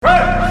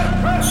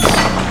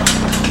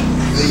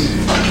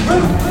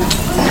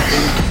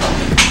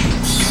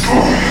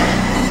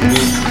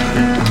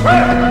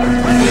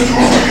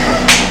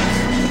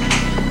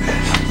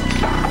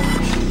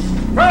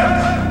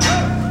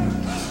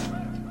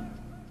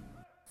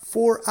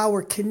For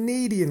our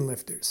Canadian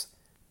lifters,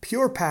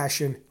 pure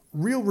passion,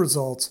 real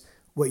results,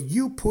 what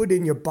you put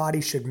in your body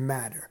should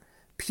matter.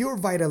 Pure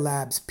Vita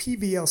Labs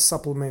PVL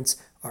supplements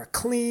are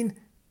clean,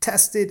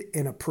 tested,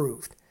 and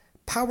approved,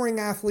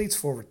 powering athletes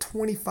for over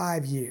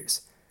 25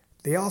 years.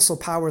 They also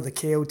power the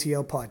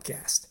KOTL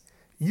podcast.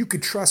 You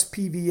could trust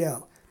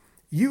PVL.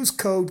 Use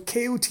code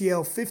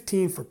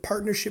KOTL15 for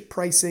partnership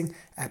pricing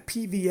at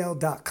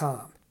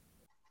PVL.com.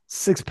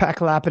 Six-pack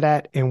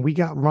Lapidat, and we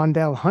got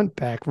Rondell Hunt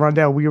back.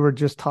 Rondell, we were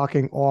just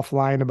talking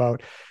offline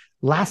about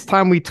last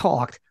time we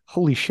talked.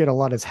 Holy shit, a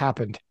lot has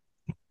happened.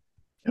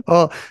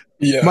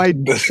 Yeah.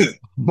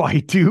 My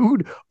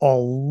dude, a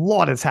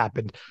lot has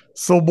happened.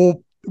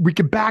 So we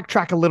can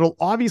backtrack a little.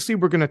 Obviously,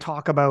 we're going to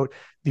talk about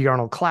the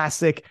Arnold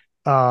Classic,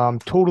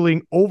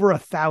 totaling over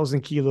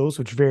 1,000 kilos,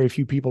 which very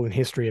few people in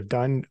history have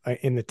done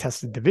in the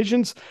tested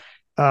divisions,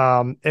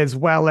 as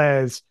well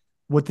as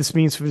what this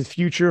means for the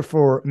future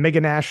for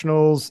mega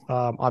nationals.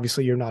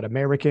 Obviously, you're not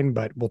American,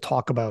 but we'll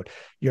talk about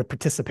your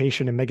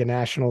participation in mega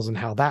nationals and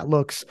how that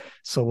looks.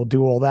 So we'll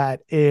do all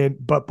that.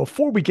 But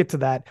before we get to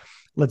that,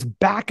 let's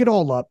back it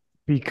all up,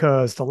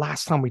 because the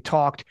last time we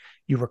talked,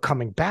 you were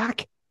coming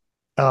back.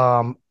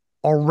 Around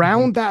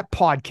that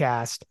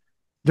podcast,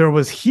 there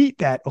was heat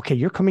that, okay,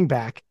 you're coming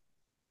back,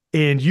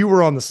 and you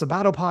were on the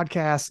Sabato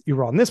podcast, you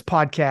were on this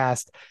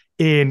podcast,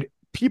 and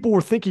people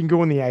were thinking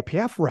going the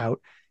IPF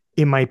route,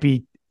 it might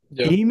be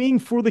aiming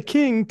for the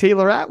king,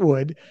 Taylor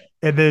Atwood.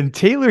 And then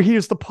Taylor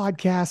hears the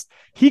podcast.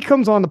 He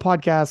comes on the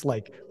podcast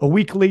like a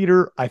week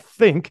later, I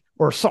think,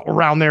 or so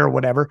around there or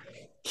whatever.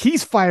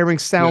 He's firing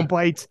sound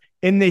bites,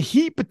 and the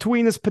heat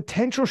between this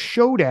potential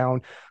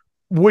showdown,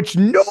 which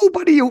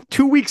nobody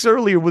 2 weeks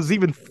earlier was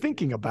even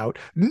thinking about.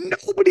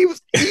 Nobody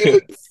was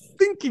even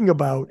thinking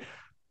about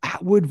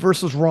Atwood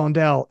versus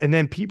Rondell. And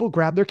then people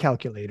grabbed their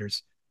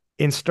calculators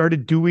and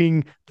started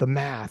doing the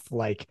math,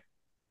 like,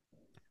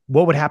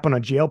 what would happen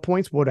on jail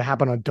points? What would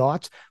happen on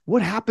dots?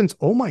 What happens?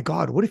 Oh my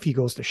God, what if he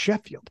goes to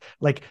Sheffield?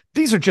 Like,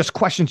 these are just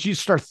questions you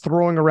start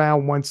throwing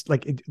around once,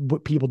 like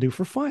what people do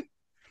for fun.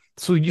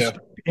 So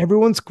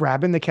everyone's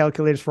grabbing the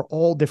calculators for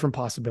all different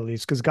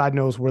possibilities, because God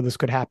knows where this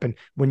could happen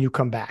when you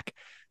come back,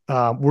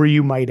 where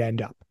you might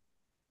end up.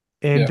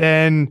 And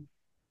then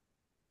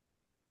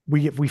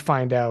we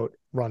find out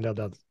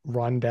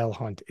Rondell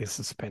Hunt is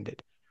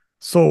suspended.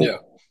 So,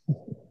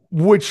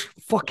 which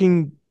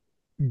fucking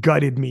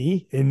gutted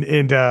me,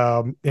 and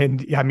I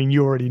mean,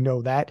 you already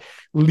know that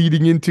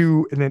leading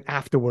into, and then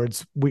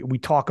afterwards we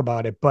talk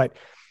about it, but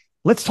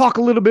let's talk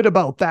a little bit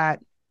about that.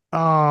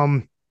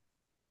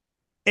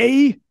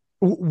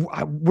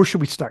 Where should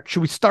we start?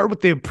 Should we start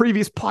with the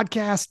previous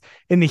podcast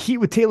and the heat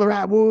with Taylor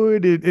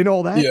Atwood and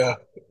all that?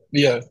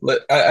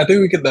 I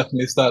think we can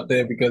definitely start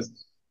there, because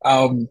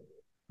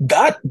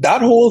that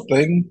whole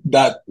thing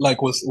that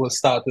like was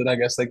started, I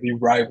guess, like the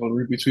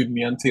rivalry between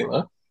me and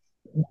Taylor,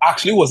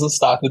 actually wasn't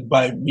started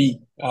by me.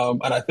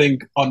 And I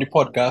think on the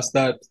podcast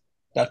that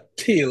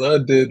Taylor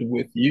did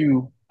with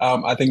you,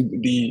 I think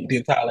the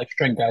entire like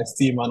Strength Guys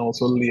team, and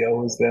also Leah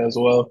was there as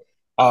well.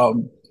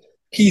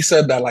 He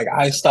said that like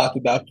I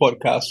started that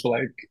podcast for,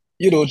 like,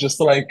 just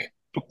to like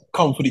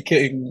come for the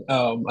king,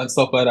 and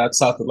stuff like that.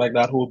 Started like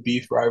that whole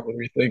beef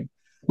rivalry thing.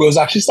 But it was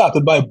actually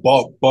started by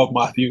Bob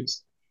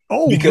Matthews.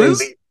 Oh,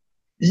 Because really?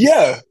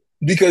 yeah,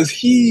 because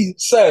he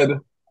said,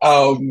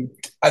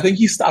 I think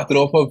he started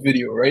off a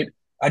video, right?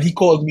 And he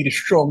called me the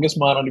strongest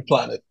man on the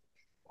planet.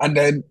 And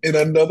then in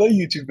another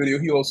YouTube video,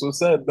 he also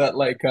said that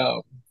like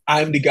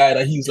I'm the guy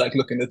that he's like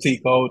looking to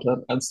take out,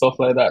 and stuff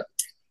like that.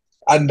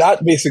 And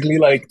that basically,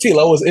 like,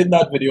 Taylor was in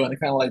that video, and it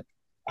kind of like,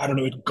 I don't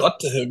know, it got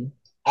to him,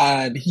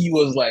 and he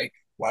was like,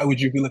 "Why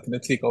would you be looking to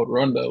take out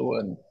Ronda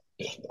when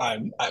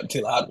I'm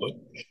Taylor Atwood?"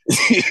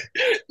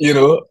 you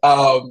know.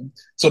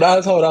 So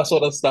that's how that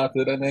sort of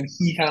started, and then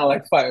he kind of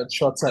like fired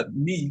shots at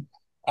me,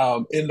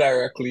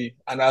 indirectly,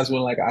 and that's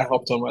when like I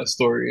hopped on my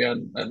story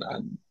and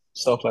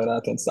stuff like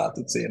that, and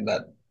started saying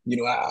that,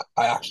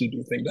 I actually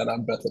do think that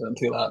I'm better than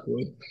Taylor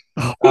Atwood.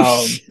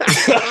 Oh,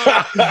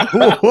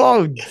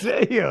 whoa,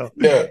 damn.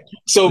 Yeah.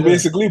 So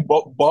basically,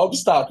 Bob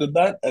started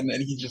that, and then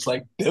he just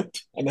like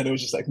dipped, and then it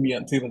was just like me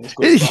and Taylor just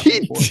going back He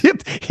and forth.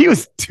 dipped. He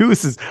was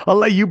deuces. I'll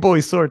let you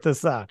boys sort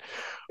this out.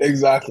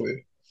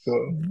 Exactly. So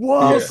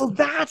Whoa, yeah, so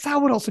that's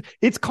how it also,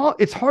 it's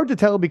hard to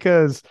tell,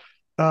 because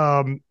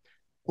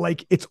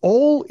like, it's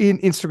all in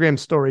Instagram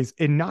stories,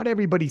 and not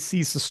everybody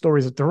sees the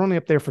stories. They're only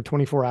up there for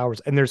 24 hours,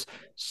 and there's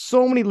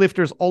so many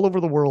lifters all over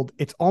the world.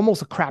 It's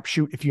almost a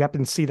crapshoot if you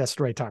happen to see that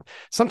story time.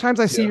 Sometimes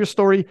I see your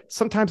story,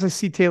 sometimes I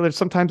see Taylor,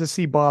 sometimes I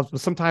see Bob's, but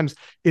sometimes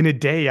in a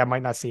day I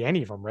might not see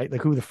any of them, right?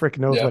 Like, who the frick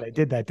knows what I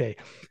did that day.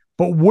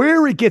 But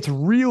where it gets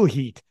real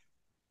heat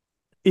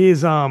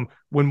is when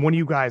one of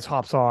you guys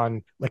hops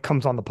on, like,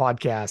 comes on the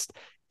podcast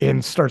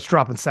and starts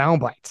dropping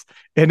sound bites.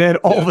 And then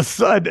all of a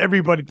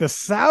sudden, the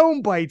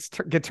sound bites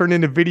get turned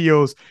into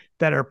videos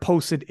that are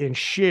posted and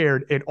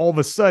shared. And all of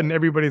a sudden,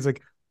 everybody's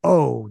like,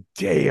 oh,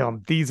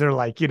 damn, these are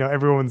like,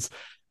 everyone's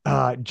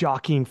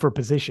jockeying for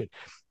position.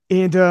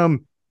 And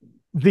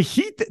the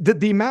heat,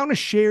 the amount of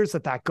shares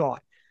that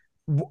got,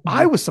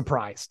 I was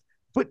surprised,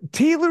 But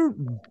Taylor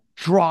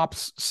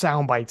drops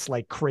sound bites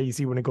like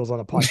crazy when it goes on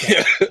a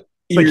podcast. Yeah,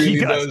 he Like he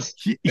really does.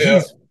 does. Yeah.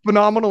 He's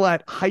phenomenal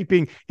at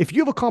hyping. If you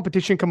have a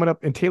competition coming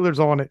up and Taylor's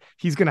on it,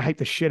 he's going to hype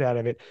the shit out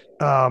of it.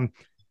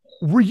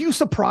 Were you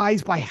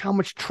surprised by how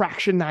much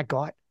traction that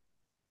got?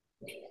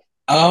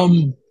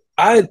 Um,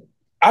 I,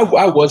 I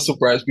was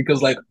surprised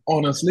because, like,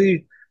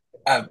 honestly,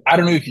 I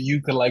don't know if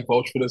you can like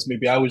vouch for this.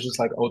 Maybe I was just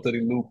like out of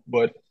the loop,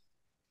 but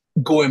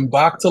going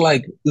back to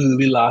like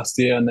early last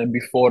year and then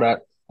before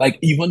that, like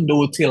even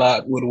though Taylor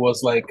Atwood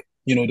was like,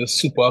 the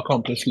super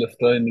accomplished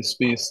lifter in the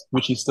space,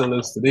 which he still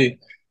is today,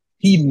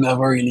 he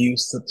never really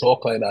used to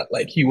talk like that.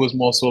 Like he was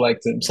more so like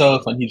to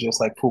himself and he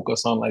just like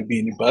focused on like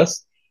being the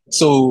best.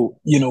 So,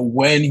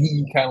 when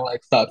he kind of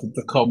like started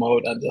to come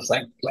out and just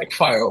like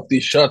fire off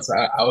these shots,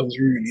 I was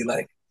really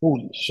like,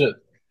 holy shit.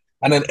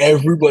 And then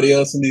everybody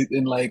else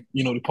in like,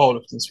 the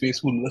powerlifting space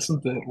who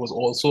listened to it was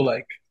also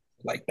like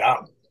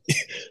damn.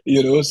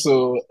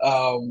 So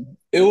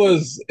it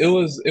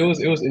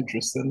was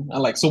interesting.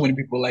 And like so many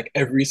people, like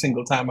every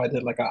single time I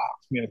did like ask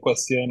me a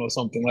question or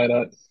something like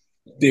that,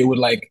 they would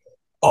like,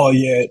 oh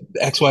yeah,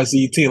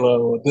 XYZ Taylor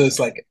or this,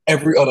 like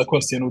every other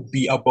question would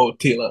be about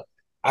Taylor.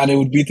 And it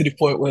would be to the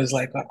point where it's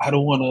like I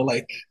don't want to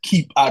like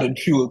keep adding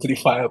fuel to the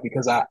fire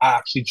because I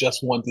actually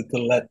just wanted to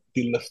let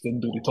the lifting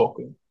do the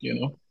talking.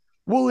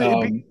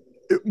 Well, Um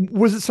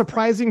was it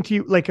surprising to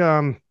you?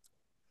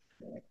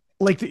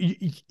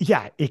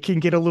 Yeah, it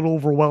can get a little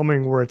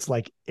overwhelming where it's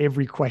like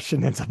every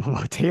question ends up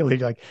about Taylor.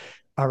 You're like,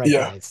 all right,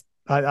 yeah, guys,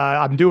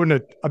 I'm doing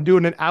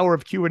an hour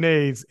of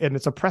Q&As and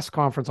it's a press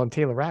conference on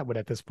Taylor Atwood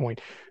at this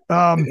point.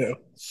 yeah,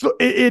 So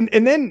and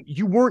then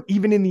you weren't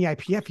even in the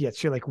IPF yet.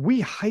 So you're like,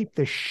 we hyped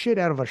the shit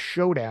out of a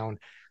showdown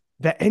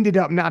that ended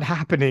up not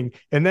happening.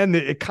 And then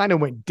it kind of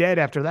went dead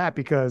after that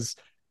because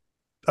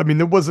I mean,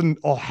 there wasn't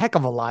a heck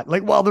of a lot.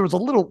 Like, well, there was a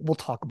little, we'll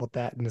talk about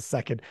that in a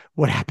second,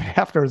 what happened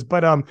afterwards.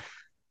 But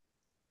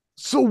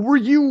so were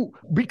you,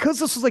 because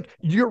this was like,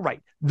 you're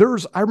right.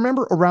 I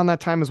remember around that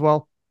time as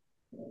well,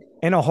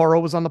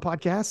 Enahoro was on the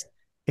podcast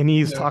and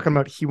he's yeah, talking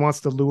about he wants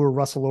to lure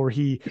Russell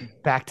Orhee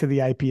back to the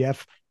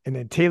IPF. And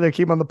then Taylor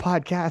came on the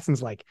podcast and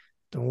was like,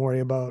 don't worry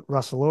about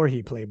Russell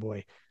Orhee,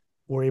 Playboy.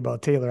 Worry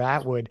about Taylor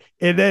Atwood.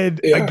 And then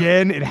yeah.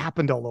 again, it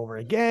happened all over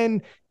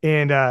again.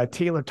 And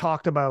Taylor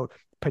talked about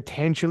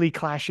potentially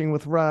clashing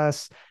with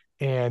Russ.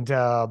 And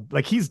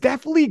like he's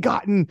definitely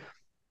gotten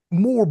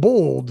more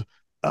bold.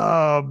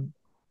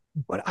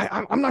 But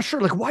I'm not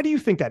sure. Like, why do you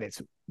think that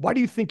is? Why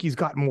do you think he's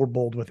gotten more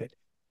bold with it?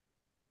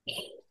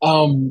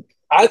 Um,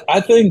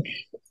 I think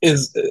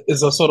is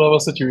a sort of a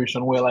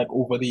situation where like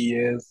over the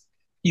years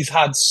he's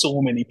had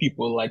so many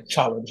people like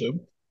challenge him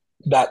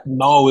that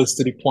now is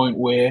to the point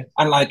where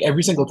and like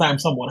every single time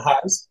someone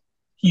has,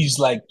 he's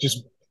like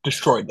just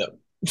destroyed them.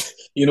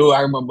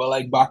 I remember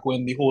like back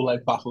when the whole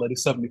like battle of the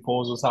 74s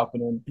was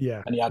happening,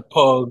 Yeah. and you had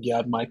Pug, you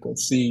had Michael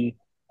C,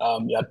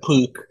 you had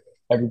Perk,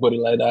 everybody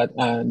like that,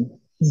 and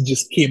he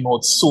just came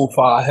out so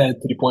far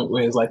ahead to the point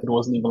where it's like it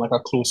wasn't even like a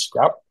close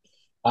scrap.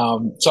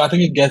 So I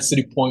think it gets to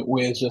the point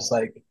where it's just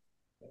like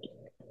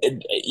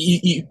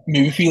he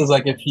maybe feels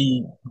like if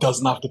he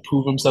doesn't have to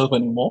prove himself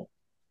anymore.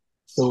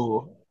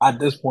 So at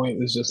this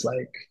point, it's just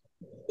like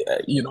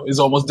it's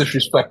almost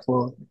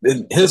disrespectful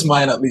in his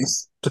mind at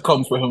least to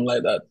come for him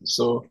like that.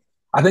 So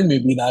I think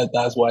maybe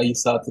that's why he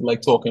started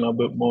like talking a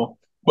bit more.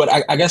 But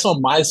I guess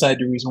on my side,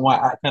 the reason why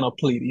I kind of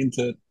played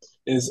into it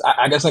is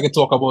I guess I could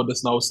talk about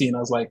this now, seeing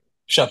as like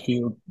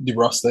Sheffield, the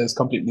roster is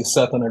completely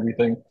set and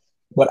everything.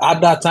 But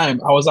at that time,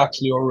 I was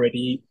actually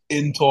already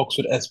in talks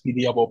with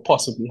SPD about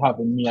possibly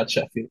having me at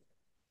Sheffield.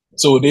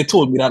 So they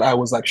told me that I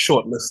was like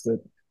shortlisted,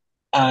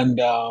 and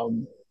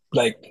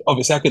like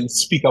obviously I can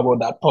speak about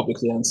that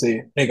publicly and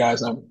say, hey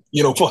guys, I'm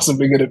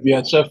possibly gonna be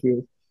at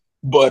Sheffield.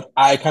 But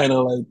I kind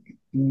of like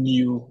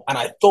knew and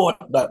I thought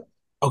that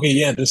okay,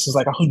 yeah, this is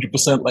like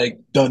 100% like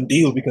done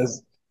deal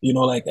because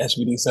like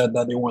SVD said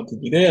that they want to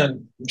be there,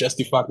 and just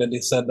the fact that they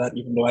said that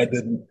even though I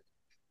didn't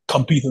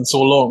compete in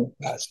so long,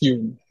 I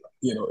assumed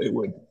it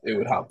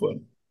would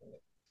happen.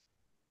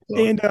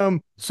 So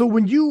And so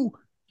when you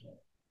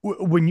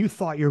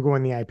thought you were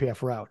going the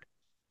IPF route,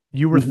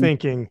 you were mhm.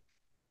 thinking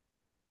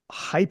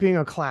hyping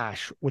a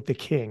clash with the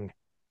king.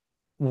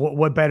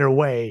 What better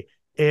way?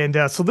 And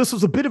so this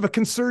was a bit of a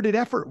concerted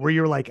effort where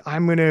you're like,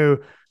 I'm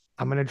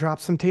gonna drop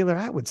some Taylor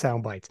Atwood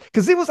sound bites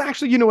because it was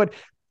actually, you know what?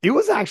 It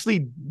was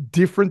actually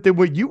different than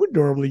what you would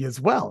normally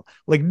as well.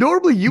 Like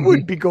normally you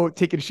wouldn't Mhm. be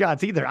taking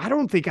shots either. I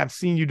don't think I've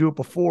seen you do it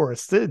before or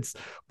since,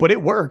 but it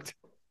worked,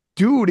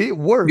 dude. It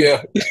worked.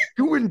 Yeah.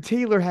 You and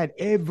Taylor had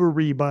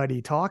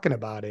everybody talking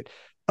about it.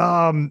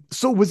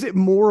 So was it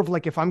more of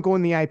like if I'm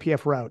going the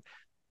IPF route,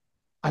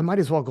 I might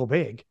as well go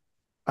big.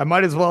 I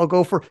might as well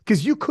go for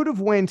because you could have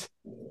went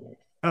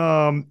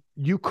at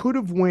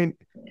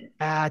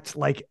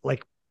like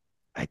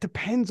it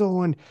depends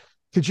on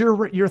because you're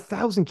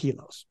 1,000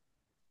 kilos.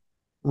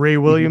 Ray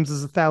Mhm. Williams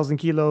is 1,000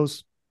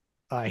 kilos.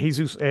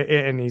 Jesus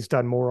and he's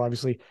done more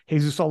obviously.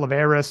 Jesus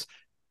Oliveras,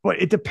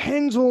 but it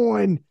depends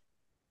on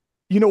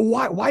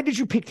why did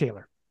you pick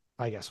Taylor?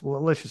 I guess.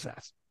 Well, let's just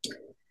ask.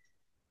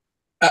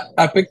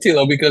 I picked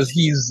Taylor because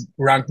he's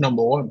ranked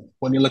number one.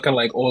 When you look at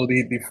like all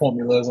the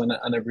formulas and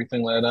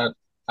everything like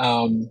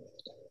that,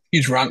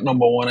 he's ranked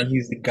number one, and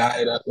he's the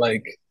guy that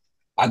like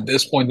at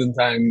this point in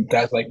time,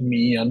 guys like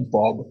me and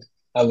Bob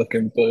are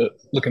looking to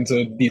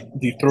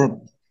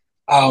dethrone.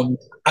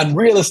 And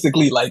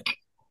realistically, like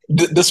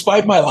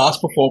despite my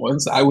last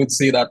performance, I would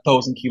say that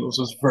 1,000 kilos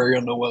was very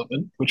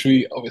underwhelming, which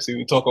we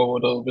talk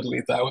about a little bit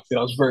later. I would say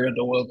that was very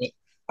underwhelming.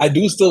 I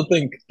do still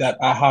think that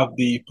I have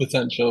the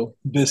potential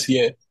this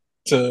year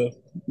to,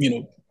 you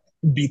know,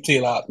 beat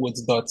Taylor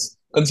Atwood's dots,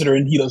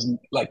 considering he doesn't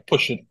like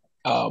push it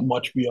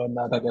much beyond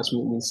that. I guess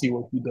we'll see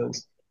what he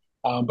does.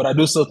 But I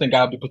do still think I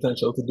have the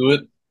potential to do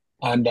it,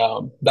 and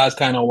that's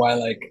kind of why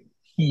like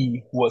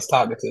he was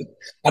targeted,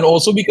 and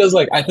also because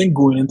like I think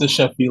going into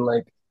Sheffield,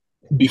 like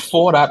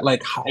before that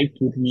like hype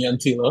with me and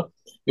Taylor,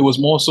 it was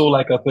more so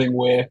like a thing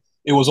where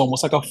it was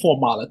almost like a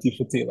formality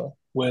for Taylor,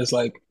 where it's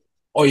like,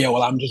 oh yeah,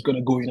 well I'm just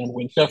gonna go in and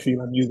win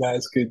Sheffield, and you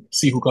guys could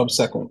see who comes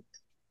second,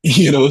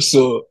 you know.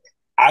 So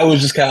I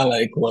was just kind of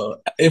like,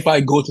 well, if I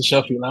go to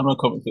Sheffield, I'm not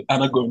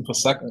going for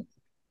second,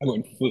 I'm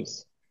going for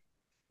first.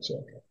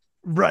 So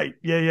Right.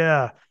 Yeah.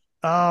 Yeah.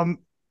 Um,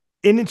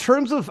 and in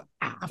terms of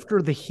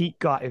after the heat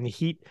got in the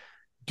heat,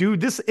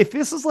 dude, if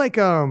this is like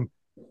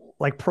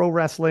pro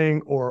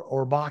wrestling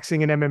or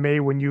boxing and MMA,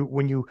 when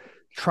you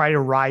try to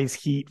rise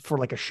heat for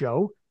like a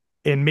show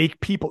and make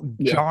people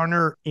yeah,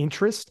 garner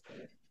interest,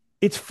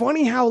 it's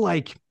funny how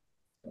like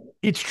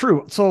it's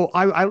true. So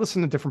I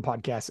listen to different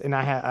podcasts, and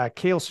I had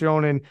Kale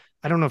Sionen.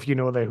 I don't know if you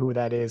know who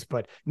that is,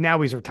 but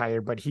now he's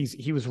retired. But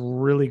he was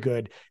really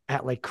good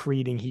at like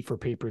creating heat for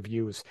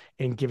pay-per-views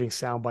and giving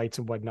sound bites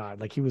and whatnot.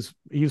 Like he was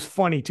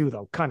funny too,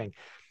 though, cunning,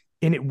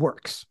 and it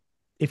works.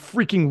 It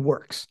freaking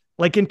works.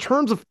 Like in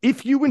terms of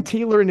if you and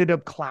Taylor ended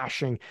up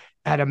clashing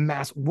at a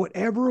mass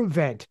whatever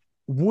event,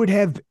 would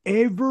have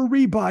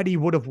everybody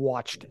would have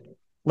watched it.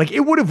 Like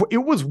it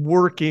was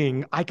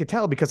working. I could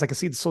tell because I could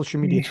see the social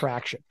media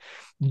traction.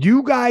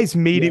 You guys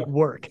made yeah. it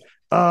work.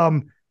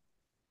 Um,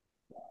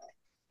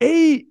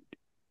 a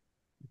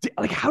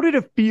like how did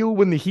it feel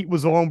when the heat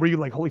was on? Were you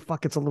like, holy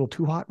fuck, it's a little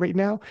too hot right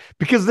now?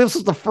 Because this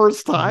was the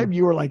first time Mhm.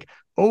 you were like,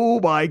 oh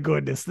my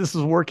goodness, this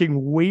is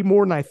working way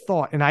more than I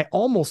thought. And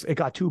it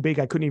got too big.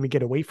 I couldn't even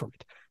get away from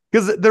it.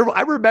 Because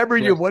I remember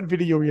Yeah. your one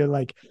video where you're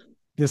like,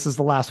 this is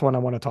the last one I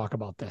want to talk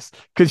about this.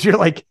 Because you're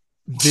like,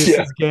 this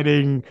Yeah. is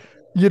getting,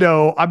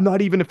 I'm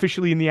not even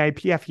officially in the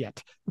IPF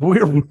yet.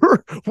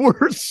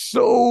 We're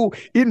so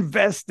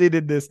invested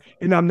in this,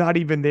 and I'm not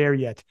even there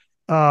yet.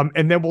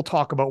 And then we'll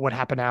talk about what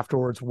happened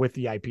afterwards with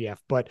the IPF.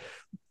 But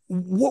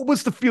what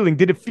was the feeling?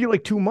 Did it feel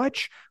like too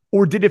much?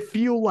 Or did it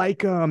feel like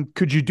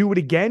could you do it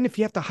again if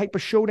you have to hype a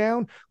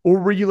showdown? Or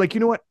were you like, you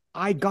know what?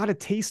 I got a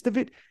taste of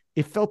it.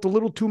 It felt a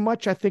little too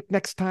much. I think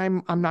next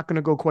time I'm not going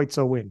to go quite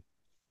so in.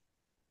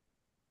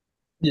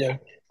 Yeah.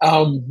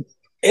 Um,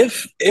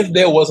 if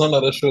there was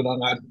another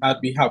showdown,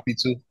 I'd be happy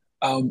to.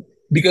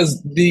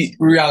 Because the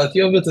reality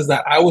of it is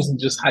that I wasn't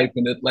just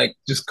hyping it like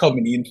just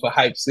coming in for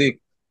hype's sake.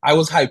 I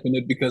was hyping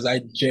it because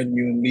I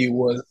genuinely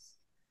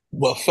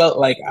felt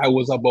like I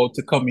was about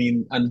to come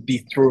in and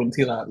dethrone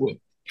Taylor Atwood.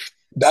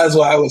 That's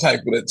why I was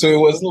hyping it. So it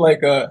wasn't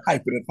like a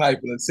hyping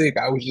its sake.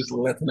 I was just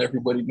letting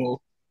everybody know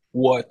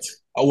what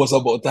was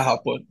about to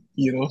happen,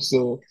 you know.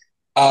 So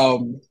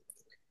um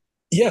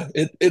yeah,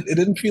 it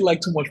didn't feel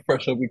like too much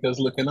pressure because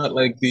looking at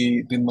like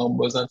the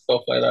numbers and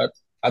stuff like that,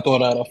 I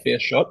thought I had a fair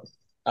shot.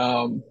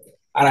 And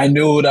I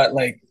know that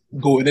like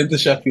going into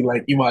Sheffield,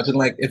 like imagine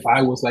like if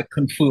I was like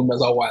confirmed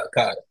as a wild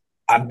card,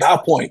 at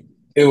that point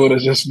it would have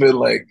just been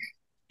like,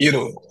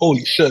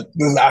 holy shit,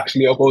 this is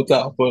actually about to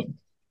happen.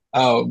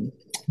 Um,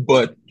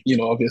 but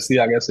obviously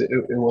I guess it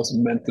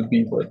wasn't meant to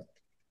be. But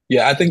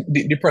yeah, I think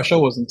the pressure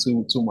wasn't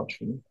too much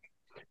for me.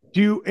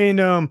 Do you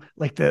in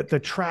like the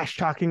trash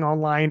talking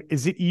online,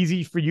 is it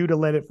easy for you to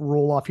let it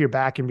roll off your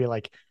back and be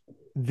like,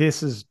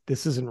 this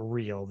isn't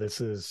real? This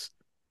is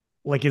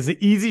like, is it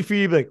easy for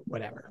you to be like,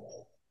 whatever?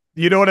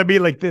 You know what I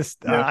mean? Like this,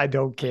 Yeah. I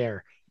don't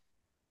care.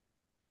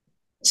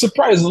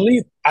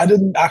 Surprisingly, I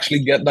didn't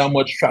actually get that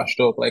much trash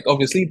talk. Like,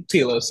 obviously,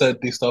 Taylor said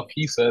the stuff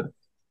he said,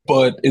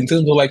 but in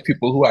terms of like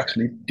people who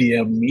actually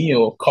DM me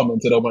or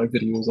commented on my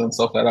videos and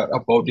stuff like that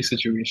about the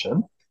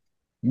situation,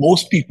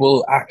 most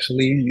people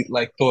actually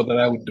like thought that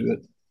I would do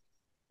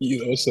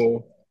it.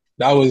 So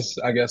that was,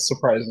 I guess,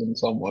 surprising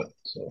somewhat.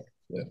 So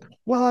yeah,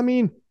 Well, I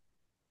mean,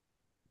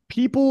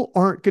 people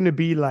aren't going to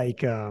be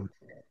like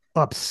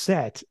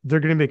upset. They're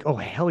going to be like, oh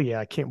hell yeah,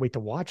 I can't wait to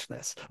watch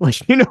this.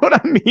 Like, you know what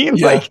I mean?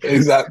 yeah, Like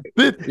exactly.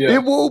 it Yeah.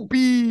 won't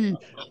be,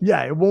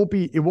 yeah, it won't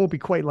be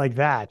quite like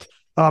that.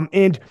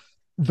 And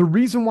the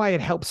reason why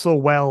it helped so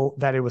well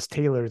that it was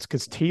Taylor is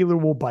because Taylor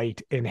will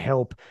bite and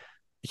help.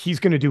 He's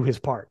going to do his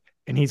part,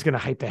 and he's going to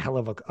hype the hell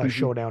of a Hmm.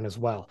 showdown as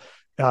well.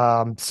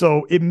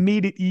 So it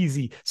made it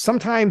easy.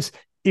 Sometimes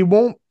it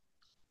won't.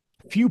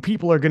 Few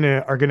people are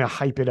gonna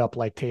hype it up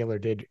like Taylor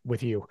did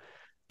with you.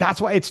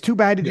 That's why it's too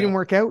bad it Yeah. didn't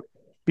work out,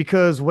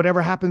 because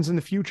whatever happens in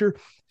the future,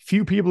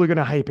 few people are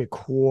gonna hype it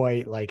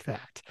quite like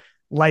that.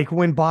 Like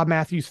when Bob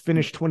Matthews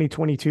finished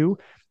 2022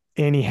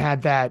 and he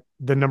had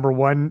the number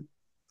one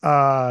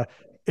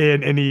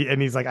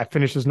And he's like, I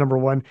finished as number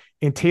one.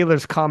 And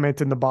Taylor's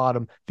comment in the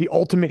bottom, the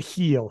ultimate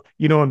heel,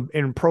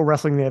 in pro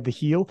wrestling, they have the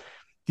heel,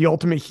 the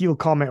ultimate heel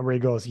comment where he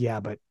goes, yeah,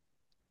 but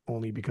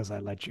only because I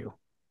let you.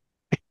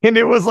 And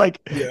it was like,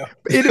 Yeah.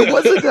 and it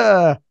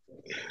wasn't,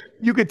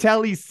 you could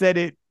tell he said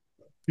it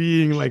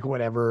being like,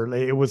 whatever.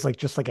 It was like,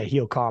 just like a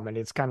heel comment.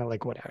 It's kind of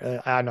like,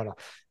 whatever. I don't know.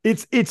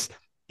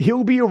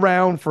 He'll be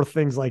around for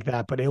things like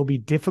that, but it'll be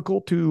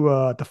difficult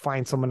to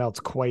find someone else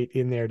quite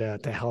in there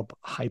to help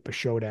hype a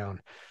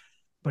showdown.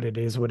 But it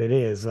is what it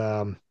is.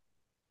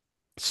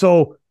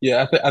 So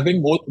Yeah, I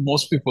think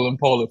most people in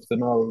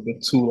powerlifting are a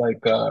bit too like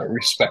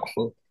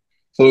respectful.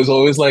 So it's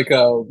always like they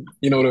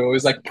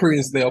always like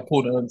praise their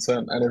opponents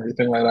and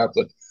everything like that.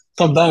 But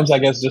sometimes I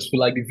guess just for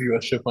like the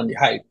viewership and the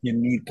hype, you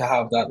need to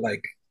have that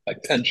like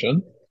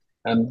tension.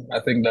 And I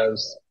think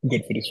that's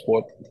good for the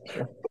sport.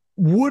 So,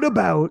 what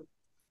about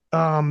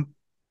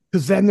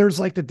because then there's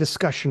like the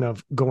discussion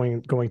of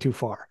going too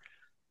far.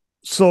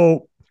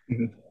 So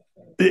mhm.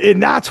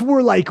 and that's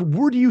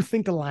where do you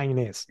think the line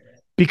is?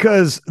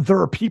 Because there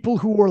are people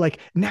who are like,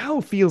 now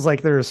it feels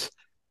like there's,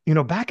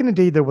 back in the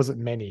day there wasn't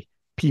many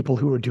people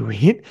who were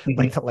doing it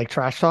Mhm. like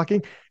trash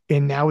talking,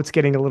 and now it's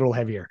getting a little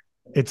heavier.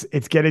 It's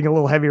getting a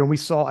little heavier, and we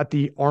saw at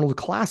the Arnold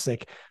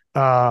Classic,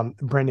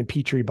 Brendan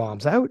Petrie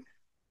bombs out,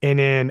 and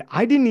then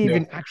I didn't Yeah,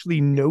 even actually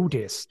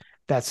notice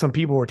that some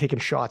people were taking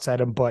shots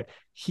at him, but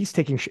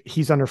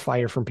he's under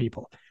fire from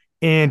people,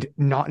 and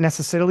not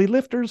necessarily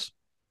lifters,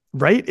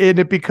 right? And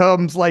it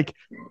becomes like,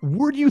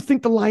 where do you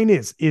think the line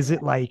is? Is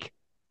it like,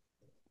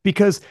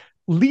 because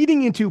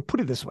leading into, put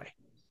it this way,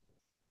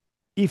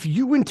 if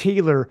you and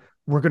Taylor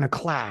were going to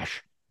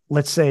clash,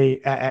 let's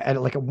say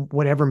at like a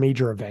whatever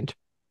major event,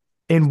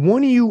 and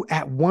one of you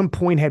at one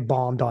point had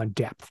bombed on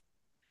depth,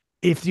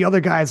 if the other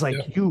guy's yeah,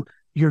 like,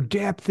 your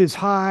depth is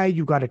high,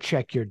 you got to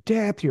check your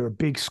depth, you're a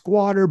big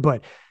squatter,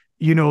 but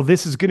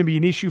this is going to be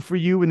an issue for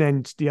you. And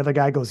then the other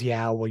guy goes,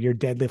 yeah, well, your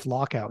deadlift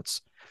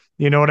lockouts.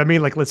 You know what I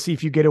mean? Like, let's see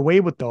if you get away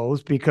with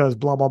those because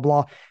blah, blah,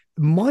 blah.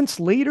 Months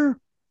later,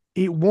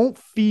 it won't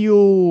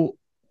feel,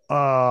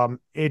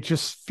 it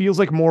just feels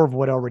like more of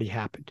what already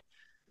happened.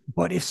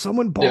 But if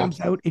someone yeah, bombs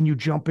out and you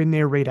jump in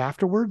there right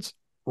afterwards,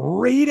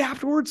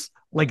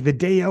 like the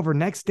day of or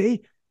next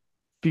day,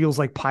 feels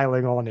like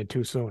piling on it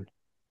too soon.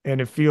 And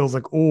it feels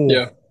like, oh,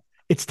 yeah,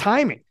 it's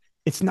timing.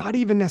 It's not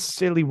even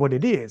necessarily what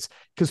it is,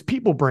 because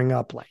people bring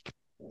up like,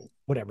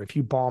 whatever, if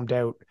you bombed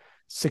out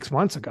 6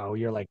 months ago,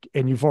 you're like,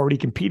 and you've already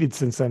competed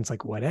since then, it's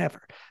like,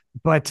 whatever.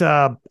 But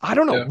I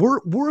don't know. yeah.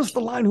 Where's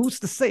the line?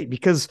 Who's to say?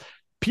 Because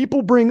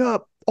people bring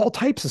up all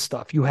types of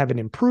stuff. You haven't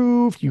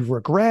improved, you've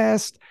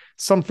regressed.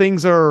 Some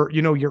things are,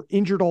 you're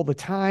injured all the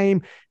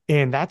time.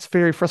 And that's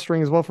very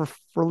frustrating as well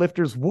for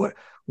lifters.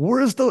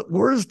 Where's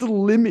the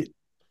limit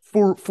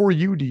for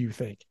you, do you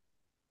think?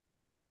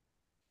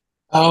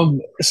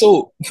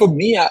 So for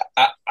me,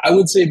 I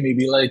would say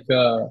maybe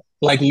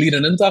like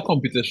leading into a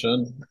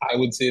competition, I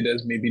would say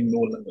there's maybe no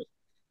limit.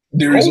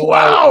 The Oh reason why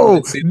I wow,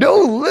 might say no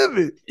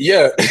limit.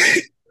 yeah,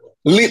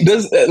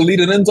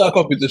 leading into a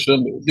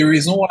competition, the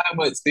reason why I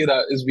might say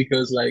that is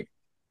because like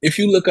if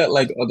you look at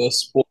like other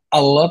sports,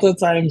 a lot of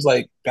times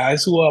like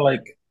guys who are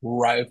like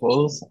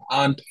rivals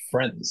aren't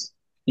friends.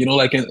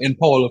 Like in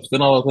powerlifting,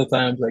 a lot of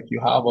times like you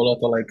have a lot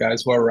of like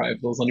guys who are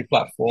rivals on the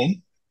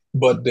platform,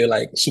 but they're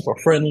like super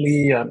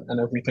friendly and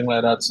everything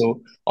like that.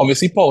 So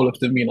obviously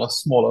powerlifting being a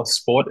smaller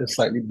sport is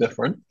slightly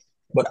different.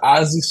 But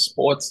as the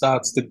sport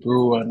starts to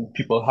grow and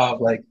people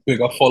have like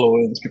bigger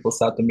followings, people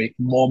start to make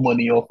more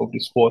money off of the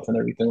sport and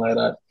everything like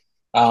that.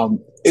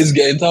 It's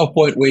getting to a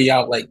point where you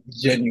have like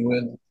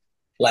genuine,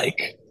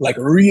 like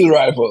real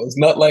rivals,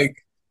 not like,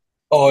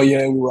 oh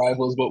yeah, we're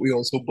rivals, but we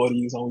also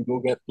buddies and we go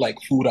get like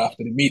food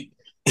after the meet.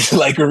 It's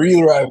like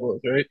real rivals,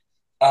 right?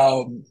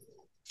 Um,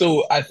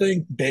 so I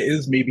think there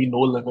is maybe no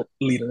limit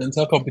leading into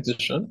a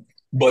competition,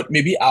 but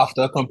maybe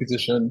after a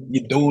competition,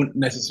 you don't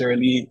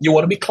necessarily you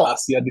want to be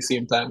classy at the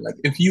same time. Like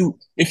if you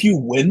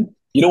win,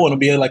 you don't want to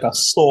be like a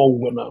sore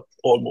winner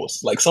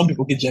almost. Like some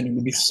people can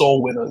genuinely be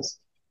sore winners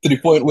to the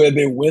point where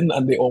they win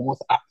and they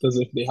almost act as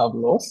if they have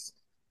lost.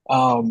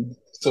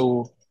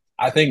 So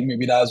I think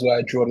maybe that's where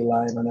I draw the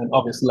line. And then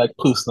obviously like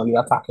personally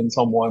attacking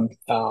someone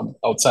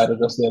outside of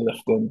just their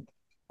lifting,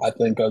 I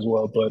think as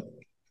well. But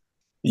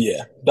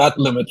yeah, that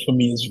limit for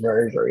me is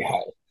very, very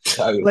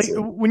high, I would Like say.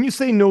 when you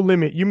say no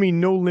limit, you mean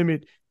no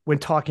limit when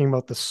talking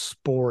about the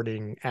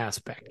sporting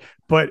aspect.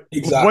 But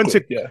once Exactly.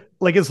 it, Yeah.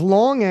 like, as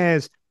long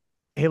as,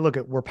 hey, look,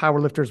 we're power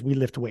lifters, we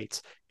lift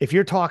weights. If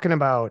you're talking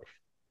about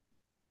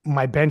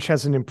my bench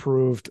hasn't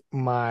improved,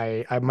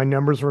 my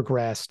numbers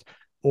regressed,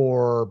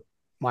 or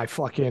my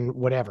fucking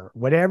whatever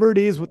it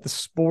is with the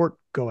sport,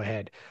 go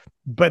ahead.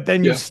 But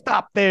then you Yeah.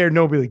 stop there,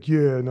 nobody like,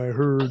 yeah, and I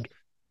heard,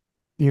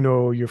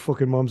 your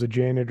fucking mom's a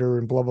janitor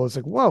and blah blah. It's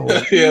like, whoa,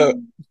 Yeah.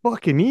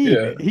 fucking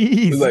Yeah.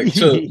 even, It's like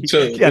chill, easy.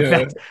 chill. Yeah,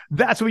 Yeah.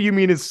 that's what you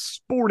mean is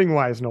sporting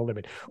wise, no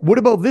limit. What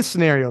about this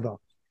scenario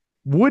though?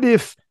 What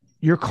if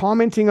you're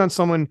commenting on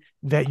someone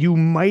that you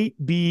might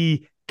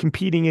be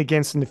competing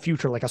against in the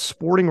future, like a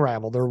sporting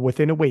rival? They're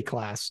within a weight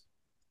class,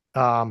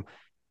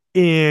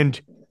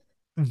 and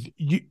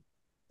you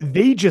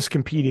they just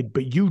competed,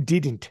 but you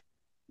didn't.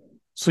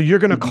 So you're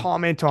going to Mhm.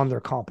 comment on their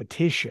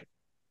competition.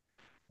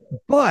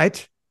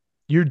 But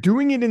you're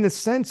doing it in the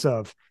sense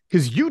of,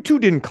 because you two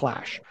didn't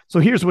clash. So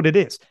here's what it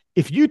is.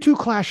 If you two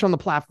clash on the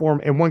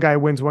platform and one guy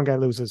wins, one guy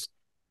loses,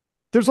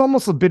 there's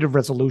almost a bit of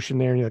resolution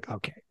there. And you're like,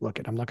 okay, look,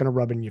 I'm not going to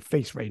rub it in your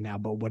face right now,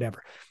 but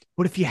whatever.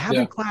 But if you Yeah.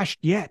 haven't clashed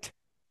yet,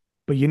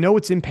 but you know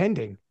it's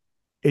impending,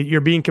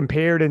 you're being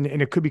compared and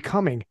it could be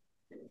coming.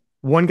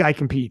 One guy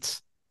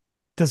competes.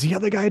 Does the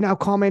other guy now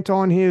comment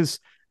on his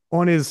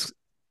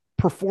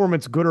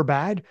performance, good or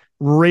bad,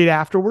 right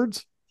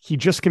afterwards? He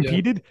just Yeah.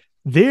 competed.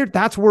 There,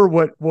 that's where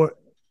what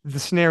the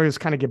scenarios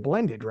kind of get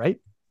blended, right?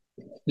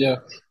 Yeah.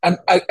 And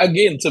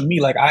again, to me,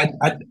 like I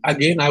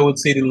would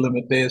say the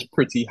limit there is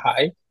pretty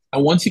high.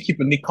 And once you keep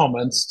in the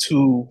comments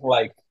to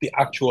like the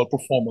actual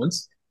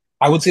performance,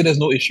 I would say there's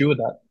no issue with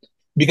that.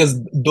 Because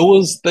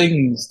those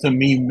things to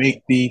me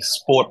make the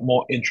sport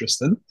more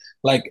interesting.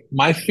 Like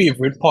my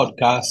favorite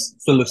podcasts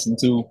to listen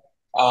to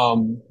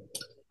um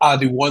are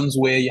the ones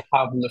where you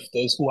have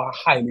lifters who are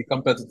highly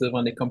competitive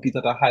and they compete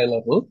at a high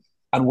level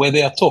and where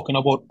they are talking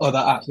about other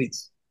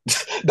athletes.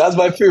 That's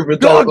my favorite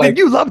type. Dog, then Like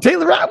you love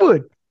Taylor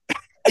Atwood.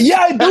 yeah,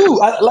 I do.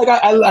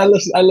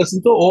 I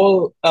listen to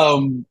all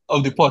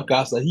of the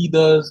podcasts that he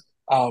does.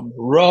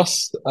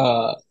 Russ,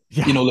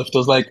 Yeah.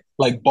 lifters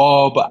like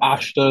Bob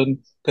Ashton,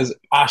 because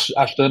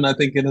Ashton, I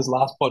think in his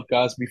last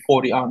podcast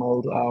before the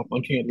Arnold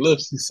on King of the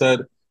Lifts, he said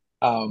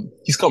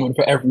he's coming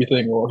for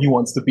everything or he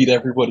wants to beat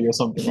everybody or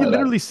something He like that.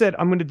 literally said,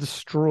 I'm going to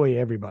destroy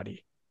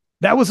everybody.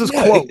 That was his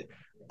Yeah, quote.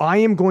 I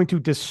am going to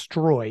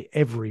destroy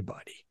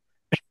everybody.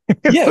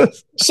 yeah.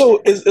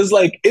 So it's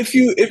like if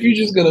you're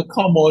just gonna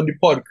come on the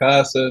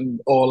podcast and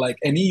or like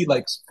any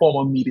like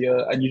form of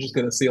media and you're just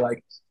gonna say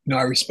like,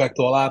 I respect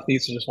all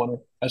athletes, I just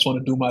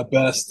wanna do my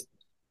best.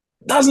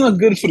 That's not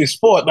good for the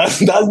sport.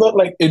 That's not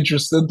like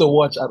interesting to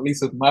watch, at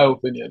least in my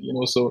opinion.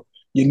 So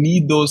you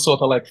need those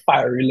sort of like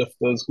fiery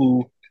lifters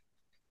who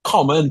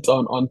comment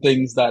on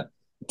things that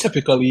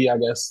typically, I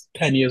guess,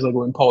 10 years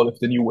ago in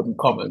powerlifting you wouldn't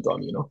comment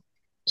on.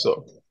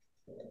 So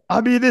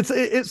I mean,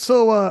 it's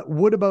so.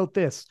 What about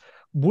this?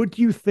 What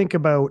do you think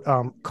about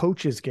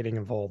coaches getting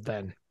involved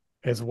then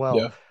as well?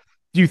 yeah,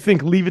 Do you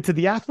think leave it to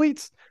the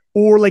athletes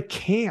or like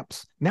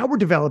camps? Now we're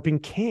developing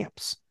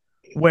camps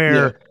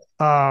yeah.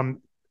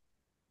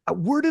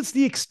 where does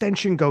the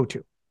extension go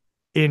to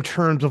in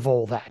terms of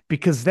all that?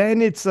 Because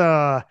then it's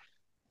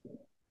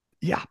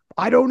yeah,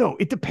 I don't know.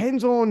 It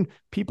depends on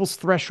people's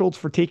thresholds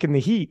for taking the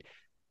heat.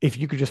 If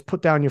you could just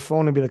put down your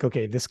phone and be like,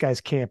 okay, this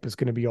guy's camp is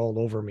going to be all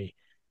over me.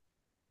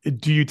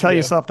 Do you tell Yeah.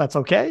 yourself that's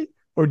okay?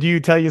 Or do you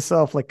tell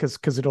yourself like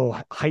because it'll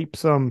hype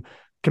some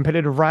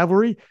competitive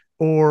rivalry?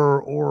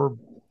 Or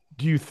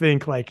do you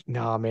think like,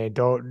 nah, man,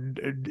 don't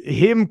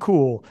him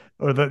cool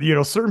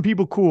or certain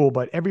people cool,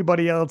 but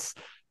everybody else,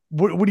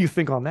 what do you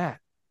think on that?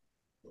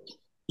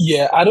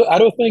 Yeah, I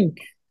don't think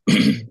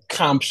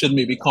camp should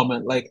maybe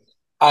comment. Like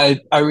I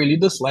really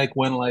dislike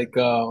when like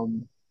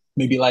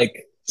maybe like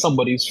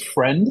somebody's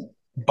friend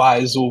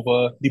buys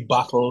over the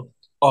battle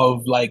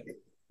of like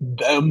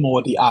them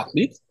or the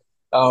athlete.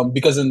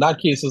 Because in that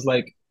case it's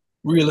like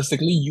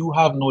realistically you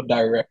have no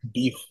direct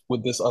beef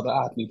with this other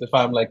athlete. If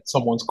I'm like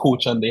someone's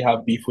coach and they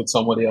have beef with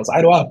somebody else,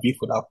 I don't have beef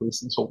with that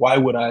person. So why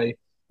would I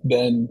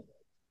then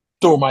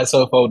throw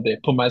myself out there,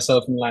 put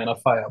myself in line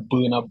of fire,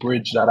 burn a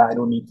bridge that I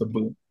don't need to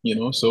burn.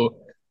 So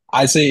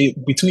I say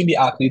between the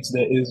athletes,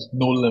 there is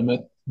no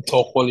limit.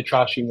 Talk all the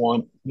trash you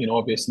want,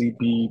 obviously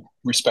be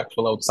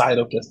respectful outside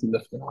of just the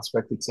lifting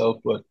aspect itself.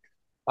 But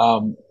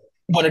um,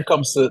 when it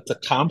comes to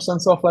camps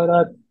and stuff like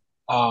that,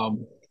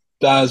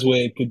 that's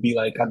where it could be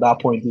like at that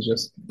point,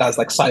 that's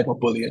like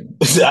cyberbullying.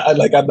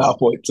 Like at that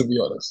point, to be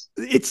honest.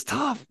 It's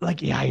tough.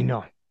 Like, yeah, I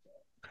know.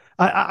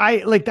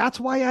 I like that's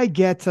why I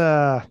get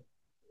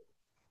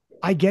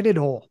it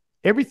all.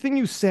 Everything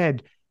you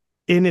said,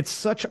 and it's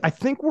such I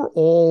think we're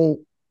all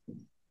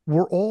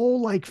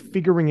like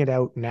figuring it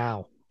out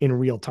now in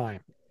real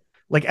time.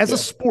 Like as a Yeah,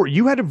 sport,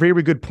 you had a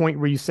very good point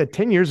where you said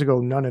 10 years ago,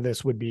 none of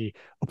this would be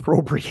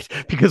appropriate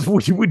because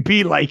we would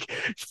be like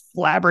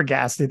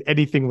flabbergasted.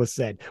 Anything was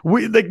said.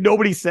 Like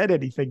nobody said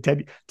anything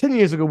 10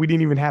 years ago. We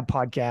didn't even have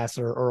podcasts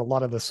or a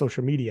lot of the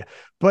social media,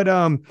 but,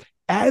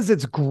 as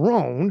it's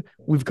grown,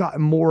 we've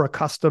gotten more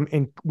accustomed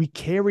and we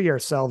carry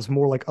ourselves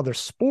more like other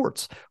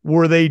sports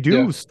where they yeah,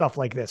 do stuff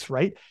like this.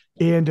 Right.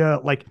 And,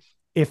 like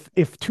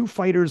if two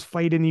fighters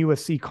fight in the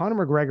UFC,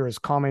 Conor McGregor is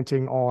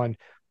commenting on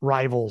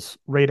rivals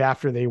right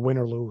after they win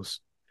or lose.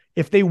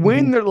 If they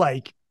win, hmm, they're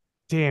like,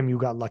 damn, you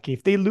got lucky.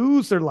 If they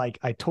lose, they're like,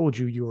 I told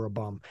you you were a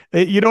bum.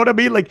 You know what I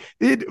mean? Like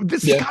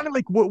this is yeah, kind of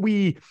like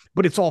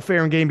but it's all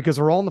fair and game because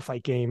we're all in the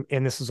fight game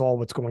and this is all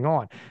what's going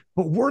on.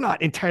 But we're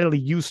not entirely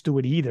used to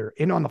it either.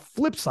 And on the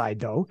flip side,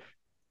 though,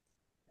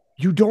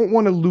 you don't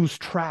want to lose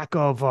track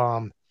of,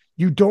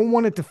 you don't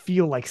want it to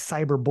feel like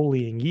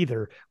cyberbullying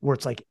either, where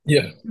it's like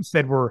yeah, you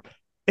said, where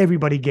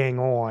everybody gang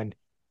on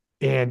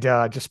and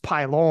just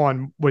pile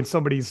on when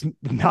somebody's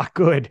not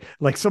good.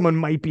 Like someone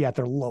might be at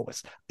their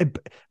lowest.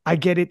 I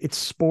get it. It's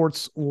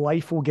sports.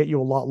 Life will get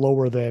you a lot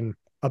lower than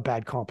a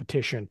bad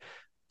competition.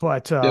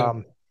 But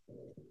Yeah.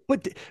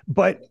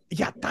 but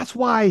yeah, that's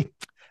why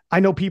I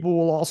know people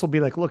will also be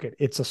like, look,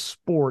 it's a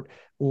sport.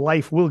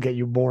 Life will get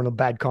you more in a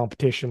bad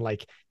competition.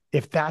 Like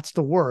if that's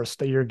the worst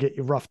that you're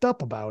getting roughed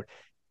up about,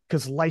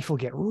 because life will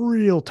get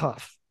real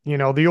tough. You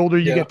know, the older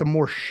you Yeah. get, the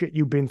more shit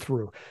you've been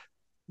through.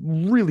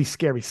 Really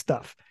scary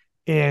stuff.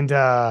 And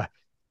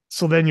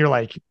so then you're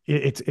like,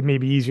 it may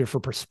be easier for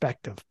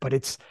perspective, but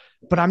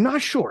I'm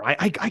not sure.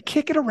 I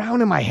kick it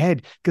around in my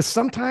head because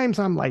sometimes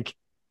I'm like,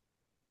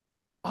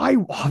 I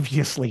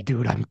obviously,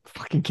 dude, I'm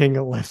fucking king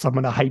of lists. I'm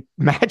gonna hype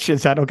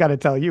matches. I don't gotta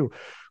tell you.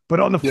 But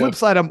on the Yeah. flip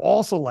side, I'm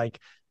also like,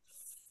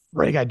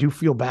 Greg, I do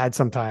feel bad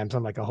sometimes.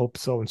 I'm like, I hope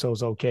so and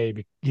so's okay.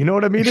 You know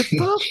what I mean? It's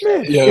tough,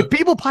 man. Yeah. If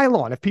people pile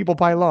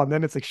on,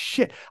 then it's like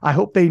shit. I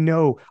hope they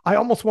know. I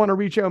almost want to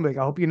reach out and be like,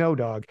 I hope you know,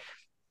 dog.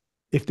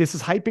 If this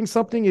is hyping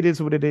something, it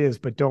is what it is.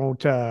 But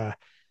don't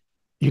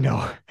you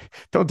know,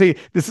 don't they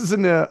this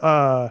isn't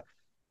a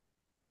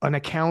an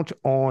account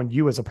on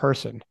you as a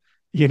person.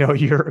 You know,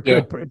 you're a Yeah.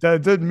 good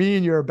that doesn't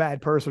mean you're a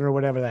bad person or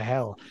whatever the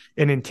hell.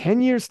 And in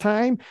 10 years'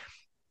 time,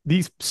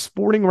 these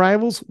sporting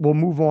rivals will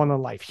move on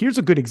in life. Here's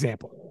a good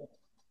example.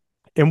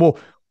 And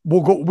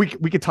we'll go we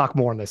could talk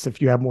more on this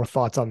if you have more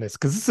thoughts on this,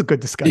 because this is a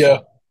good discussion. Yeah.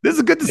 This is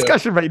a good Yeah.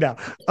 discussion right now.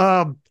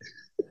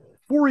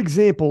 For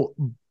example,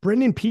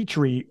 Brendan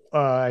Petrie,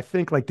 I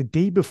think like the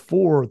day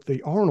before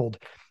the Arnold,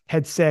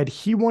 had said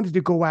he wanted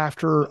to go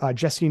after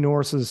Jesse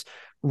Norris's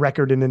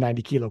record in the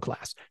 90 kilo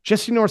class.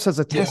 Jesse Norris has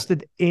a Yeah.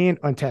 tested and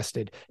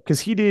untested because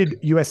he did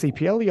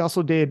USAPL. He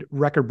also did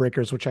record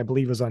breakers, which I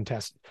believe was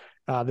untested.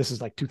 This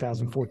is like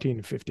 2014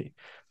 and 15.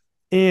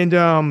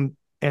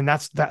 And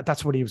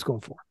that's what he was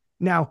going for.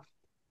 Now,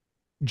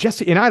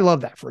 Jesse, and I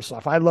love that. First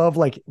off, I love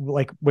like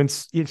when,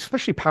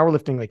 especially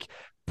powerlifting, like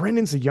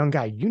Brendan's a young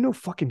guy. You know,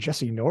 fucking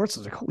Jesse Norris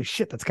is like, holy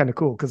shit, that's kind of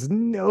cool because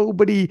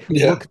nobody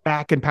Yeah. looks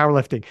back in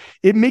powerlifting.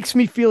 It makes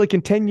me feel like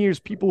in 10 years,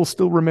 people will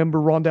still remember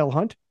Rondell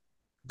Hunt.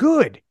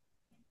 Good.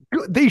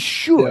 They Yeah.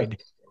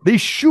 should. They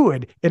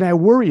should. And I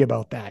worry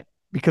about that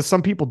because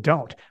some people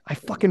don't. I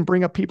fucking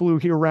bring up people who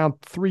were around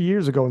 3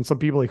 years ago, and some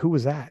people are like, who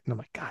was that? And I'm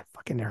like, God,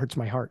 fucking, it hurts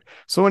my heart.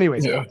 So,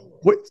 anyways, Yeah.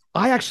 what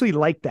I actually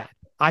like that.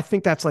 I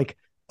think that's like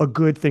a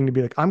good thing to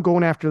be like, I'm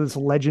going after this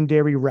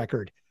legendary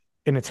record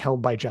and it's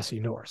held by Jesse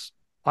Norris.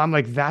 I'm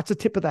like, that's a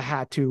tip of the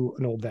hat to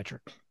an old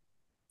veteran.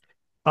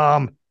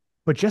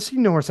 But Jesse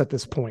Norris at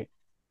this point,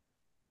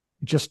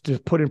 just to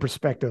put in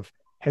perspective,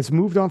 has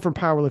moved on from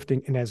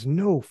powerlifting and has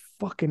no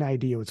fucking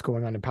idea what's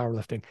going on in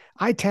powerlifting.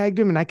 I tagged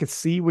him and I could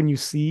see when you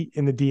see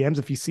in the DMs,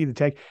 if you see the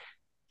tag,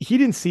 he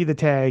didn't see the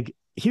tag.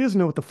 He doesn't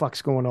know what the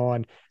fuck's going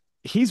on.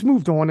 He's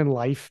moved on in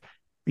life.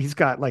 He's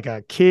got like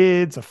a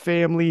kids, a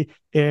family,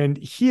 and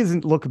he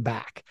hasn't looked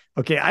back.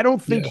 Okay. I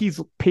don't think Yeah.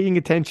 he's paying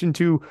attention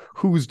to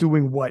who's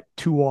doing what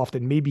too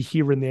often, maybe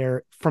here and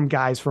there from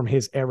guys from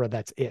his era.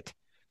 That's it.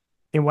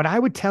 And what I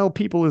would tell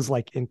people is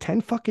like in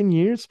 10 fucking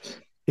years,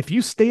 if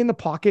you stay in the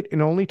pocket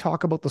and only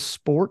talk about the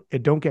sport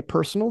and don't get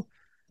personal,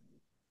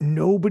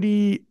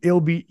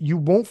 you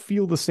won't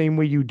feel the same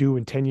way you do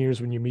in 10 years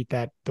when you meet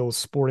those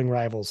sporting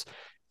rivals.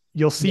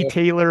 You'll see Yeah.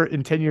 Taylor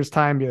in 10 years'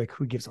 time, be like,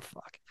 who gives a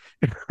fuck?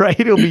 Right?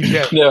 It'll be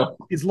dead. Yeah.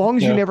 As long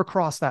as you Yeah. never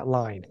cross that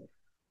line.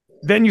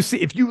 Then you see,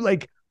 if you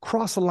like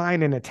cross a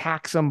line and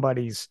attack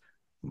somebody's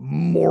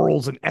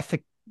morals and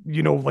ethic,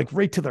 like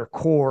right to their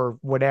core,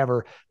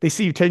 whatever, they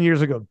see you 10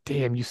 years ago,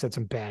 damn, you said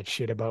some bad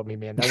shit about me,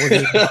 man. That wasn't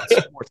even about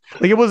sports.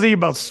 Like it wasn't even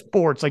about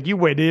sports. Like you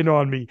went in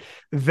on me.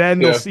 Then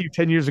they'll Yeah. see you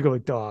 10 years ago,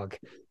 like, dog,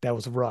 that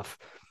was rough.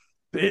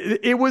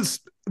 It was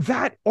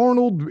that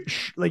Arnold,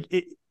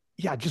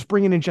 yeah, just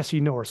bringing in Jesse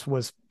Norris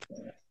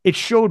it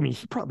showed me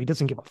he probably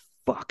doesn't give a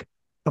fuck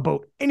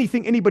about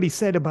anything anybody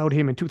said about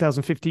him in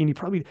 2015.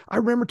 I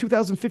remember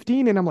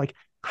 2015 and I'm like,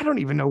 I don't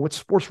even know what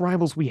sports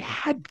rivals we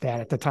had that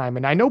at the time.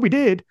 And I know we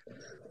did.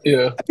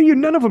 Yeah. I think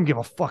none of them give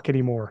a fuck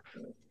anymore.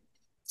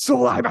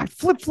 So I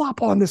flip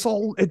flop on this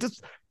all.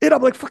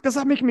 I'm like, fuck, does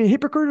that make me a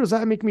hypocrite or does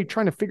that make me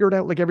trying to figure it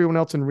out like everyone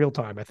else in real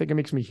time? I think it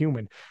makes me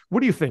human.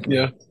 What do you think,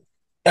 Yeah.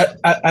 man?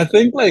 I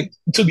think like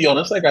to be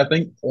honest, like I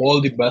think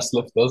all the best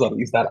lifters, at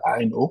least that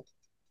I know,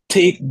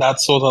 take that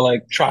sort of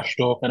like trash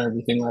talk and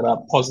everything like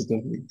that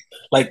positively.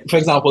 Like for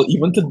example,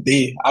 even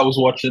today I was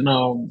watching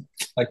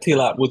like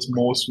Taylor Atwood's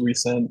most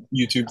recent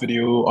YouTube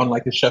video on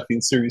like the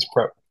Sheffield series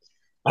prep.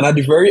 And at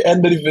the very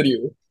end of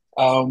the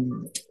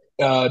um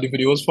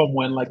video was from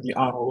when like the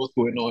Arnold was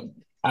going on.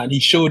 And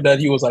he showed that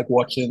he was like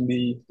watching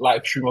the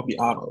live stream of the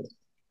Arnold.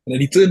 And then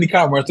he turned the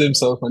camera to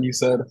himself and he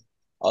said,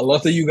 a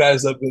lot of you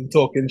guys have been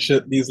talking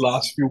shit these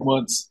last few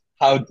months.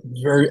 How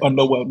very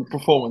underwhelming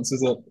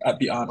performances at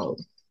the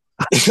Arnold.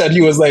 And he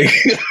was like,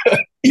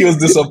 he was Oh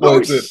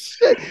disappointed.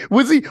 shit!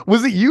 Was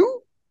it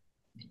you?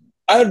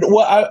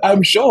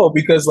 I'm sure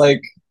because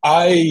like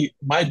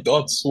my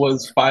dots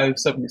was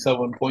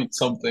 577 point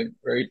something,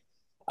 right?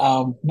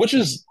 Which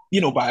is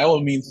by all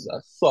means a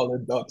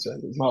solid dot. Right?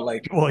 It's not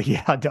like Well,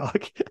 yeah,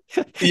 dog.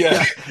 yeah,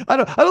 Yeah, I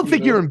don't you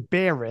think you're know,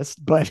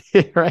 embarrassed, but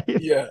right.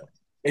 yeah,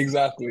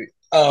 exactly.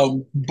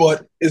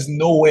 But it's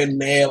nowhere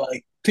near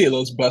like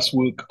Taylor's best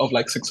work of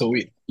like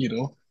 608.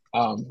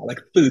 like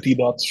 30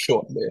 dots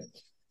short there.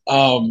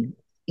 Um,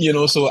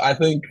 so I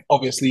think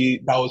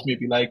obviously that was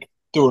maybe like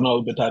thrown a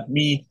little bit at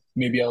me,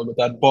 maybe a little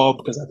bit at Bob,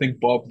 because I think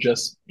Bob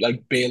just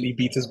like barely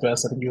beat his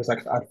best. I think he was like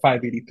at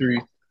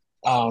 583.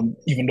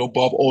 Even though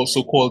Bob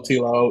also called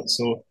Taylor out.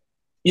 So,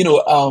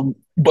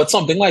 but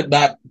something like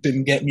that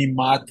didn't get me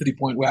mad to the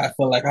point where I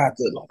felt like I had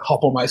to like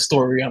hop on my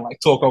story and like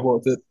talk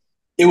about it.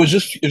 It was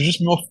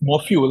just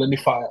more fuel in the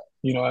fire,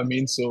 you know what I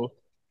mean? So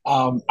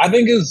I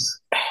think is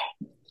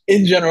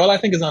in general, I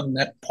think is a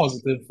net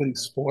positive for the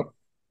sport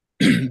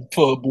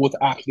for both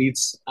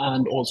athletes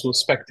and also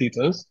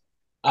spectators.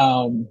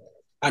 Um,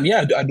 and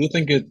yeah, I do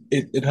think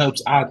it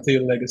helps add to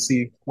your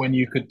legacy when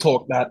you could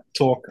talk that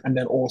talk and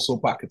then also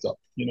back it up,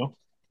 you know?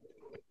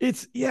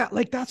 It's yeah,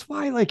 like that's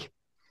why like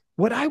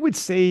what I would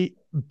say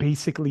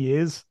basically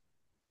is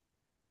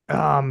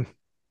um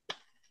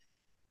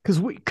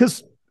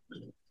because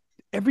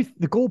every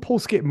the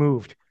goalposts get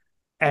moved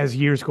as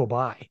years go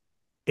by.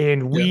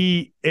 And Yeah,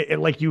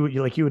 like you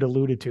had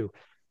alluded to.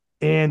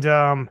 And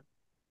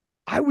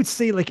I would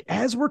say like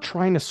as we're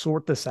trying to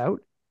sort this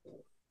out,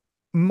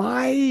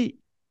 my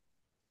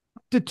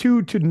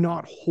aptitude to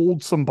not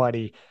hold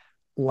somebody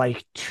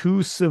like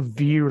too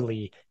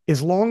severely,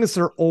 as long as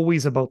they're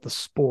always about the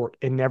sport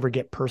and never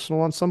get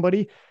personal on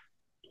somebody.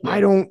 yeah,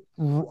 I don't,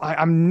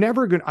 I'm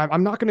never going to,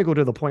 I'm not going to go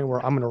to the point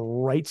where I'm going to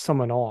write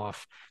someone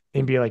off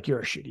and be like, you're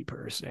a shitty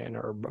person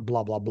or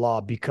blah, blah,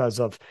 blah, because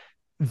of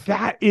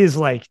that is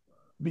like,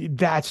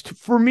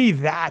 for me,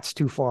 that's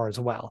too far as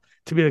well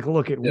to be like,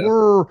 look, yeah,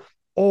 we're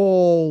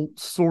all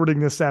sorting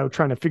this out,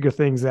 trying to figure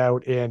things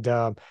out. And,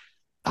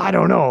 I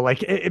don't know,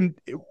 like,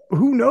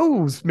 who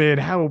knows, man,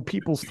 how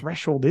people's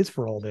threshold is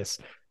for all this.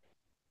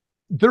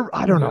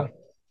 I don't yeah, know.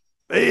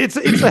 It's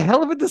a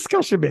hell of a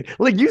discussion, man.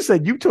 Like you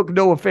said, you took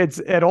no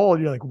offense at all.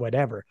 And you're like,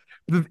 whatever.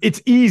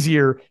 It's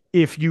easier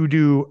if you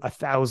do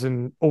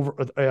 1,000 over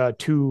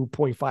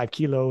 2.5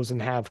 kilos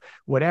and have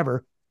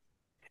whatever,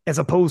 as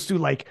opposed to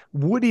like,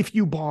 what if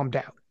you bombed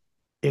out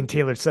and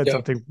Taylor said yeah.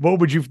 something? What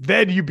would you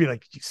then? You'd be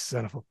like, you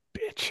son of a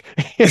bitch.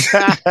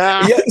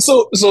 Yeah,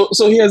 so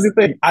here's the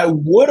thing. I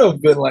would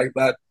have been like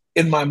that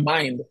in my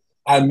mind,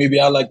 and maybe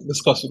I like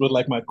discuss it with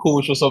like my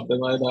coach or something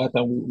like that,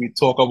 and we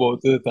talk about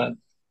it, and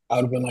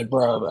I'd have been like,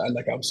 bro,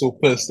 like I'm so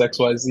pissed,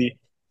 XYZ.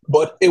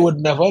 But it would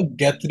never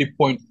get to the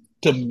point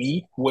to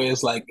me where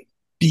it's like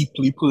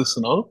deeply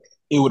personal.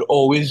 It would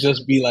always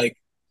just be like,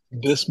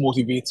 this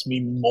motivates me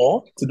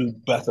more to do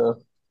better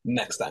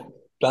next time.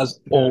 That's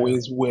Yeah.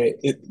 always where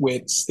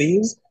it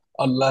stays,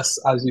 unless,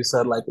 as you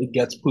said, like it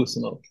gets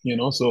personal.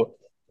 So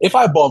if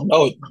I bombed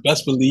out,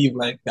 best believe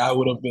like I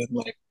would have been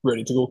like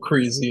ready to go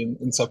crazy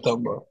in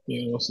September.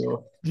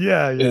 So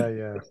Yeah. it, Yeah.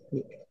 Yeah.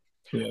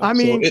 yeah. I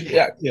So mean, it,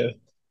 yeah, yeah,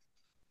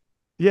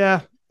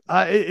 yeah,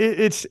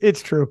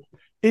 it's true.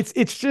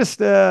 It's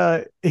just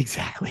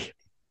exactly.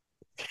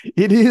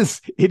 It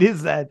is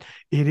that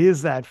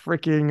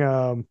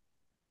freaking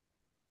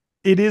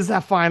it is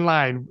that fine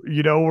line,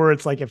 where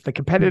it's like if the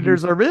hmm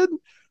competitors are in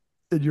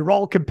and you're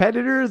all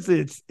competitors,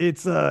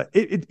 here's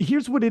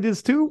what it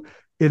is too.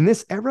 In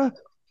this era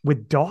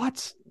with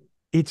dots,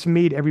 it's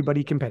made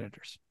everybody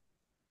competitors.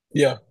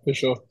 yeah, for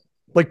sure.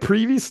 Like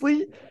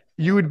previously,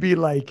 you would be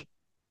like,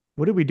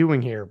 what are we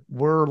doing here?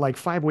 We're like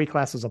 5 weight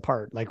classes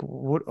apart. Like,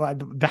 what?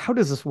 How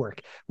does this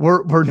work?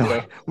 We're not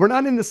Yeah, we're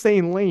not in the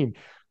same lane.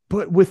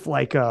 But with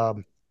like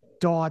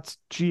dots,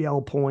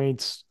 GL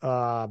points,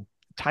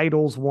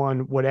 titles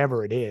won,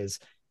 whatever it is,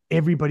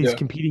 everybody's yeah,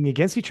 competing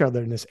against each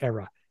other in this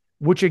era,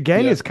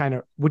 yeah,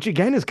 which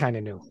again is kind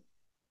of new.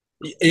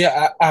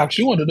 yeah. I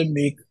actually wanted to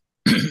make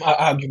an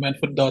argument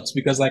for dots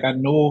because like I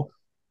know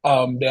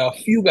there are a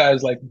few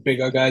guys like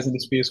bigger guys in the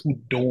space who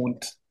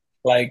don't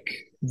like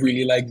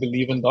really like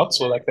believe in dots.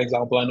 So like for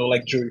example, I know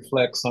like Joey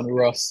Flex and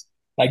Russ,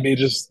 like they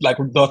just like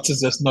dots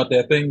is just not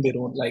their thing. They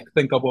don't like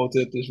think about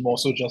it. It's more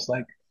so just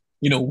like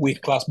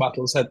weight class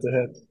battles head to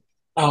head.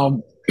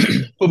 Um,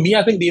 for me,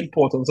 I think the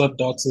importance of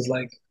dots is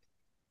like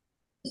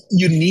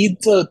you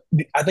need to.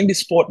 I think the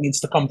sport needs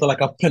to come to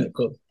like a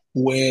pinnacle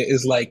where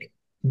it's like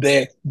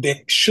there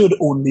should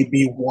only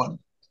be one.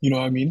 You know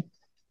what I mean?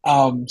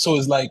 So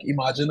it's like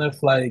imagine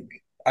if like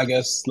I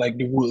guess like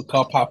the World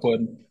Cup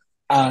happened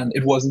and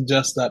it wasn't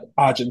just that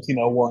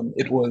Argentina won,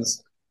 it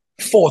was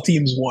four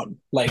teams won.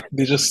 Like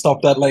they just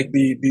stopped at like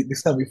the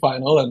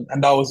semi-final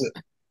and that was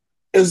it.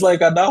 It's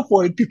like at that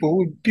point people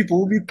would be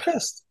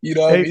pissed. You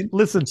know what I Hey, mean?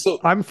 listen, So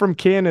I'm from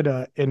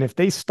Canada, and if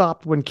they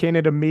stopped when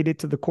Canada made it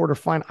to the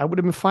quarterfinal, I would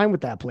have been fine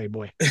with that,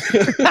 Playboy.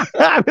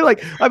 I'd be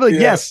like, yeah,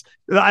 yes,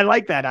 I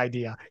like that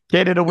idea.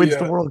 Canada wins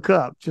the yeah. World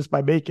Cup just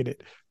by making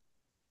it.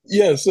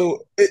 Yeah, so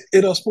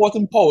in a sport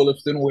in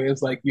powerlifting where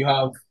it's like you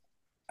have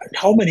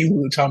how many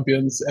world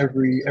champions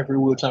every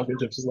world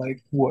championship is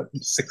like what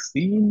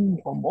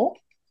 16 or more?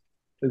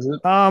 Is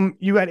it?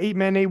 You got 8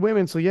 men, 8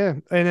 women, so yeah,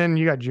 and then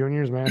you got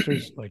juniors,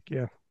 masters, like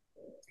yeah,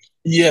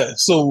 Yeah,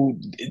 so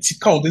it's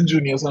counting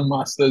juniors and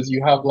masters,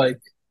 you have like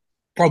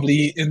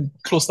probably in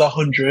close to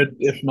 100,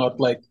 if not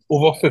like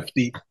over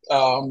 50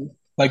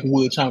 like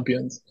world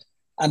champions.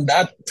 And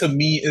that to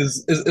me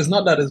is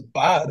not that it's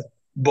bad.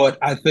 But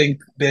I think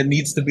there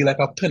needs to be like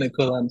a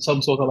pinnacle and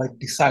some sort of like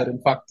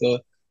deciding factor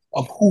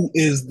of who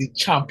is the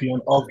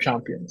champion of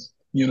champions,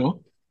 you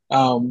know?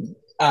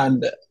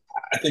 And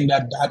I think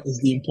that that is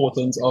the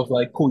importance of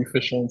like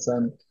coefficients.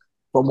 And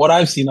from what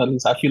I've seen, at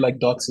least, I feel like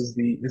Dots is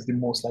the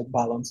most like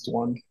balanced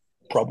one,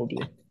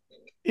 probably.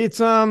 It's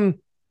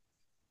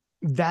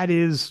that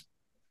is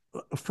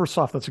first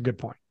off, that's a good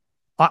point.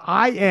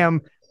 I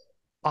am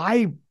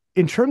I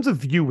in terms of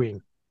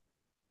viewing,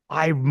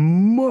 I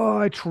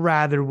much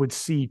rather would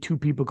see two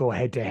people go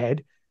head to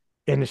head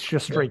and it's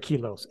just Yeah, straight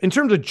kilos. In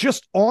terms of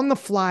just on the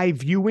fly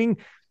viewing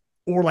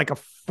or like a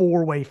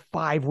 4-way,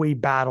 5-way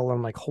battle,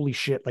 and like, holy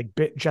shit, like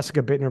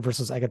Jessica Bittner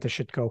versus Agatha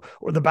Shitko,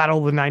 or the battle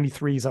of the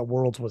 93s at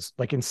Worlds was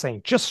like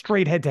insane, just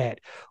straight head to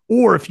head.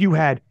 Or if you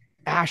had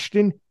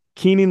Ashton,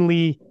 Keenan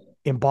Lee,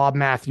 and Bob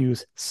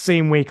Matthews,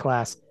 same weight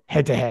class,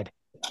 head to head,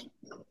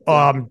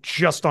 yeah,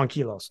 just on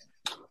kilos.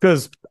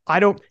 Because I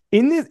don't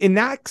in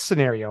that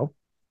scenario,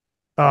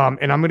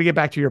 and I'm gonna get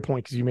back to your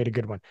point because you made a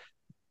good one.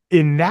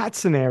 In that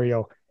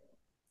scenario,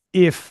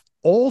 if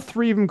all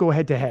three of them go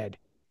head to head,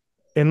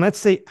 and let's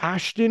say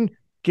Ashton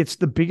gets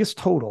the biggest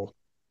total,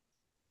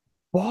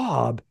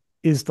 Bob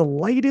is the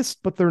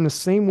lightest, but they're in the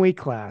same weight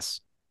class.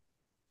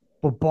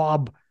 But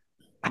Bob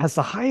has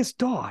the highest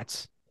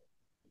dots,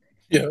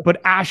 yeah,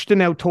 but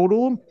Ashton out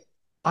total him.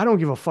 I don't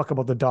give a fuck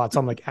about the dots.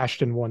 I'm like,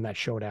 Ashton won that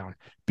showdown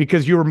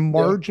because you're yeah,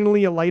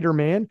 marginally a lighter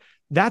man.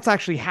 That's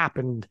actually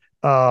happened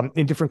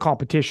in different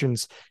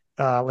competitions,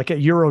 like at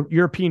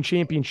European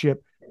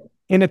Championship.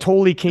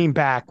 Anatoly came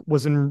back,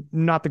 was in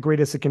not the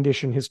greatest of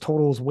condition. His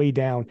total was way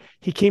down.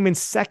 He came in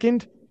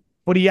second,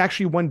 but he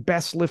actually won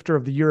best lifter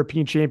of the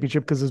European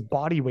Championship because his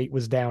body weight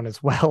was down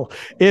as well.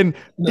 And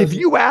if that's,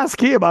 you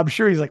ask him, I'm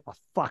sure he's like, well,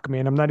 fuck,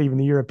 man, I'm not even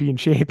the European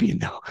champion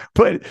though.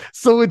 But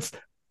so it's,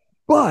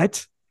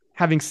 but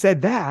having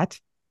said that,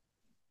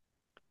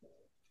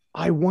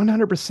 I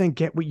 100%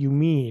 get what you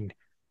mean.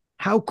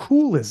 How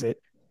cool is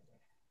it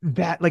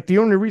that, like, the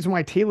only reason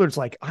why Taylor's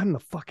like, I'm the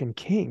fucking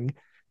king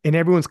and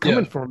everyone's yeah,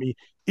 coming for me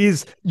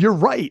is you're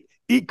right.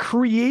 It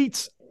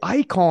creates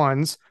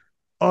icons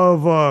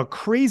of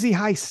crazy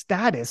high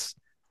status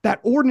that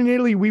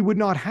ordinarily we would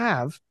not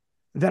have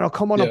that'll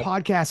come on a yeah,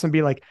 podcast and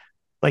be like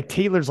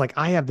Taylor's like,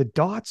 I have the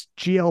dots,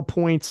 GL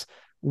points,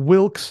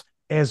 Wilks,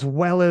 as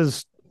well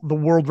as the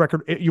world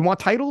record. You want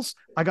titles?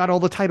 I got all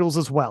the titles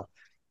as well.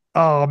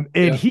 And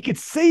yeah, he could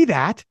say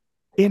that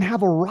and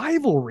have a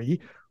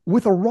rivalry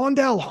with a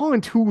Rondell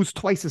Hunt who's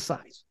twice his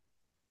size.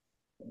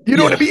 You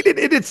know what I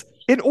yeah, mean?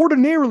 And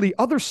ordinarily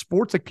other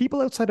sports, like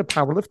people outside of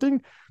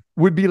powerlifting,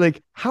 would be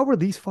like, how are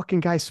these fucking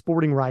guys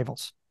sporting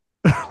rivals?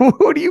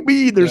 What do you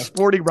mean they're yeah,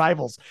 sporting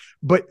rivals?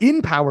 But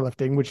in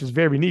powerlifting, which is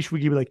very niche, we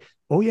could be like,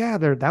 oh yeah,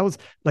 that was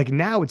like,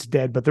 now it's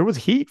dead, but there was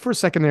heat for a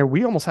second there.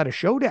 We almost had a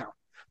showdown.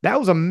 That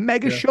was a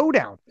mega yeah,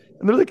 showdown.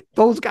 And they're like,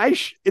 those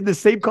guys in the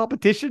same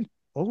competition.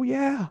 Oh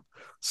yeah.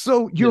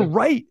 So you're yeah.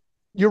 right.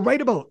 You're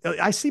right about,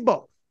 I see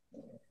both.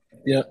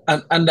 Yeah,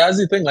 and that's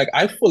the thing. Like,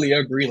 I fully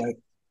agree. Like,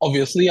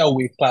 obviously, a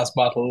weight class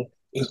battle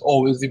is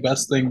always the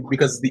best thing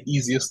because it's the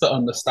easiest to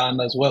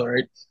understand as well,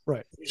 right?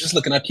 Right. You're just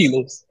looking at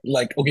kilos.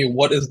 Like, okay,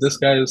 what is this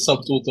guy's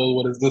subtotal?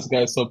 What is this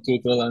guy's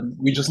subtotal? And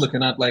we're just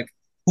looking at like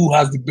who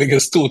has the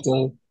biggest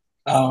total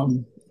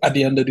at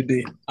the end of the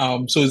day.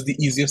 So it's the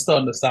easiest to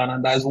understand,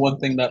 and that's one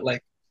thing that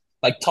like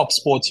top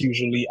sports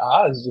usually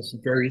are is just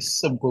very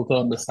simple to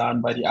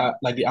understand by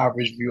the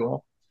average viewer.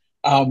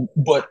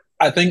 But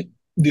I think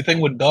the thing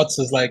with dots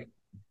is like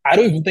I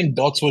don't even think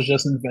dots was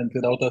just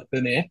invented out of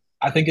thin air.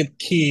 I think it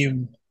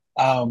came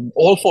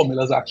all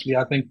formulas actually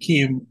I think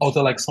came out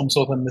of like some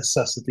sort of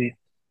necessity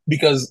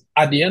because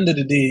at the end of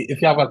the day, if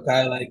you have a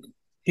guy like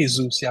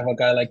Jesus, you have a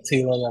guy like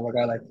Taylor, you have a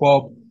guy like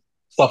Bob,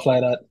 stuff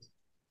like that,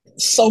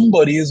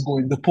 somebody is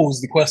going to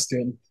pose the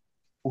question,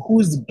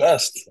 who's the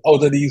best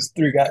out of these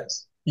three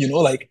guys? You know,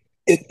 like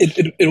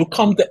it will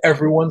come to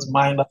everyone's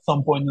mind at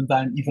some point in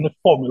time, even if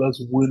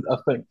formulas weren't a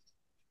thing.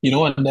 You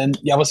know, and then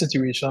you have a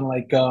situation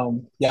like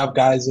you have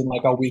guys in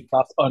like a weight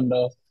class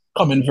under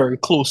coming very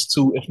close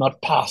to, if not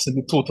passing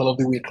the total of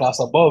the weight class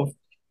above.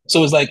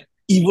 So it's like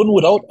even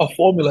without a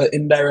formula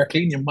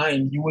indirectly in your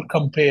mind, you would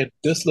compare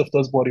this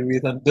lifter's body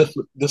weight and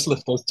this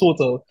lifter's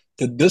total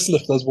to this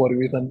lifter's body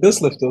weight and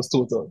this lifter's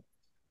total.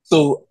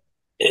 So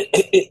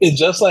it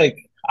just like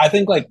I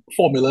think like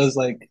formulas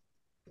like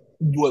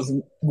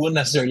wasn't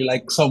necessarily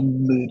like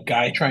some nerd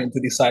guy trying to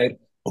decide,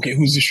 okay,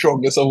 who's the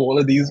strongest of all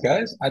of these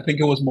guys. I think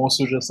it was more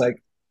so just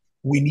like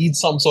we need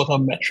some sort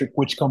of metric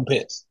which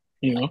compares,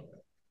 you know?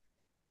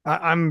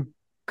 I'm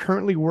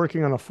currently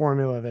working on a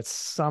formula that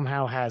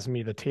somehow has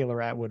me the Taylor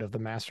Atwood of the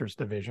Masters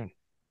division.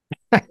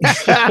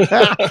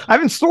 I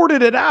haven't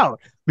sorted it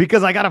out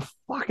because I got to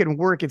fucking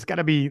work. It's got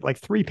to be like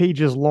 3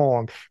 pages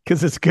long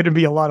because it's going to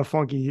be a lot of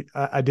funky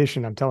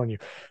addition. I'm telling you.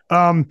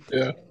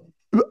 Yeah,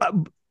 Uh,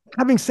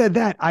 Having said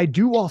that, I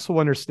do also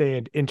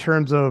understand in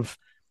terms of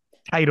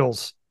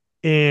titles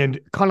and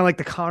kind of like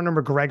the Conor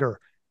McGregor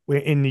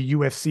in the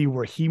UFC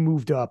where he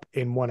moved up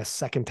and won a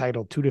second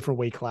title, two different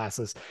weight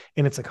classes.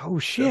 And it's like, oh yeah,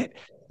 shit,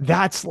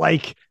 that's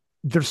like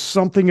there's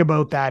something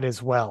about that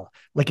as well.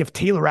 Like if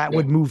Taylor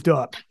Yeah. Atwood moved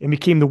up and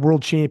became the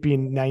world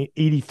champion in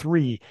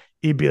 83,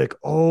 it'd be like,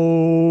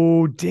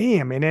 oh,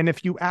 damn. And then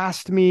if you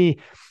asked me,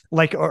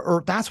 like,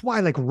 or that's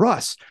why, like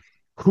Russ,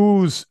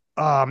 who's,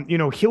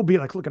 he'll be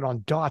like, look at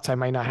on dots, I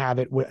might not have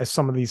it with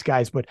some of these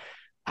guys, but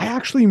I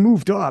actually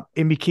moved up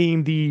and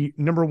became the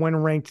number one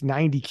ranked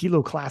 90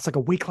 kilo class, like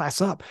a weight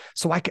class up.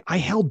 So I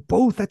held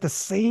both at the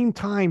same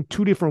time,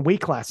 two different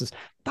weight classes.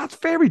 That's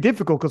very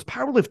difficult because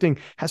powerlifting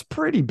has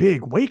pretty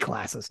big weight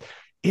classes.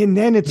 And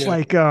then it's Yeah.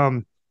 like,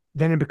 then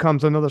it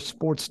becomes another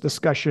sports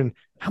discussion.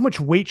 How much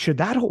weight should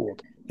that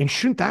hold? And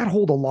shouldn't that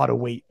hold a lot of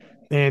weight?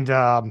 And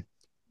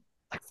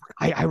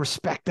I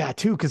respect that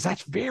too, because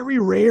that's very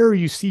rare.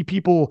 You see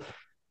people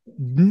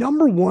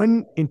number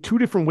one in two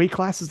different weight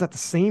classes at the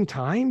same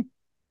time.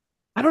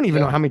 I don't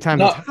even know Yeah. how many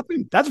times that's No,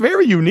 happened. That's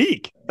very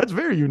unique. That's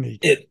very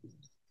unique.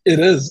 it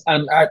is,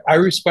 and I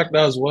respect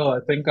that as well. I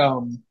think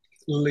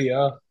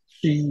Leah,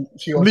 she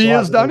also Leah's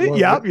has it done as it.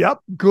 well, right? Yep. Yep.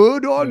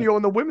 Good on Yeah. you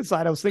on the women's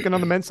side. I was thinking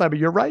on the men's side, but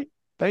you're right.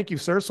 Thank you,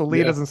 sir. So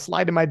Leah Yeah. doesn't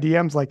slide in my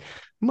DMs like,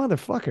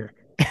 motherfucker.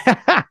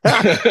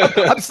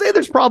 I'm saying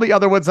there's probably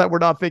other ones that we're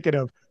not thinking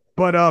of,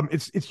 but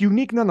it's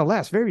unique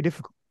nonetheless. Very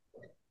difficult.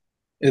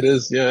 It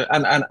is, yeah,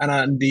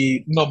 and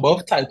the number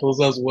of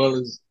titles as well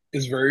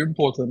is very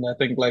important. I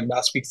think like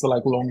that speaks to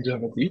like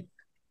longevity,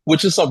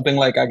 which is something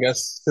like I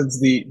guess since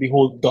the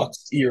whole Dutch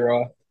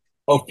era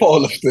of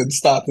powerlifting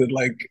started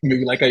like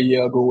maybe like a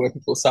year ago, where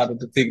people started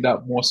to take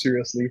that more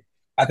seriously.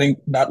 I think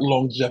that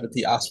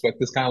longevity aspect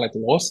is kind of like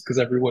lost because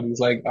everybody's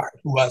like, all right,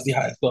 who has the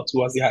highest Dutch?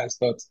 Who has the highest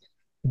Dutch?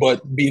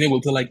 But being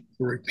able to like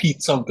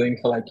repeat something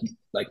for like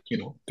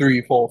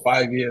 3, 4,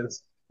 5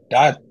 years,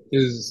 that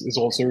is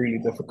also really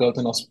difficult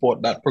in a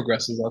sport that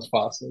progresses as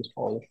fast as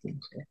powerlifting.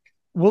 So,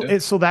 Well, yeah,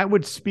 so that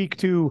would speak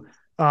to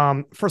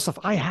first off,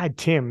 I had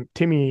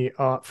Timmy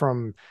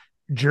from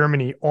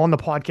Germany on the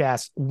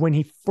podcast when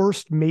he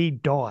first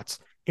made dots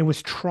and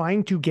was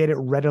trying to get it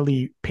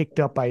readily picked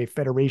up by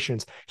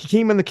federations. He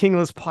came on the King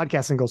List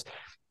podcast and goes,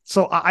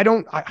 so I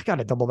got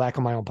to double back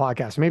on my own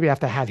podcast. Maybe I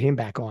have to have him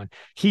back on.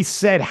 He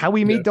said how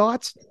he yeah, made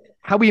dots,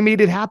 how he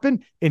made it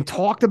happen, and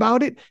talked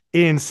about it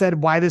and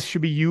said why this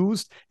should be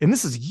used. And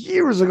this is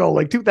years ago,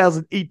 like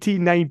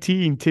 2018,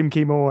 19. Tim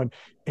came on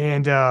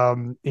and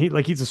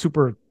he's a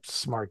super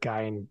smart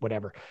guy and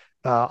whatever.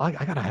 I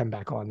gotta have him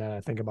back on now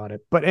I think about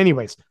it. But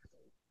anyways,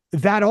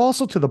 that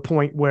also to the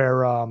point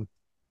where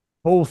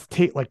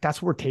like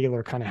that's where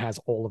Taylor kind of has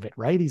all of it,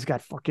 right? He's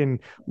got fucking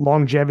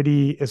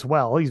longevity as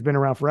well. He's been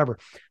around forever.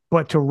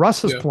 But to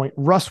Russ's yeah, point,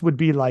 Russ would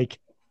be like,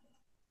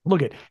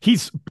 look at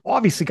he's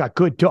obviously got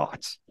good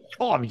dots,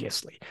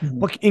 obviously. mhm,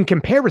 But in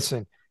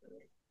comparison,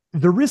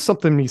 there is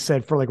something he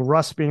said for like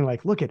Russ being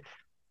like, look at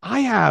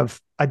I have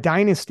a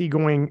dynasty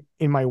going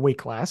in my weight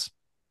class.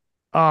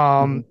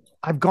 mhm,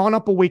 I've gone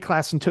up a weight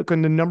class and took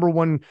on the number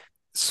one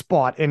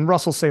spot. And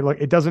Russell say, look,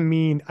 it doesn't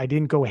mean I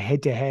didn't go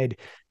head to head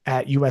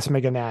at US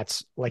Mega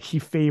Nats. Like he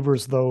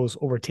favors those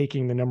over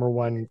taking the number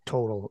one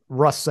total.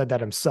 Russ said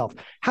that himself.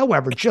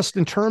 However, just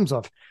in terms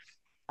of,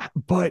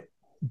 but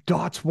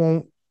dots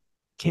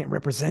can't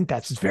represent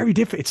that. So it's very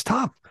different. It's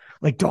tough.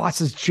 Like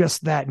dots is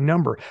just that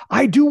number.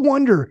 I do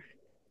wonder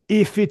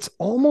if it's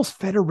almost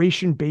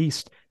federation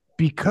based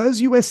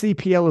because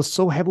USAPL is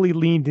so heavily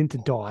leaned into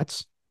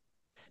dots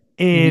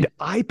and mhm,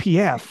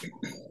 IPF,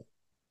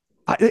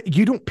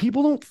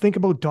 people don't think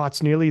about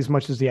dots nearly as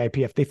much as the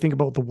IPF. They think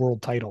about the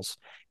world titles.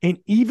 And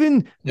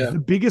even yeah, the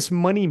biggest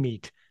money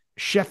meet,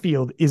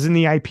 Sheffield, is in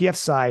the IPF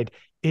side.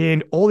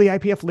 And all the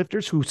IPF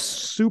lifters who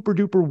super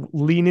duper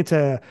lean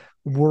into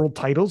world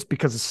titles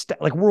because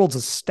like worlds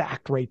is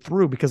stacked right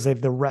through because they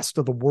have the rest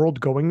of the world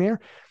going there.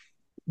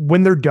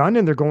 When they're done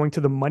and they're going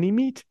to the money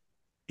meet,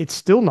 it's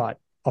still not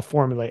a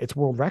formula, it's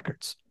world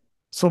records.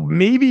 So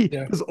maybe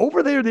yeah. because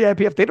over there, the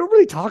IPF, they don't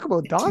really talk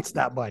about dots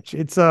that much.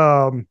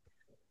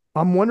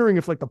 I'm wondering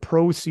if like the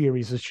pro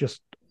series has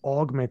just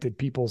augmented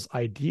people's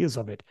ideas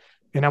of it.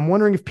 And I'm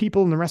wondering if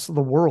people in the rest of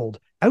the world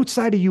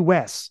outside of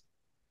US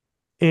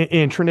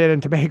in Trinidad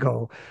and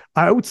Tobago,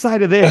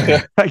 outside of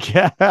there, like,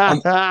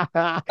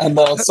 and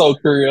and South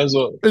Korea as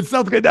well. it's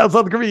South Korea,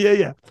 South Korea,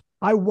 yeah.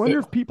 I Yeah, wonder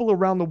if people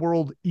around the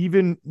world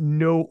even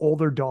know all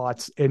their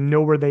dots and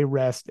know where they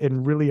rest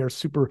and really are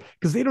super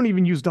because they don't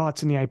even use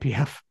dots in the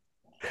IPF.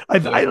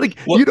 yeah. I like,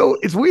 Well,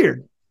 it's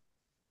weird.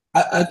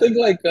 I think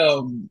like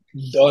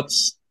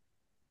dots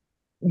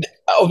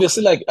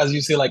obviously like as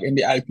you say like in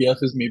the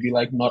IPF is maybe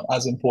like not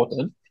as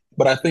important,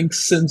 but I think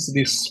since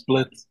the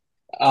split,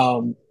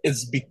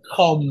 it's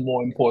become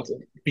more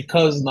important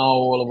because now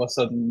all of a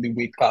sudden the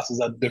weight classes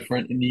are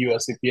different in the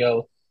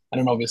USAPL, and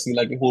then obviously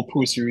like the whole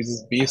Pro Series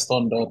is based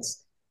on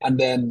dots, and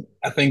then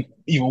I think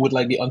even with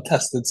like the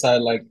untested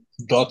side, like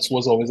dots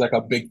was always like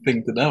a big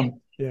thing to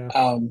them. Yeah.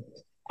 Um,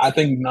 I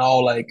think now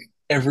like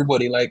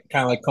everybody like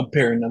kind of like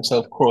comparing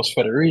themselves cross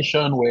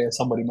federation where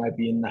somebody might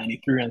be in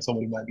 93 and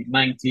somebody might be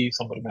 90,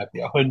 somebody might be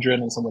 100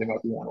 and somebody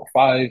might be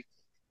 105,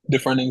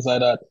 different things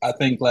like that. I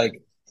think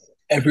like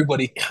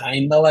everybody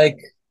kind of like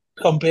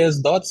compares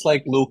dots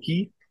like low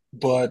key,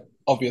 but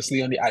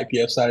obviously on the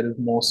IPF side is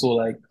more so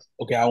like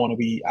okay, I want to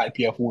be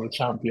IPF world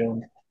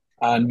champion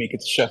and make it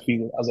to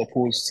Sheffield as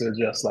opposed to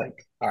just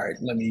like, all right,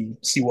 let me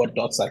see what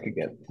dots I could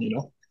get, you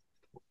know?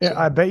 Yeah, So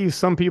I bet you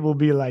some people will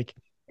be like,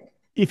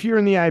 if you're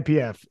in the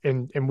IPF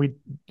and we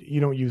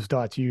you don't use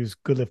dots, you use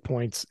good lift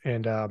points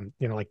and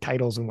like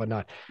titles and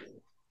whatnot.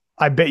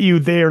 I bet you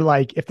they're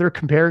like, if they're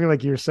comparing,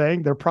 like you're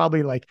saying, they're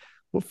probably like,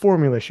 what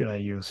formula should I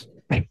use?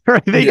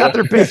 Right? They got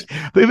yeah. their picks.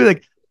 They'd be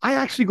like, I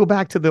actually go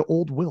back to the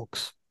old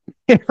Wilks.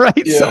 Right?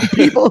 Yeah. Some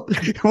people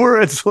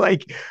where it's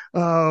like,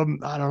 I don't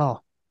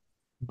know.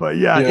 But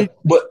yeah, Yeah.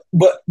 But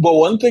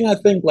one thing I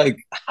think like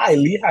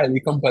highly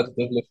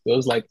competitive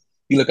lifters, like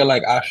you look at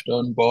like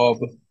Ashton, Bob,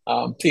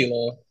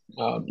 Taylor,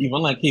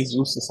 even like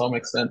Jesus to some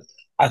extent,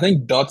 I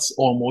think dots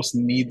almost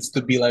needs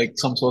to be like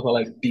some sort of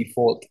like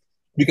default.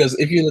 Because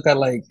if you look at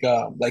like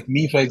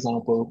me, for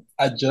example,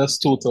 I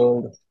just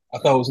totaled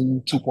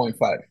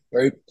 1,002.5,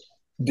 right?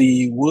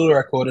 The world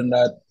record in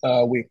that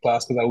weight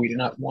class because I weighed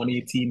in at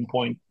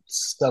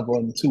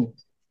 118.72.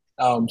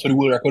 So the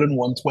world record in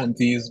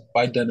 120s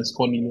by Dennis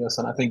Cornelius,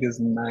 and I think is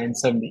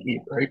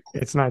 978, right?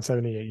 it's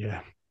 978.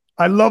 Yeah.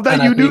 I love that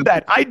And I you do think,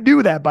 that. I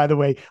do that, by the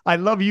way. I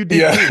love you did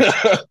yeah,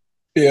 too.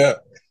 yeah.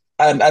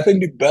 And I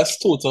think the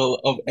best total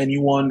of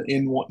anyone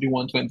in the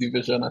 120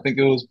 division, I think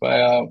it was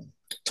by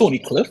Tony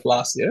Cliff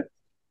last year,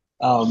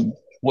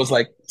 was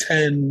like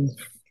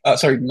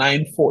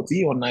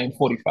 940 or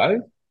 945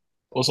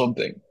 or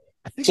something.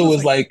 I think it So it was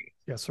was like, like,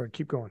 yeah, sorry,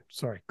 keep going.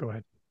 Sorry, go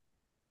ahead.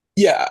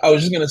 yeah, I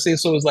was just gonna say,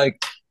 so it's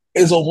like,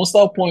 it's almost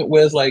that point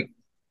where it's like,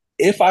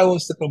 if I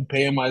was to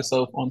compare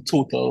myself on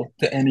total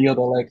to any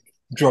other like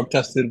drug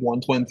tested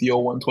 120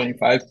 or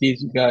 125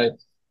 kg guy,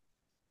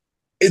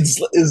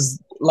 it's is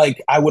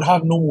like I would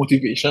have no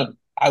motivation.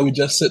 I would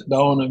just sit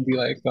down and be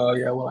like, oh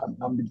yeah, well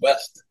I'm the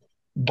best.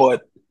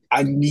 But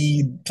I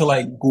need to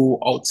like go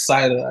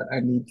outside of that. I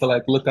need to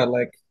like look at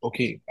like,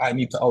 okay, I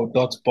need to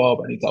outdot Bob,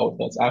 I need to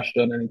outdot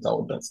Ashton, I need to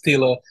outdot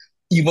Taylor,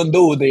 even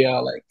though they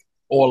are like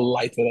all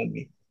lighter than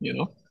me, you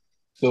know?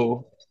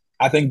 So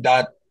I think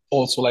that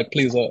also like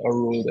plays a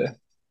role there.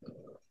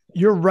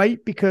 You're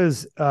right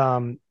because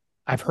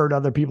I've heard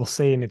other people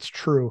say, and it's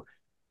true,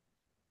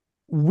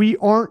 we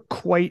aren't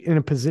quite in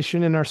a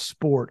position in our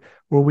sport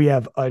where we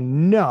have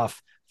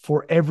enough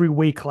for every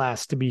weight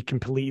class to be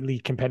completely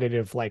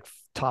competitive, like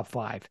top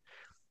five.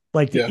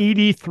 Like the Yeah.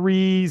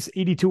 83s,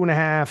 82 and a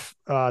half,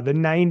 the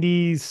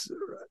 90s,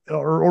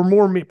 or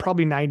more,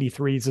 probably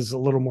 93s is a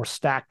little more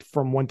stacked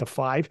from 1 to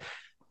 5.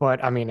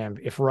 But I mean,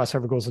 if Russ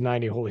ever goes to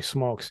 90, holy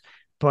smokes.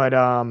 But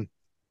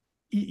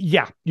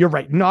yeah, you're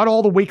right. Not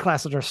all the weight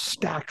classes are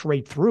stacked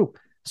right through.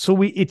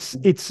 So it's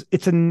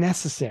a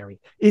necessary.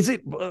 Is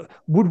it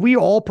would we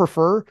all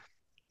prefer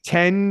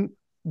 10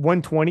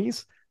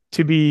 120s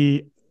to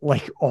be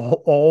like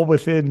all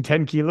within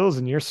 10 kilos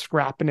and you're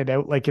scrapping it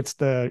out like it's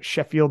the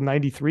Sheffield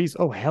 93s?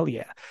 Oh hell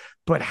yeah.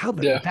 But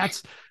Yeah.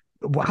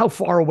 how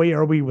far away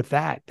are we with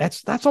that?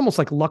 That's almost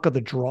like luck of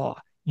the draw.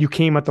 You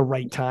came at the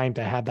right time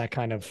to have that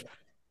kind of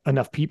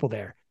enough people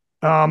there.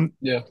 Um,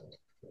 Yeah.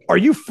 are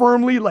you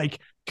firmly like,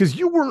 because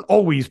you weren't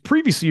always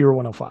previously you were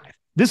 105.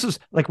 This is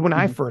like when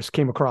I Mhm. first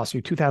came across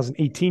you,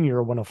 2018,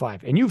 you're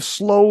 105, and you've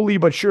slowly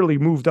but surely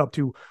moved up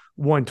to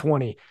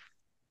 120.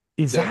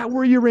 Is Yeah. that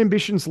where your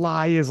ambitions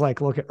lie? Is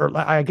like, look, or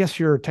I guess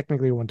you're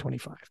technically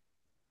 125.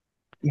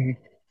 Mhm.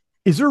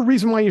 Is there a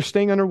reason why you're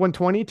staying under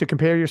 120 to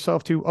compare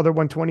yourself to other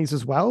 120s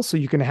as well? So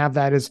you can have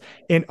that as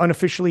and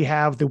unofficially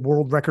have the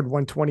world record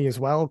 120 as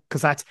well?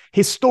 Because that's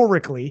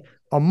historically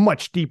a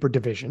much deeper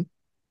division.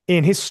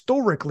 And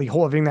historically,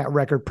 holding that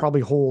record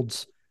probably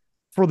holds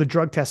for the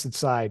drug tested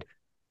side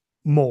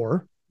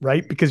more,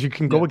 right? Because you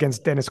can go Yeah.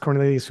 against Dennis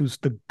Cornelius, who's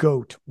the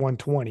GOAT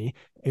 120.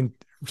 And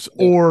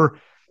Yeah. or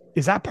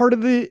is that part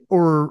of the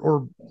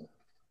or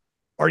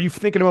are you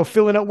thinking about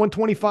filling out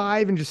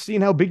 125 and just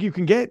seeing how big you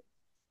can get?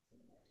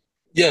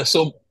 Yeah,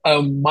 so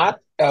Matt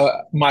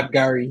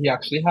Gary, he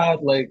actually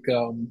had like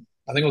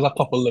I think it was a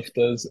couple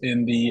lifters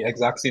in the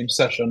exact same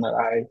session that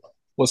I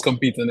was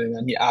competing in,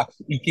 and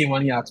he came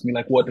and he asked me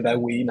like what did I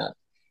weigh in at?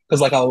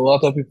 Because like a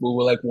lot of people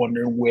were like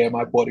wondering where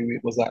my body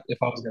weight was at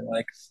if I was gonna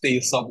like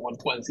stay sub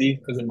 120.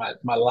 Because in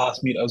my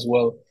last meet as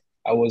well,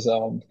 I was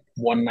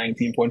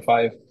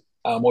 119.5,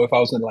 or if I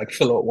was gonna like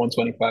fill out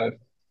 125.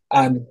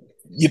 And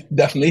you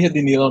definitely hit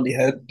the nail on the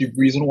head. The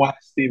reason why I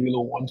stay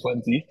below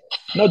 120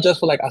 not just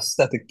for like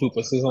aesthetic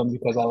purposes and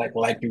because I like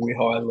the way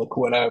how I look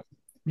when I'm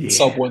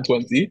sub Yeah.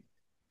 120,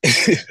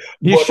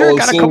 You but sure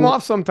got to come also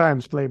off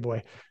sometimes,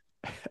 Playboy.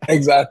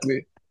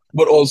 exactly.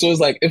 But also it's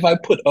like if I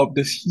put up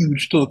this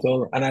huge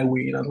total and I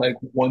weigh in at like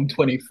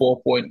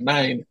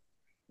 124.9,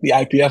 the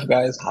IPF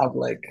guys have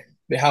like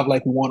they have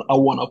like one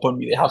up on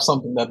me. They have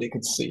something that they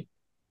could see.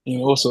 You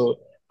know, so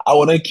I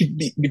want to keep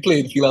the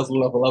playing field as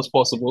level as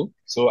possible.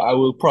 So I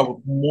will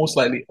probably most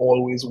likely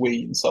always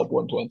weigh in sub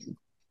 120.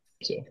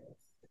 So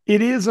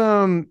It is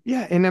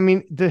yeah, and I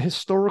mean the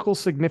historical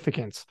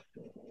significance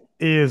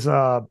is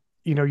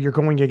you're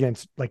going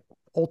against like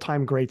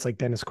all-time greats like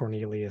Dennis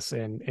Cornelius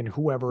and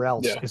whoever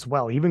else yeah. as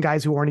well, even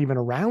guys who aren't even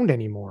around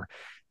anymore.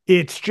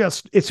 It's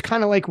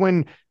kind of like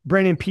when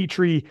Brennan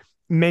Petrie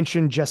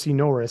mentioned Jesse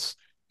Norris,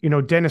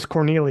 Dennis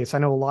Cornelius. I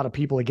know a lot of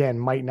people, again,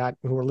 might not,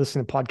 who are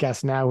listening to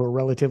podcasts now, who are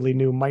relatively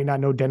new, might not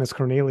know Dennis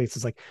Cornelius.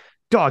 It's like,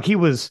 dog, he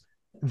was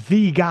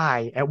the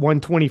guy at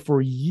 120 for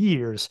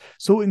years.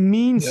 So it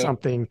means Yeah.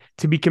 something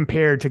to be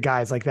compared to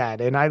guys like that.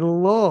 And I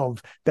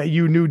love that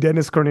you knew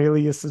Dennis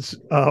Cornelius's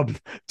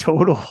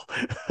total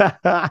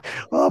of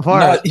No,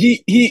 heart.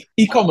 he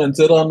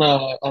commented on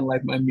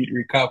like my meet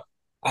recap,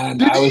 and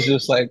Did I was he?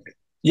 just like,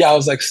 yeah, I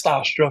was like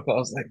starstruck. I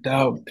was like,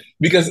 damn,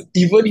 because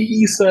even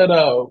he said,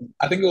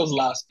 I think it was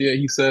last year,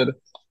 he said,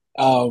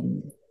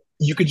 um,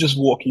 you could just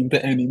walk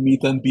into any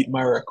meet and beat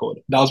my record.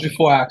 That was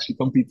before I actually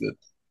competed,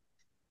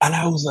 and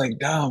I was like,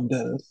 damn,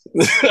 Dennis.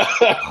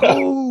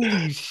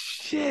 Holy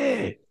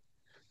shit.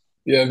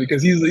 Yeah,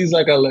 because he's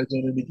like a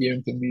legend in the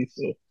game to me,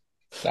 so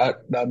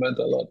that meant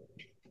a lot.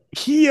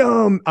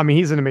 I mean,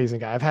 he's an amazing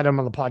guy. I've had him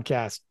on the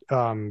podcast,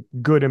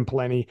 good and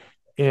plenty,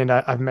 and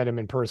I've met him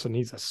in person.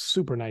 He's a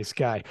super nice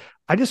guy.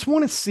 I just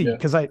want to see, Yeah.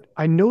 because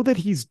I know that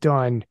he's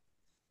done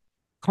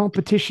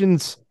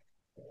competitions.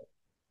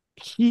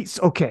 He's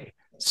okay.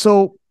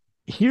 So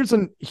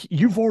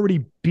you've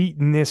already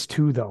beaten this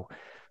too, though.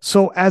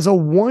 So as a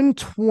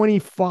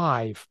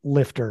 125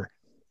 lifter,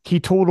 he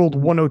totaled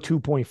Mhm.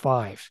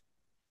 102.5.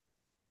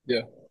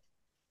 Yeah.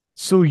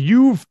 So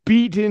you've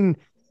beaten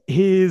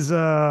his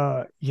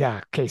yeah,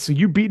 okay. So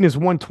you've beaten his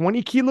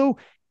 120 kilo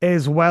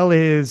as well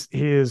as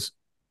his,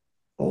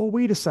 oh,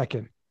 wait a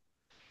second.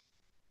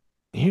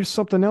 Here's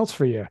something else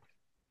for you.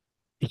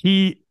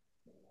 He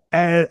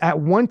at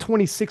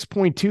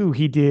 126.2,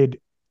 he did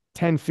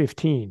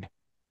 1015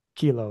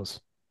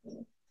 kilos.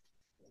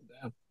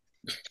 Damn.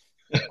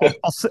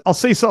 I'll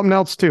say something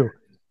else too.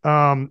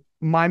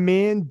 My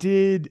man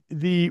did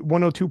the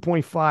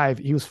 102.5.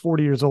 He was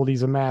 40 years old.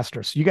 He's a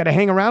master. So you got to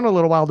hang around a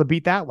little while to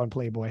beat that one,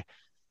 Playboy.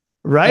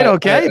 Right?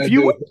 Okay. I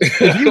do.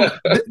 If you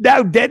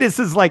now Dennis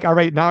is like, all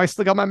right, now I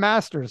still got my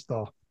masters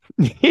though.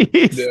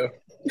 he's Yeah.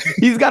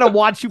 he's got to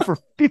watch you for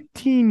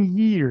 15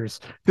 years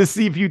to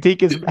see if you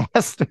take his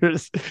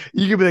masters.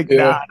 You can be like, nah,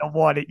 Yeah. I don't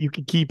want it. You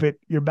can keep it.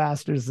 Your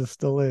masters is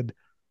still in.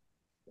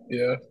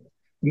 Yeah.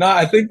 No,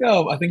 I think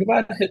if I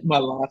had hit my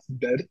last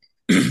dead,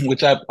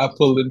 which I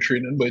pulled in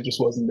training, but it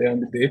just wasn't there on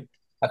the day,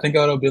 I think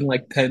I would have been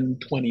like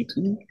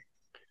 10:22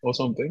 or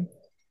something.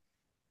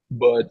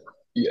 But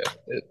yeah,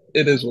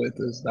 it is what it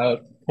is.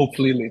 That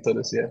hopefully later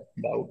this year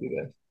that will be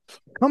there.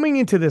 Coming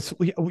into this,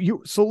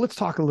 so let's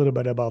talk a little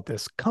bit about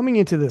this. Coming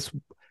into this,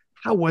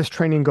 how was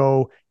training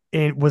go?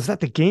 And was that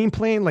the game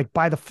plan? Like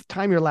by the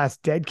time your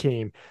last dead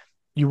came,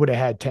 you would have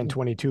had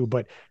 10:22.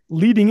 But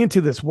leading into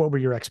this, what were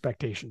your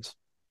expectations?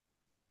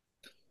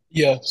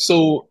 Yeah,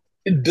 so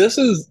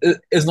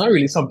it's not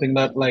really something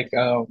that like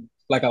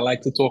I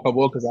like to talk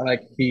about because I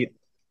like hate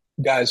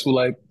guys who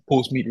like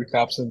post meet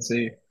recaps and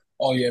say,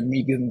 "Oh yeah,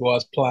 meet didn't go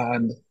as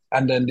planned,"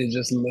 and then they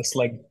just list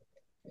like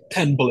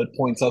 10 bullet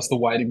points as to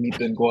why the meet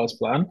didn't go as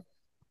planned.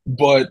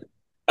 But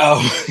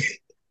um,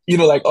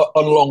 like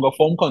on longer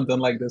form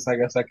content like this, I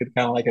guess I could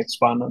kind of like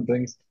expand on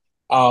things.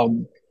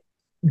 Um,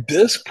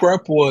 this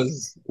prep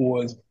was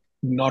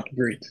not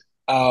great.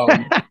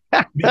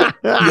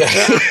 Yeah.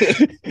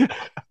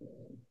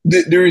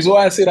 The reason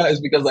why I say that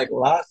is because like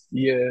last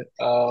year,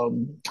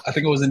 I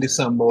think it was in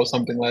December or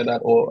something like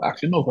that, or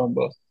actually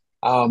November.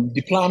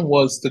 The plan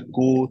was to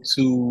go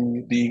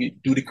to the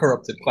do the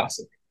Corrupted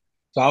Classic.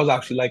 So I was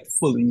actually like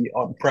fully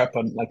on prep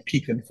and like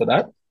peaking for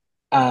that.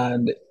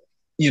 And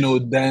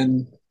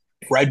then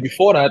right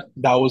before that,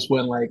 that was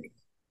when like,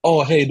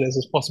 oh hey, there's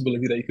this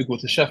possibility that you could go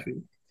to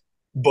Sheffield.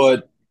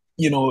 But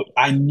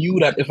I knew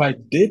that if I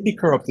did the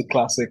Corrupted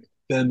Classic,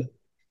 then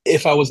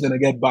if I was gonna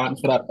get banned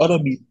for that other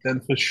meet,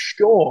 then for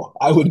sure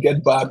I would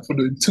get banned for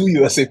doing two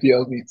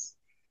USAPL meets.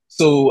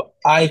 So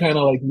I kind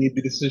of like made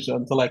the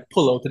decision to like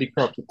pull out of the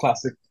Corrupted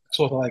Classic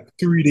sort of like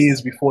 3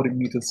 days before the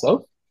meet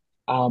itself.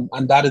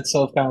 And that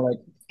itself kind of like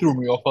threw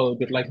me off a little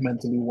bit like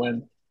mentally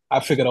when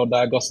I figured out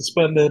that I got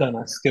suspended and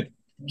I skipped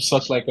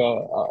such like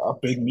a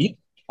big meet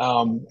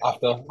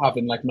after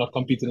having like not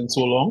competed in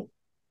so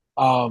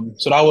long.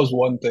 So that was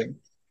one thing.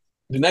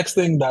 The next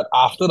thing that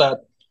after that,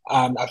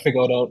 and I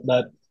figured out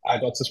that I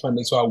got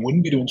suspended, so I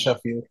wouldn't be doing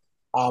Sheffield.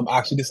 I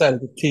actually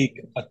decided to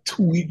take a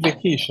 2 week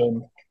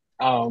vacation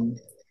um,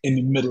 in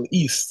the Middle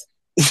East,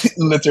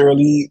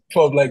 literally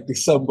from like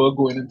December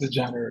going into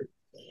January.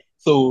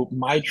 So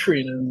my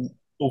training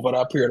over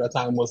that period of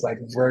time was like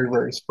very,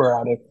 very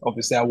sporadic.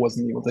 Obviously, I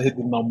wasn't able to hit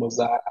the numbers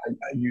that I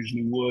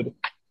usually would.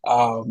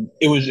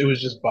 It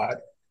was just bad.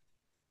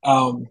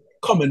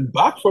 Coming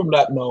back from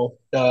that now,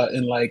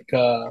 in like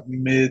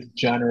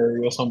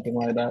mid-January or something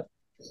like that.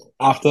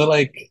 After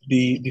like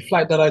the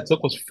flight that I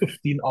took was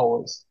 15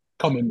 hours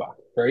coming back,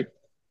 right?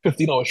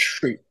 15 hours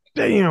straight.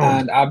 Damn.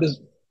 And I have this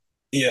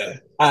yeah,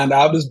 and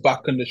I have this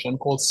back condition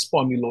called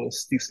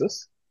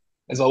spondylolisthesis.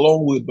 It's a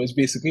long word, but it's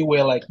basically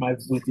where like my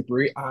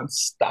vertebrae aren't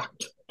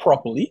stacked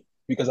properly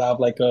because I have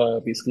like a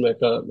basically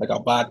like a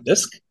bad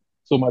disc.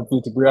 So my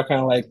vertebrae are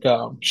kind of like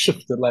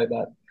shifted like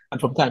that.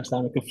 And from time to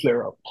time it can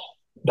flare up.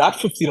 That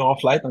 15-hour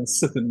flight and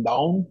sitting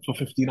down for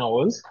 15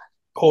 hours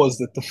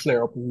caused it to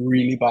flare up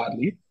really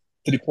badly.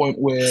 to the point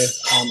where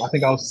I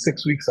think I was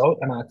 6 weeks out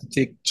and I had to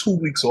take 2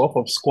 weeks off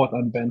of squat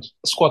and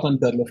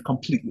deadlift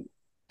completely.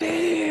 So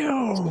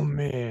Damn,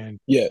 man.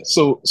 yeah,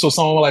 so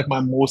some of like my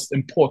most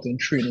important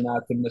training I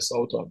had to miss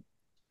out on.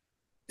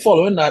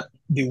 Following that,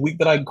 the week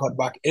that I got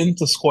back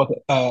into squat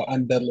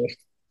and deadlift,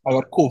 I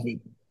got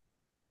COVID.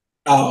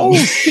 Um, Oh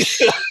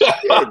shit,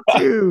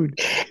 dude.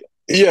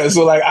 yeah,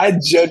 so like I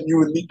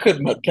genuinely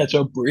could not catch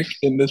a break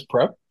in this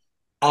prep.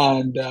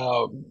 And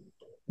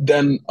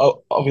then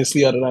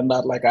obviously other than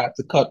that, like I had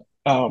to cut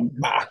my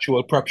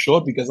actual prep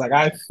short because like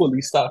I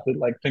fully started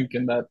like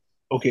thinking that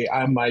okay,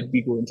 I might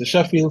be going to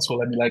Sheffield, so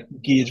let me like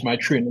gauge my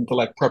training to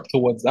like prep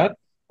towards that.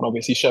 And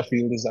obviously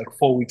Sheffield is like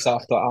 4 weeks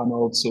after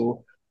Arnold,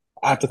 so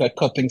I had to like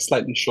cut things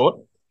slightly short.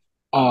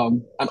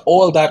 And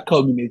all that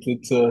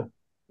culminated to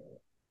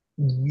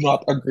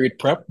not a great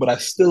prep, but I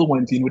still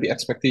went in with the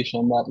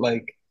expectation that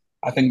like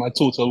I think my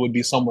total would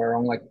be somewhere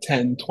around like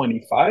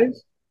 1025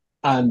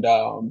 and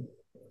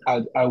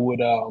I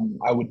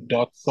would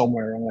dot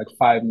somewhere around like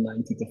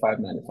 590 to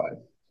 595.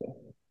 So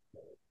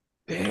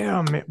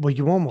Damn, man. Well,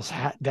 you almost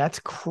had that's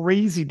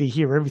crazy to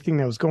hear everything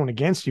that was going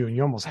against you, and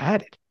you almost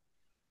had it.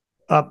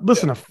 yeah.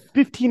 Listen, a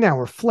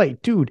 15-hour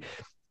flight, dude.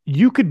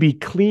 You could be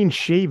clean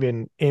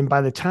shaven, and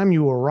by the time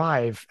you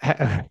arrive,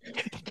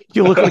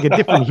 you look like a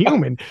different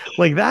human.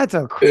 Like that's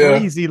a Yeah.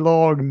 crazy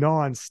long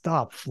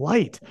nonstop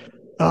flight.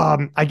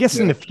 I guess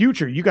in Yeah. the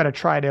future, you got to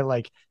try to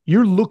like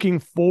you're looking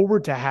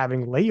forward to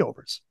having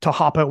layovers to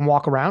hop out and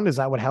walk around. Is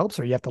that what helps,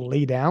 or you have to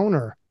lay down,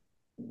 or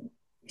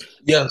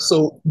Yeah.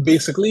 So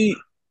basically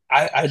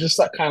I just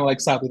kind of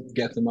like started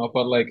getting up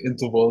at like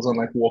intervals and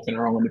like walking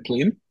around on the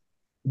plane.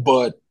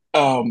 But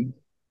um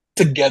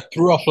to get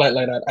through a flight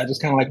like that, I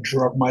just kind of like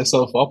drug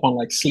myself up on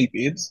like sleep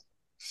aids.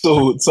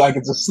 So I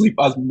could just sleep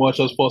as much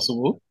as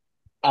possible.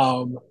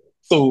 Um,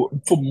 so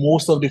for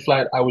most of the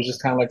flight, I was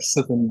just kind of like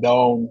sitting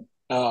down.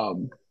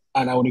 And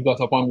I only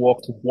got up and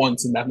walked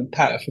once in that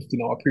entire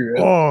 15-hour period.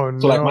 oh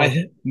So like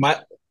no.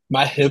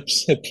 my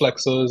hips, hip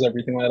flexors,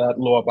 everything like that,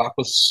 lower back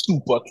was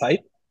super tight.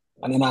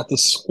 And then I had to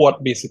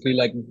squat basically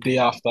like the day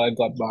after I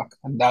got back.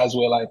 And that's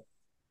where like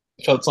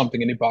I felt something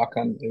in the back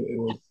and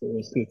it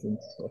was hurting.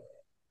 So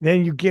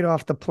Then you get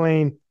off the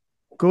plane,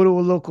 go to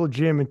a local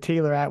gym, and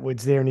Taylor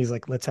Atwood's there, and he's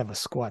like, "Let's have a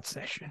squat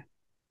session."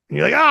 And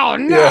you're like, "Oh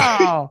yeah.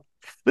 no,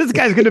 this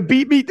guy's gonna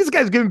beat me. This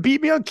guy's gonna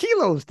beat me on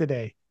kilos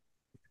today."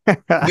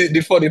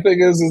 The funny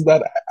thing is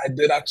that I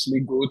did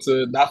actually go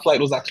to that flight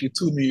was actually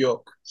to New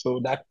York. So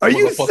that Are was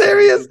you a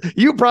serious?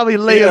 possibility. You probably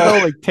lay as Yeah.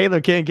 though like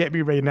Taylor can't get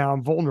me right now.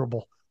 I'm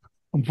vulnerable.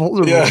 I'm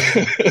vulnerable Yeah.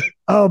 right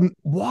now.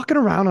 Walking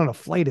around on a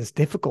flight is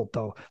difficult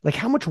though. Like,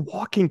 how much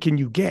walking can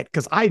you get?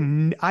 Because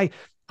I'm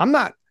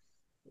not.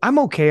 I'm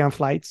okay on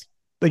flights.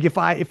 Like if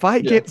I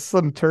Yeah. get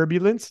some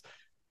turbulence,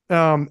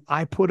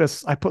 I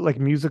put like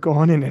music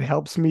on and it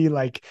helps me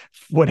like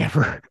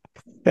whatever.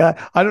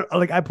 Yeah, I don't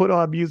like I put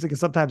on music and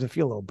sometimes I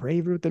feel a little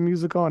braver with the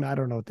music on. I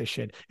don't know what this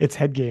shit. It's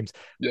head games.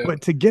 Yeah.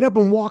 But to get up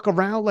and walk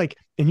around like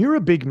and you're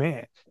a big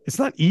man. It's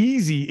not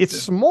easy. It's Yeah.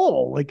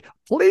 small. Like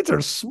planes are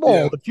Yeah.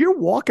 small. If you're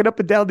walking up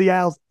and down the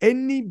aisles,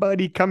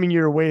 anybody coming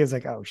your way is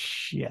like, "Oh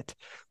shit."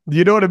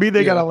 You know what I mean?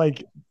 They gotta Yeah.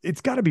 like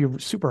it's gotta be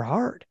super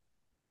hard.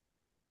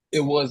 It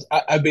was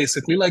I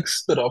basically like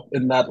stood up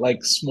in that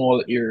like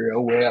small area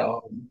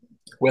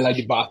where like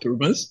the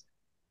bathroom is.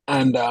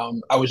 And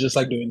I was just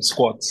like doing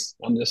squats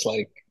and just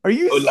Are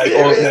you like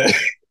all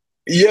serious?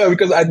 yeah,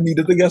 because I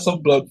needed to get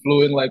some blood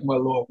flow in like my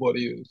lower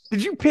body. It was bad.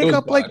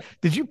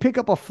 Did you pick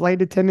up a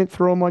flight attendant,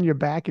 throw him on your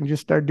back, and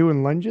just start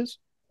doing lunges?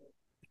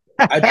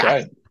 I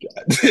tried.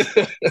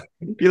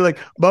 You're like,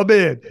 my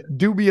man,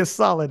 do me a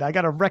solid. I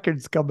got a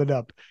records coming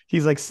up.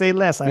 He's like, say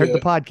less. I heard the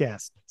Yeah.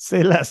 podcast.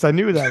 Say less. I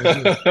knew that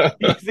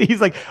was you.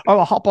 He's like,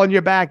 I'll hop on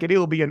your back and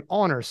it'll be an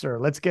honor, sir.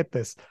 Let's get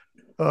this.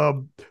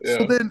 So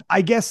Yeah. then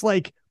I guess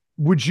like,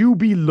 would you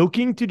be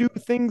looking to do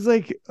things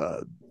like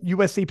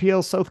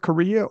USAPL South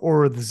Korea,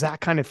 or is that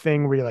kind of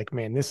thing where you're like,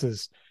 man,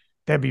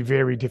 that'd be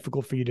very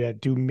difficult for you to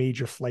do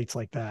major flights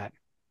like that?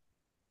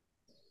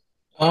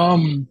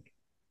 Um,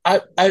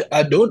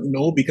 I don't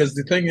know because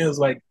the thing is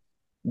like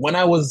when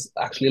I was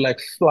actually like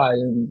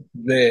flying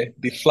there,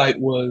 the flight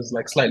was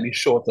like slightly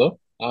shorter.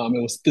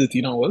 It was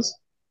 13 hours.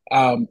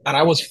 And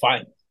I was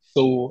fine.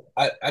 So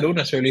I don't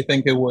necessarily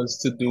think it was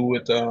to do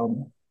with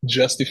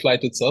just the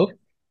flight itself,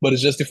 but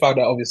it's just the fact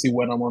that obviously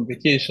when I'm on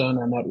vacation,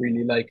 I'm not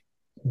really like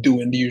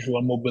doing the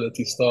usual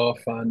mobility stuff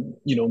and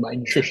my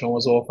nutrition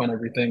was off and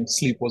everything,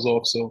 sleep was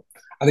off. So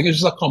I think it's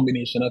just a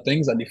combination of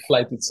things and the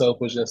flight itself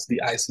was just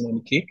the icing on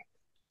the cake.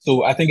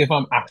 So I think if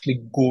I'm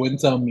actually going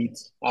to a meet,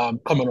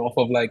 coming off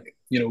of like,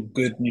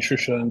 good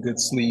nutrition, good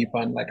sleep,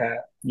 and like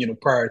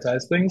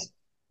prioritize things,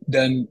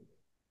 then,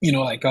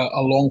 like a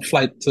long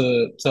flight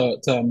to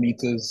a meet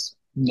is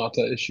not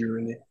an issue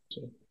really.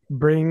 So,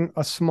 Bring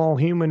a small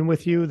human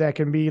with you that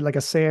can be like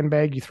a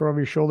sandbag you throw over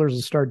your shoulders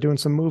and start doing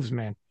some moves,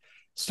 man.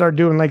 start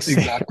doing like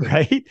Exactly.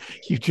 right.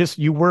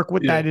 You work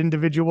with Yeah. that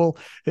individual,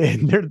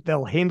 and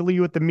they'll handle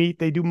you at the meet.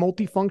 They do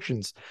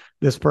multifunctions.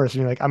 This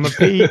person, you're like, I'm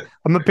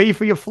gonna pay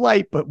for your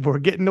flight, but we're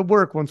getting to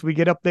work once we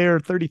get up there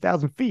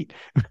 30,000 feet.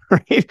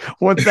 Right,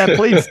 once that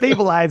plane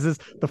stabilizes,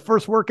 the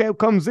first workout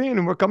comes in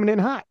and we're coming in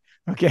hot.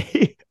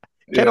 Okay.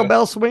 Yeah.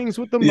 Kettlebell swings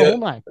with them, the Yeah. whole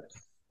nine.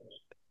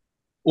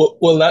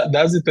 Well,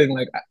 that's the thing.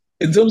 Like,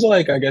 in terms of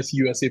like, I guess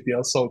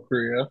USAPL South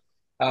Korea,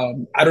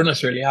 I don't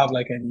necessarily have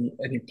like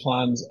any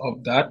plans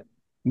of that.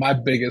 My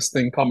biggest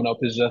thing coming up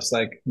is just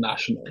like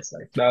nationals.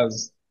 Like,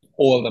 that's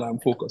all that I'm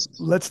focused.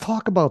 Let's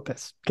talk about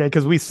this, okay?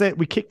 Because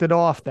we kicked it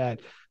off that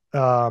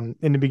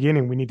in the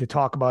beginning we need to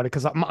talk about it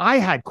because I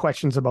had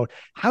questions about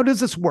how does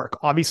this work.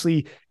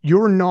 Obviously,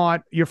 you're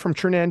from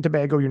Trinidad and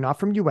Tobago, you're not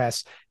from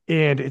US,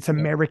 and it's Yeah.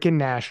 American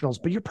nationals,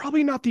 but you're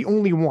probably not the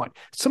only one.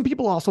 Some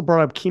people also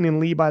brought up Keenan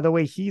Lee, by the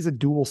way. He's a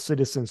dual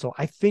citizen, so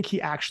I think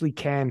he actually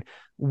can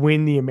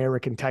win the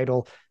American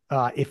title,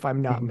 if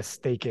I'm not Mhm.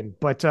 mistaken.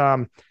 But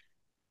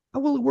how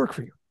will it work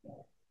for you?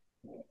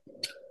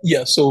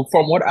 Yeah. So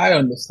from what I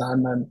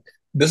understand, and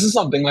this is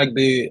something like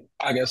they,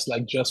 I guess,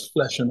 like just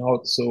fleshing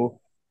out. So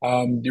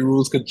the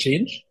rules could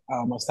change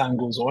as time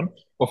goes on.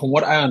 But from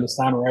what I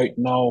understand right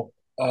now,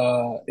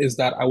 is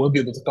that I will be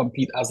able to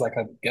compete as like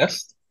a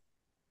guest.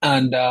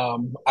 And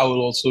I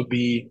will also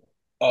be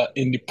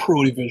in the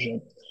pro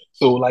division.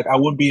 So like I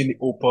won't be in the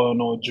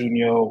open or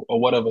junior or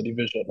whatever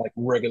division, like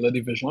regular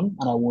division,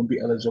 and I won't be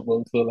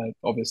eligible to like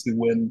obviously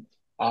win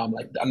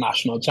like a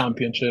national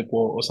championship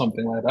or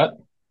something like that.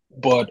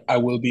 But I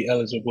will be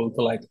eligible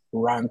to like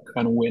rank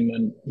and win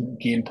and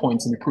gain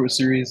points in the pro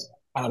series.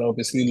 And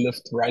obviously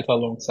lift right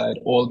alongside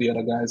all the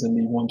other guys in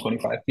the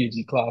 125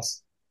 kg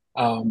class.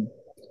 Um,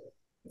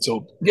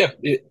 so yeah,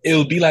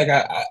 it'll be like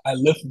I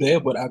live there,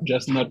 but I'm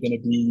just not gonna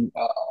be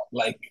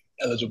like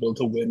eligible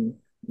to win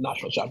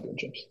national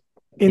championships,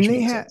 And which they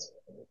makes have sense.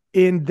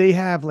 and they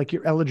have like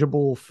you're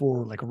eligible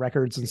for like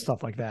records and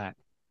stuff like that.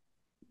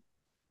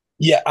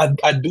 Yeah,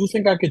 I do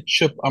think I could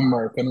chip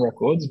American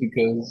records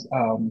because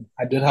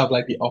I did have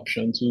like the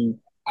option to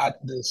at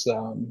this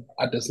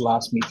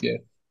last meet here.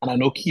 And I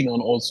know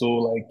Keenan also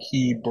like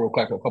he broke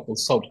like a couple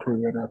South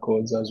Korean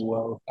records as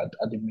well at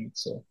the meet.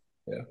 So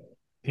yeah.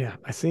 Yeah,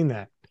 I seen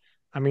that.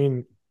 I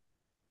mean,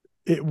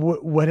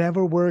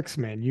 whatever works,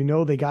 man. You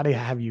know they got to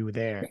have you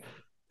there,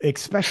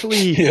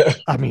 especially. Yeah.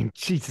 I mean,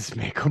 Jesus,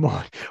 man, come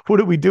on. What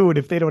are we doing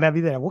if they don't have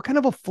you there? What kind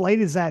of a flight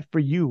is that for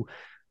you,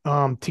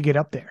 to get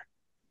up there?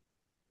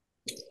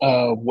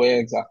 Where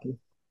exactly?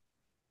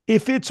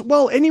 If it's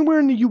well anywhere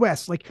in the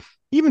U.S., like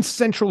even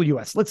central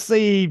U.S., let's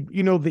say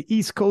the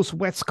East Coast,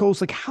 West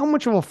Coast, like how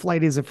much of a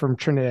flight is it from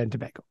Trinidad and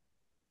Tobago?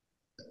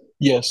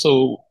 Yeah,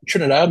 so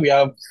Trinidad, we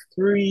have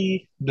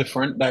three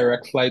different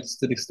direct flights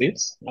to the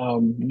States,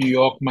 New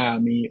York,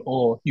 Miami,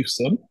 or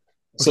Houston. Okay.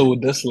 So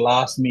this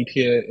last meet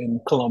here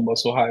in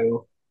Columbus,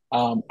 Ohio,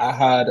 I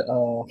had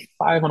a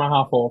 5.5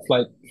 hour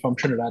flight from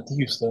Trinidad to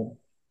Houston.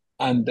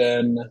 And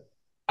then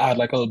I had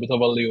like a little bit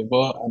of a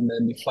layover, and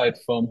then the flight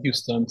from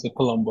Houston to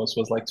Columbus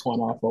was like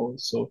 2.5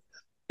 hours. So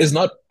it's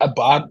not a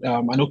bad.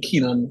 I know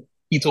Keenan,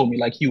 he told me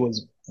like he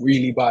was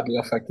really badly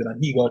affected,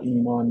 and he got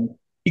in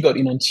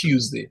on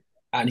Tuesday,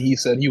 and he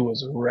said he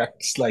was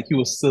wrecked. Like he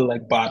was still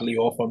like badly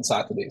off on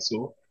Saturday.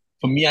 So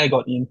for me, I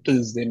got in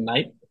Thursday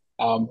night.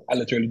 I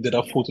literally did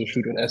a photo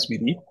shoot with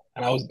SBD,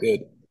 and I was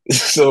good.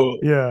 So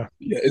Yeah.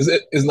 yeah,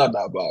 it's not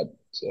that bad.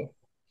 So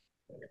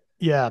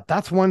Yeah,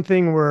 that's one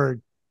thing where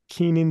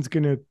Keenan's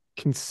going to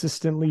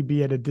consistently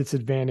be at a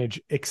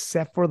disadvantage,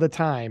 except for the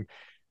time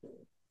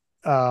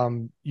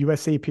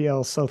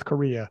USAPL South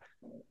Korea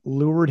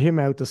lured him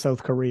out to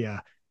South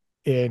Korea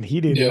and he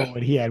didn't know yeah,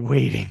 what he had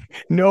waiting.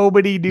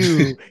 Nobody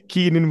knew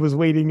Keenan was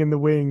waiting in the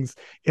wings.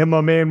 And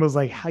my man was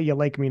like, "How you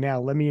like me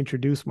now? Let me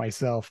introduce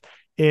myself."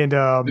 And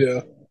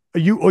yeah,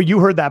 you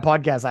heard that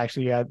podcast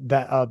actually,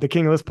 that the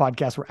King of This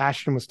podcast where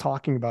Ashton was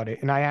talking about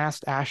it. And I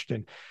asked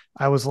Ashton,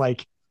 I was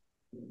like,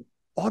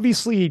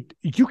 obviously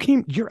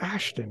you're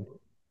Ashton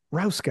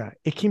Rauska.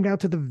 It came down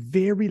to the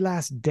very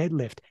last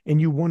deadlift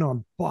and you won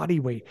on body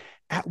weight.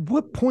 At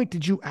what point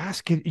did you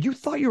ask it? You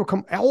thought you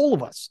were all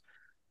of us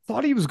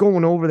thought he was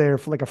going over there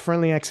for like a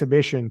friendly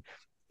exhibition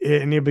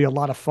and it'd be a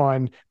lot of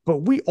fun, but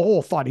we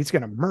all thought he's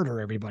going to murder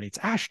everybody. It's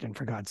Ashton,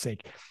 for God's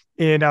sake.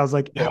 And I was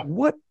like, yeah. at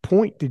what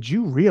point did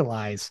you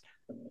realize,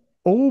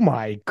 oh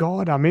my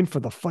God, I'm in for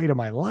the fight of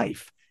my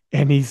life?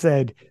 And he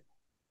said,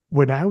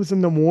 when I was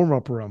in the warm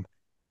up room,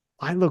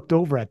 I looked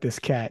over at this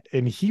cat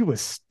and he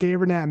was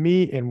staring at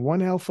me and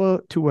one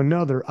alpha to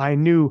another. I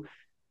knew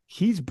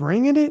he's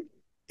bringing it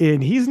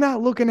and he's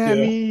not looking at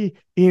Yeah. me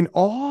in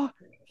awe.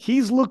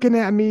 He's looking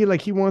at me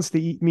like he wants to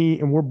eat me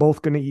and we're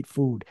both going to eat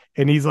food.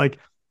 And he's like,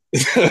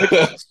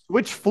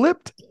 switch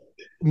flipped,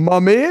 my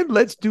man,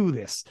 let's do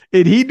this.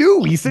 And he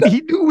knew, he said That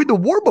he knew in the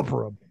warm up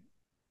room.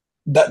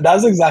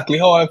 that's exactly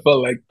how I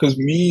felt like because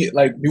me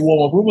like the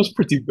warm up room was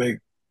pretty big,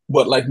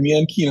 but like me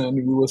and Keenan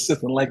we were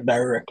sitting like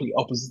directly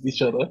opposite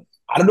each other.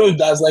 I don't know if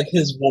that's like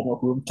his warm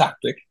up room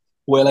tactic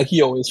where like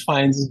he always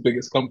finds his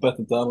biggest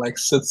competitor and like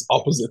sits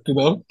opposite to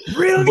them.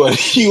 Really? But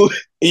he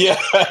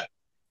yeah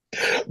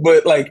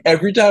But like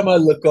every time I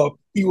look up,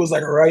 he was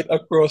like right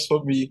across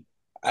from me,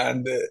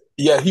 and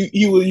yeah,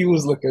 he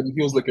was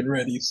looking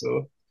ready.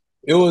 So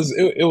it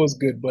was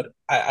good. But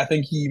I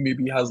think he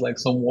maybe has like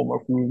some warm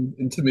up room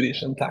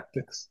intimidation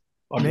tactics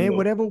on the Man,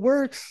 low.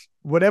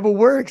 whatever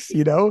works,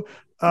 you know.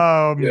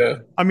 Um, Yeah,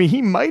 I mean,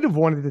 he might have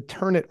wanted to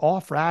turn it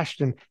off for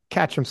Ashton,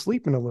 catch him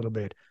sleeping a little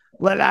bit.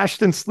 Let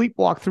Ashton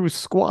sleepwalk through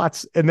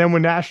squats, and then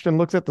when Ashton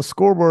looks at the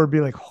scoreboard, be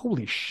like,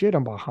 "Holy shit,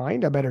 I'm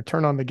behind. I better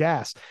turn on the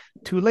gas."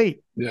 Too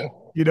late. yeah,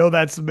 You know,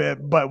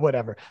 but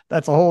whatever.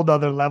 That's a whole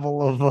nother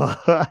level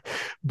of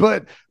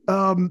but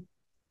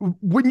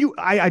when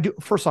I do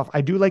first off,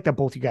 I do like that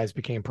both you guys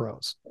became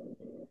pros.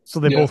 So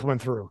they yeah, both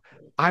went through.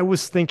 I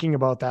was thinking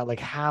about that. Like,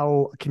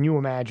 how can you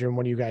imagine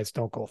when you guys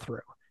don't go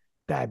through?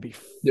 That'd be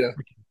yeah.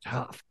 freaking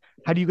tough.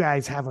 How do you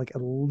guys have like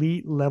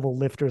elite level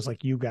lifters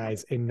like you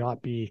guys and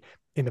not be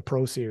in the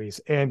pro series?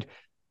 And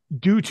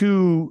due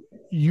to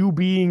you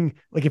being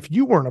like, if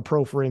you weren't a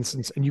pro, for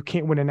instance, and you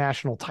can't win a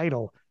national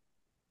title,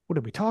 what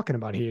are we talking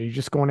about here? You're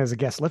just going as a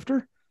guest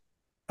lifter?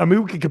 I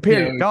mean, we could compare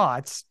Yeah, your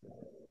dots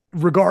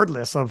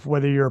regardless of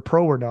whether you're a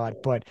pro or not,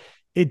 but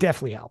it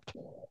definitely helped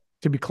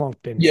to be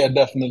clumped in. yeah,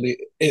 definitely.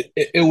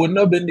 It wouldn't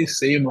have been the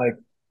same, like,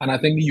 and I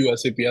think the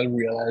USAPL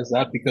realized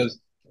that because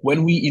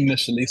when we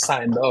initially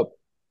signed up,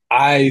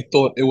 I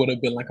thought it would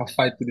have been like a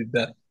fight to the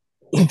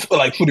death, for,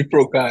 like for the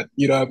pro card.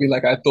 You know what I mean?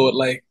 Like I thought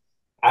like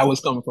I was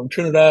coming from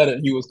Trinidad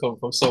and he was coming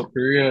from South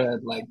Korea,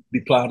 and like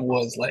the plan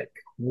was like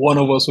one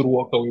of us would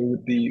walk away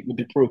with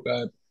the pro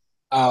card.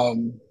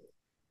 Um,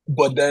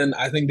 but then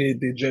I think they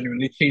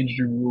genuinely changed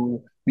the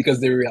rule because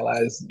they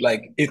realized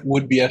like it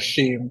would be a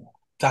shame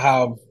to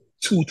have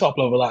two top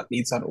level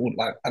athletes and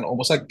like and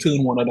almost like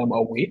turn one of them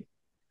away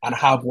and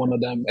have one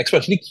of them,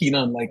 especially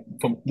Keenan, like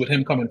from with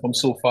him coming from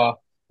so far,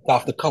 to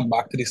have to come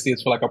back to the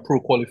States for like a pro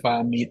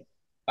qualifier meet.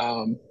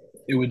 Um,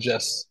 it would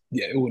just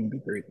yeah, it wouldn't be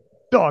great.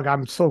 Dog,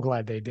 I'm so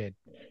glad they did.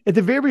 At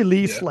the very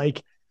least, Yeah,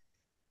 like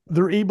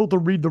they're able to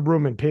read the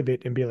room and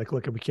pivot and be like,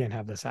 look, we can't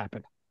have this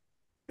happen.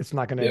 It's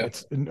not gonna. yeah,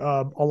 It's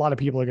a lot of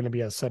people are gonna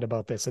be upset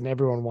about this, and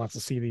everyone wants to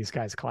see these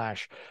guys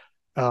clash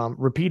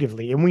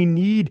repeatedly. And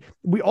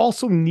we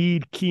also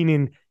need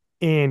Keenan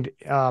and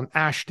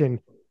Ashton.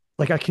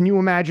 Like, can you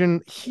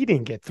imagine he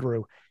didn't get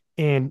through,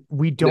 and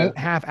we yeah, don't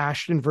have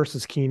Ashton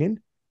versus Keenan?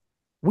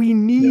 We yeah,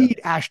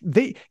 need Ashton.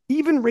 They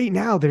even right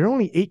now they're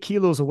only 8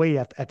 kilos away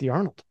at the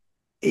Arnold.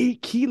 Eight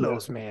yeah.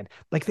 kilos, man.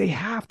 Like they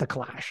have to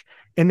clash.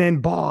 And then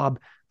Bob,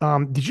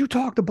 did you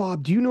talk to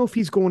Bob? Do you know if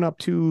he's going up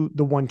to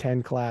the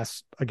 110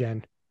 class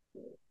again?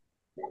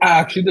 I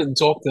actually didn't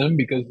talk to him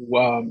because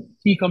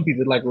he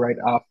competed like right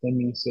after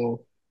me.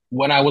 So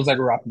when I was like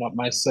wrapping up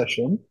my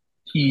session,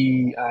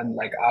 he and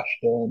like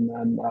Ashton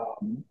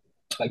and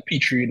like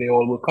Petrie, they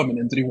all were coming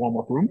into the warm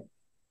up room.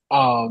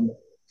 Um,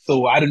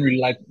 so I didn't really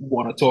like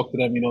want to talk to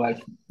them. You know, like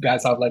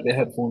guys have like their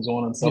headphones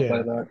on and stuff Yeah.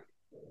 like that.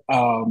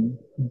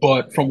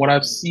 But from what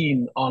I've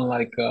seen on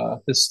like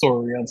his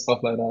story and stuff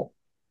like that,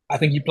 I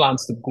think he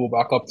plans to go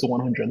back up to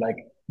 100. Like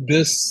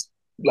this,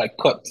 like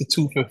cut to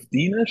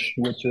 215-ish,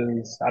 which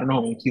is I don't know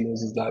how many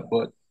kilos is that,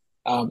 but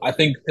I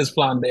think his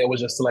plan there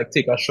was just to like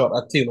take a shot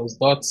at Taylor's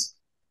dots.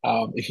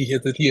 If he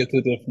hit it, he hit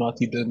it. If not,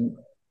 he didn't.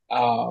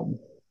 Um,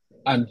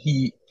 and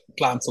he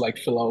plans to like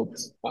fill out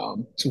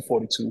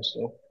 242.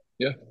 So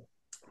yeah,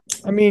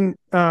 I mean,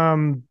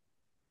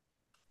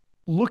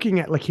 looking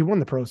at like he won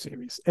the Pro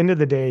Series. End of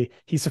the day,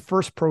 he's the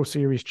first Pro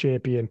Series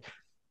champion.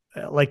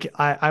 Like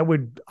I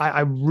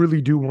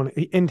really do want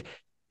to, and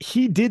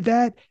he did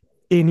that,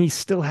 and he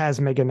still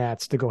has Mega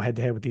Nats to go head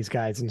to head with these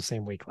guys in the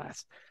same weight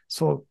class.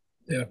 So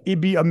yeah,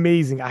 it'd be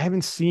amazing. I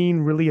haven't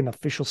seen really an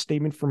official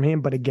statement from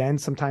him, but again,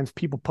 sometimes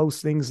people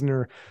post things in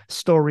their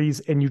stories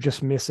and you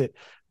just miss it.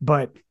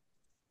 But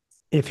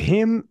if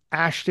him,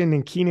 Ashton,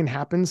 and Keenan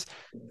happens,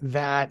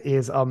 that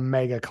is a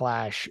mega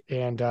clash.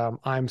 And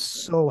I'm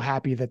so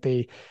happy that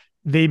they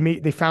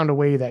found a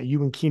way that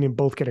you and Keenan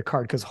both get a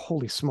card because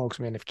holy smokes,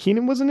 man, if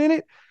Keenan wasn't in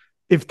it,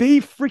 if they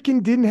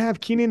freaking didn't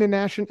have Keenan and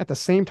Ashton at the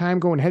same time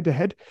going head to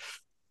head,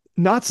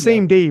 not yeah.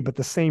 same day, but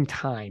the same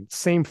time,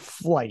 same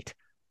flight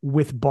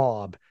with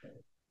Bob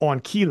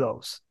on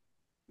kilos,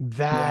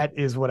 Yeah. that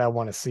is what I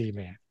want to see,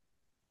 man.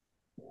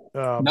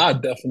 Um, Nah,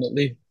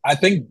 definitely. I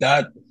think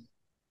that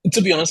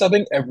to be honest, I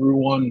think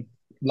everyone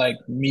like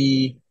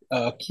me,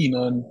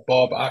 Keenan,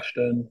 Bob,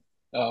 Ashton,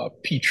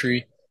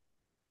 Petrie,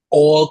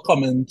 all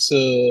come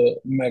into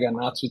Mega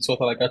Nats with sort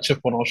of like a chip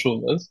on our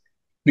shoulders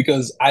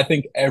because I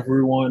think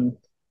everyone,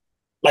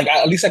 like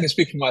at least I can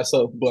speak for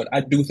myself, but I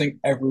do think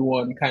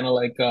everyone kind of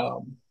like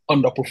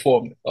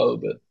underperformed a little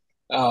bit.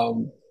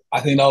 Um,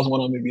 I think that was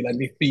one of maybe like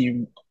the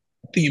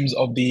themes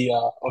of the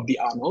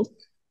Arnold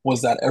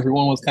was that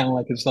everyone was kind of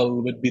like just a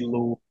little bit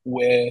below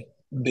where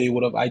they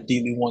would have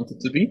ideally wanted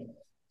to be.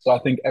 So I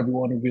think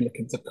everyone would be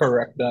looking to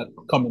correct that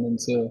coming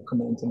into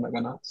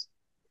Mega Nats.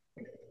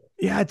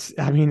 Yeah,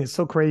 I mean, it's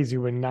so crazy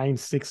when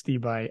 960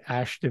 by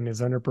Ashton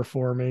is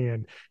underperforming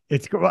and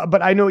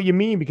but I know what you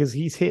mean because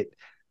he's hit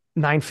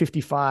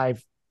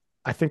 955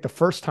 I think the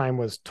first time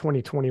was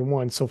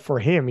 2021. So for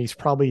him, he's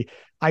probably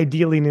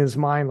ideally in his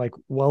mind, like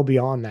well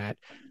beyond that.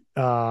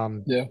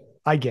 Um, Yeah,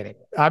 I get it.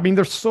 I mean,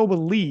 they're so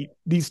elite.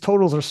 These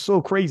totals are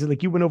so crazy.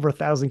 Like you went over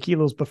 1,000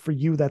 kilos, but for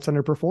you, that's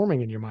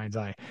underperforming in your mind's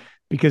eye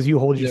because you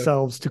hold yeah,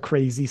 yourselves to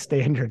crazy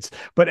standards.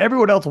 But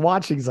everyone else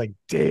watching is like,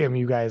 damn,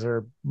 you guys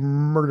are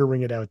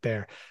murdering it out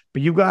there.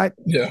 But you got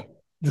yeah,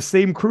 the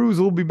same crews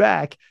will be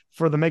back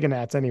for the Mega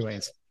Nats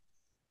anyways.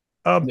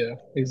 Um, yeah,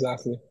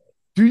 exactly.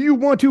 do you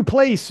want to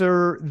play,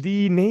 sir,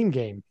 the name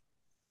game?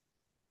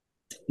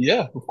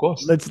 Yeah, of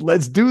course.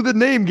 Let's do the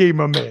name game,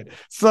 my man.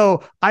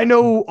 So I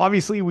know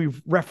obviously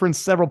we've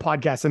referenced several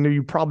podcasts. I know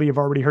you probably have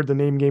already heard the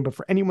name game, but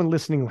for anyone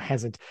listening who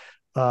hasn't,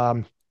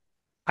 um,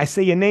 I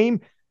say a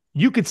name,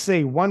 you could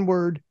say one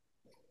word,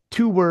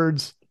 two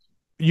words,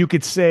 you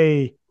could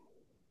say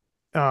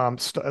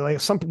like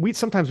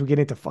sometimes we get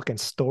into fucking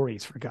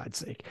stories for God's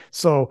sake.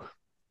 So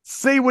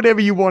say whatever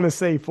you want to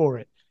say for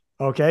it.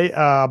 Okay.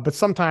 But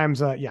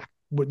sometimes yeah,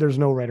 there's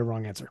no right or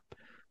wrong answer.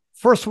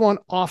 First one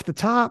off the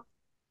top,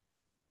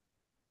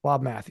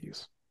 Bob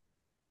Matthews.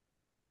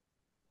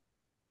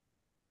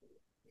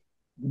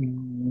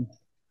 Mm,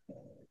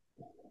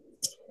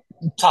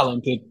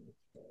 talented.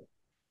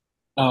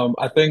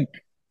 I think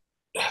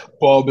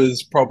Bob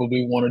is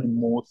probably one of the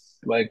most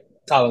like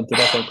talented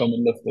up and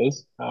coming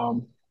lifters.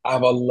 I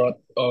have a lot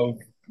of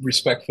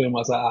respect for him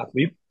as an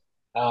athlete.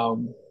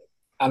 Um,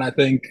 and I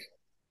think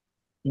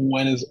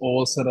when it's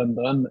all said and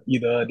done,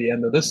 either at the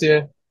end of this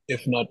year,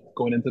 if not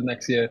going into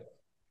next year,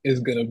 is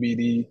gonna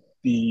be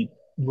the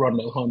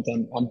Ronald Hunt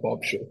and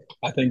Bob show.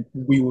 I think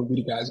we will be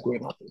the guys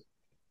going at it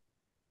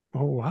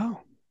Oh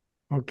wow.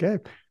 Okay.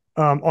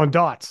 On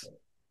dots.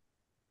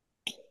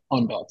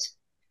 on dots.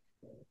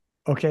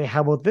 Okay,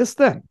 how about this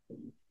then?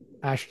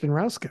 Ashton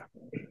Rouska.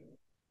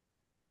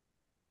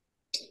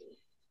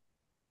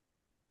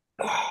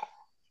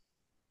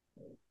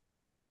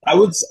 I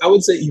would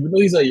say even though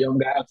he's a young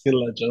guy, I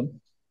feel legend.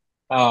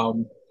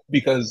 Um,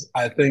 because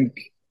I think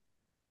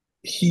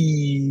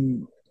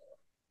he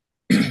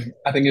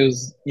I think it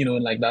was, in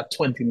like that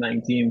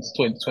 2019 to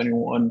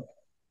 2021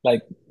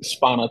 like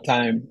span of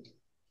time,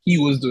 he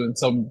was doing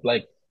some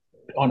like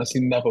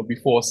honestly never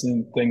before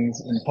seen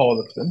things in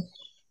powerlifting.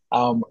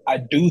 I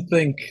do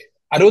think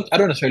I don't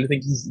necessarily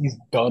think he's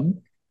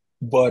done,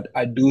 but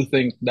I do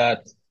think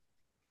that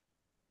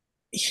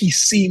he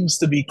seems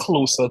to be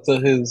closer to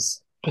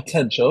his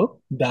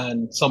potential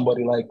than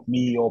somebody like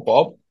me or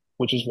Bob,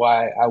 which is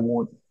why I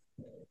won't,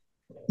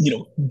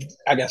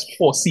 I guess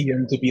foresee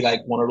him to be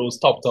like one of those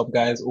top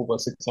guys over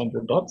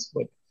 600 dots.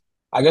 But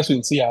I guess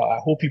we'll see. I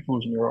hope he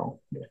proves me wrong.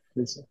 Yeah,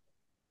 we'll see.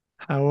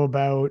 How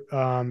about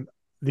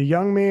the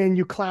young man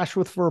you clashed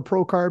with for a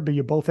pro card, but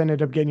you both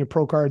ended up getting your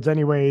pro cards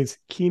anyways,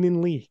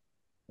 Keenan Lee.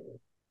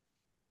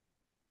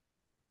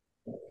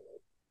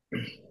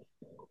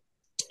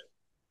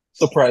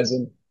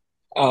 Surprising.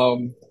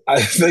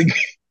 I think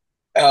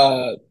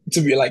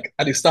to be like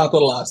at the start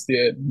of last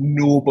year,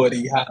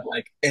 nobody had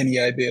like any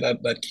idea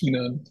that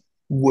Keenan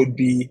would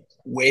be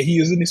where he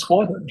is in the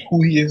sport and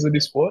who he is in the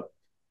sport.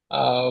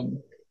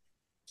 Um,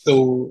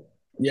 so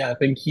yeah, I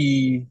think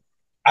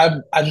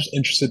I'm just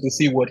interested to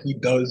see what he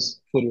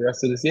does for the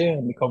rest of this year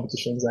and the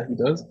competitions that he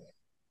does.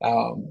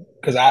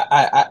 Because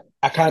I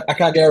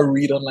can't get a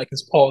read on like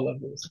his power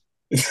levels,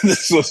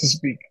 so to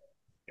speak.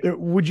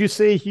 Would you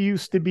say he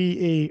used to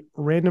be a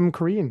random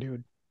Korean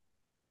dude?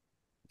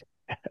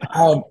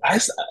 Um, I,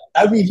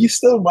 I mean, he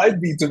still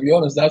might be, to be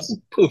honest. That's a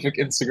perfect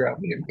Instagram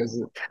name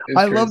because it's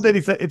I love that crazy.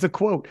 he said it's a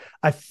quote.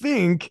 I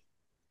think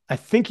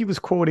he was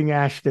quoting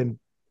Ashton,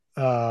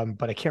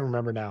 but I can't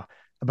remember now.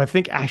 But I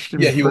think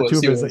Ashton Yeah, he referred to was.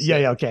 him He as was. yeah,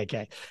 Yeah. yeah, okay,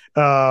 okay.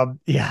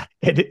 Yeah,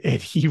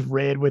 and he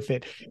ran with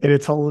it, and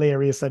it's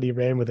hilarious that he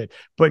ran with it.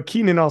 But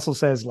Keenan also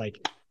says like,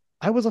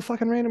 I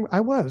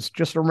was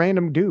just a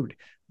random dude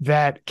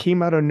that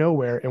came out of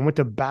nowhere and went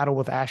to battle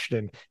with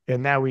Ashton,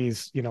 and now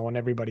he's on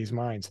everybody's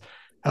minds.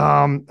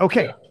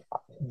 Okay, Yeah.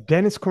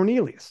 Dennis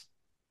Cornelius.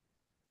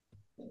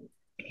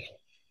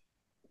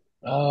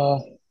 Uh,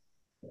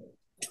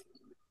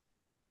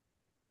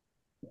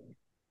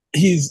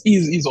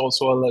 he's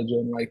also a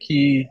legend. Like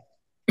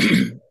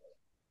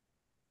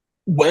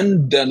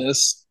when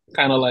Dennis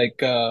kind of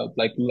like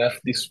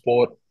left the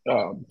sport,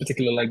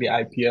 particularly like the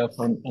IPF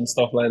and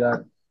stuff like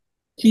that,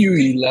 he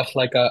really left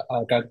like a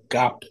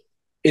gap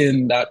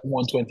in that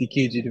 120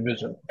 kg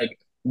division. Like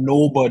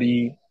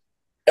nobody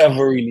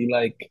ever really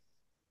like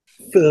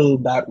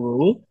filled that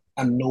role,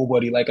 and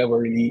nobody like ever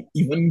really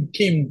even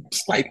came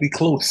slightly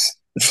close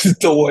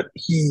to what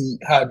he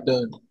had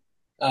done.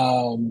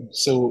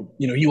 So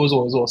he was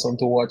always awesome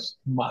to watch,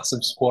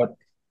 massive squat,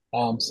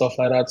 stuff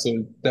like that.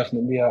 So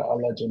definitely a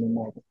legend in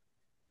that.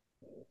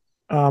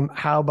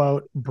 How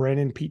about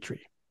Brandon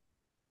Petrie?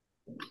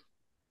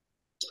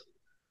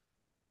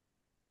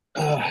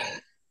 Uh,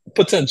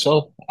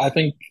 Potential. I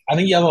think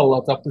he has a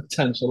lot of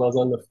potential as a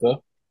lifter.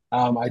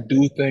 I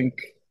do think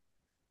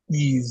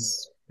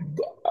he's.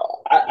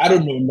 I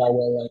don't know him that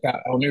well. Like I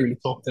only really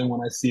talk to him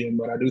when I see him,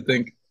 but I do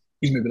think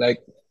he's maybe like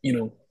you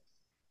know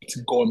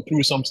going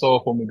through some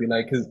stuff, or maybe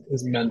like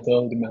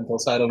the mental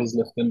side of his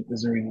lifting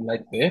isn't really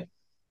like there.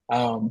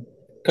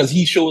 Because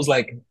he shows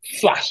like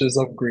flashes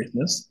of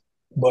greatness,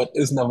 but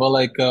it's never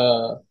like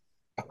a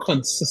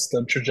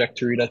consistent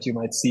trajectory that you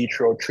might see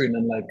throughout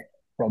training, like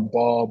from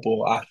Bob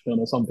or Ashton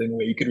or something,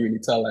 where you could really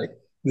tell like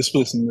this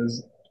person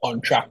is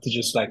on track to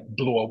just like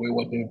blow away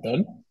what they've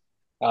done.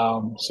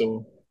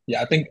 So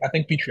yeah, I think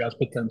Petrie has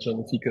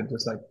potential if he could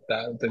just like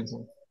dial things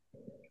in.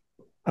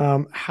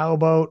 How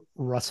about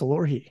Russell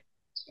Orhe?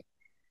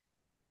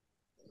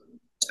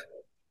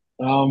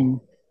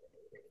 Um,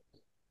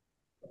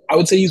 I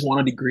would say he's one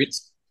of the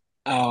greats.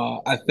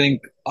 I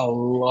think a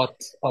lot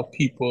of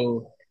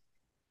people,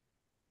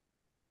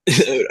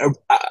 and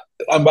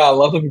by a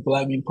lot of people,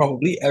 I mean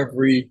probably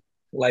every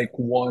like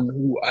one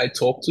who I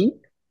talk to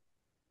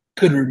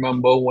could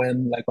remember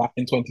when like back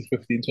in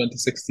 2015,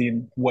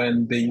 2016,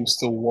 when they used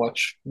to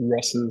watch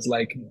Russ's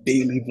like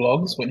daily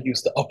vlogs when he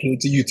used to upload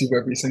to YouTube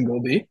every single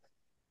day.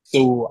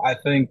 So I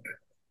think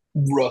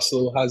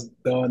Russell has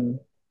done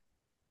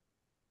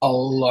a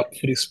lot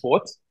for the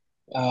sport.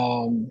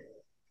 Um,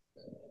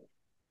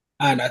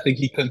 and I think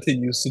he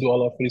continues to do a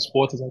lot for the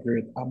sport as a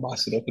great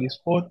ambassador for the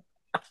sport.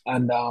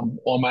 And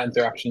all my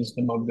interactions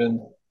with him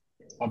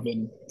have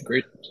been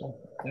great. So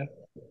yeah.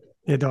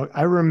 Yeah, dog.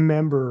 I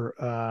remember.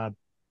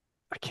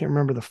 I can't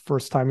remember the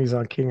first time he's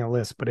on King of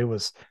List, but it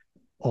was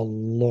a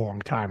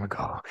long time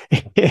ago.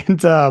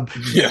 And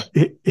Yeah.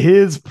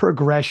 his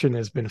progression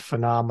has been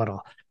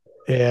phenomenal.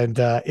 And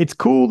it's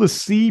cool to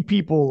see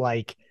people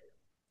like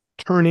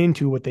turn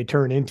into what they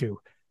turn into.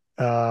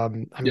 I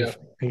mean, Yeah.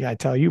 I gotta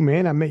tell you,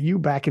 man, I met you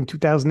back in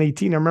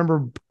 2018. I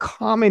remember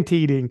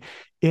commentating,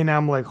 and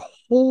I'm like,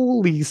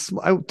 holy,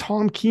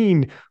 Tom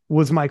Keene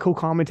was my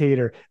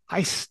co-commentator.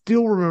 I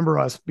still remember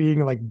us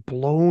being like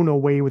blown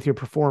away with your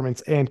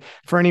performance. And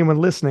for anyone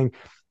listening,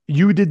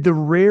 you did the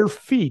rare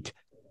feat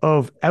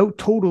of out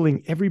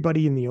totaling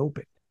everybody in the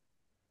open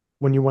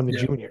when you won the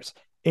Yeah. juniors.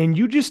 And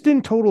you just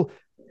didn't total,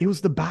 it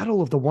was the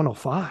battle of the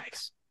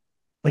 105s.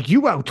 Like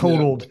you out Yeah.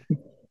 totaled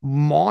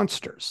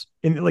monsters.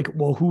 And like,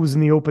 well, who was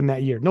in the open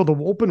that year? No, the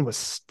open was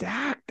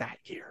stacked that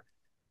year.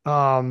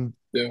 Um,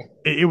 Yeah.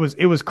 it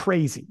was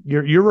crazy.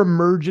 Your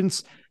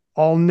emergence.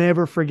 I'll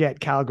never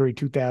forget Calgary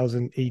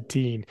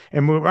 2018.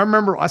 And I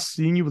remember us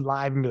seeing you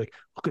live and be like,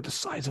 look at the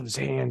size of his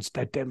hands.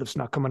 That deadlift's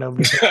not coming out of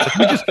his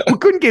hands. Like we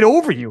couldn't get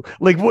over you.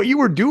 Like what you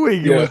were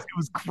doing, it was Yeah. it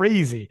was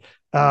crazy.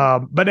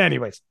 But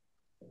anyways,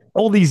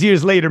 all these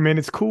years later, man,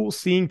 it's cool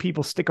seeing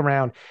people stick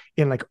around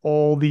and like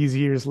all these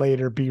years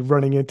later be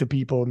running into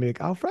people and be like,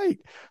 all right,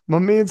 my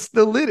man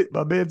still lit it.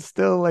 My man's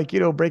still like,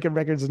 breaking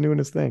records and doing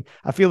his thing.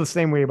 I feel the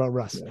same way about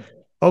Russ. Yeah.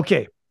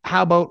 Okay.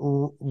 How about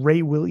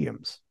Ray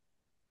Williams?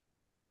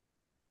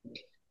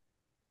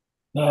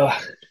 Uh,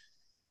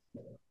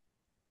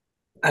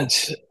 and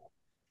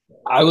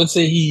I would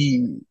say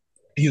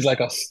he's like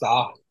a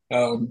star.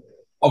 Um,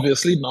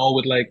 Obviously now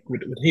with like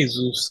with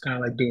Jesus kind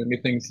of like doing the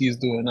things he's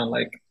doing and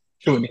like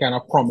showing the kind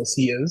of promise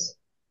he is.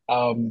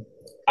 Um,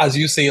 as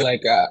you say,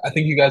 like I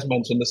think you guys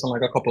mentioned this on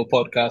like a couple of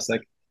podcasts,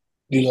 like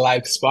the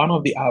lifespan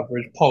of the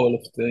average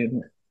powerlifter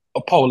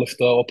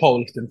or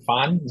powerlifting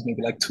fan is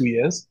maybe like 2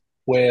 years,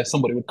 where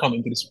somebody would come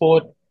into the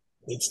sport,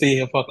 they'd stay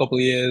here for a couple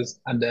of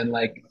years, and then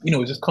like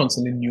just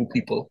constantly new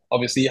people.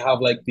 Obviously, you have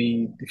like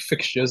the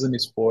fixtures in the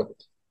sport,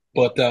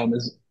 but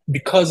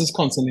because it's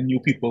constantly new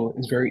people,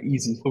 it's very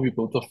easy for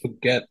people to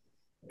forget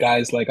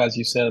guys like as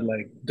you said,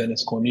 like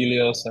Dennis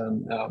Cornelius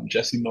and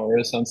Jesse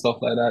Norris and stuff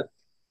like that.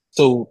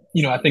 So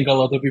I think a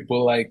lot of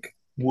people like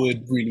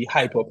would really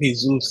hype up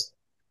Jesus,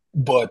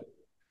 but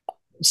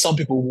some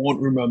people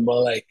won't remember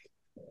like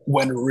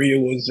when Ray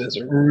was just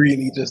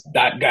really just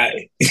that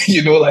guy.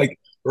 Like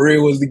Ray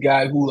was the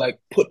guy who like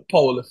put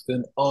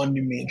powerlifting on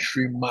the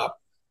mainstream map,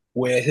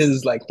 where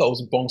his like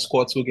 1,000 pound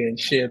squats were getting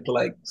shared to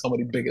like some of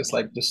the biggest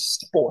like just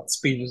sports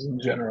pages in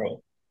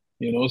general.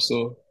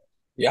 So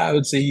yeah, I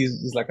would say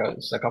he's like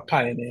a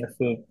pioneer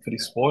for the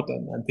sport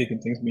and taking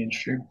things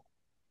mainstream.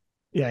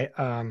 Yeah.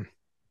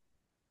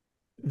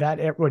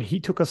 That when he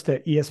took us to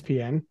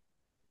ESPN,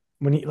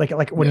 when he like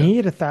when Yeah, he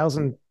hit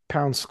 1,000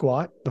 pound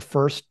squat, the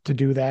first to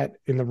do that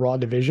in the raw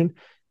division,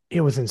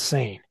 it was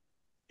insane.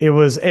 It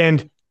was,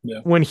 and yeah,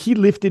 when he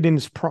lifted in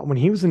when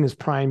he was in his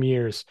prime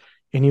years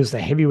and he was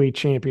the heavyweight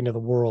champion of the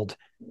world,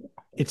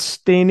 it's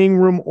standing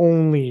room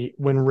only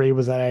when Ray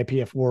was at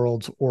IPF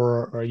Worlds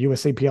or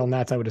USAPL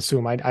Nats, I would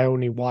assume. I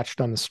only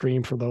watched on the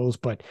stream for those,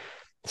 but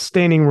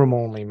standing room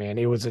only, man.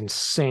 It was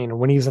insane.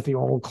 When he was at the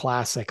old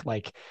classic,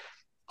 like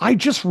I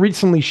just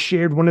recently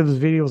shared one of his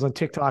videos on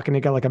TikTok and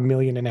it got like 1.5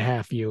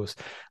 million views.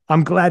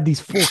 I'm glad these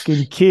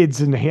fucking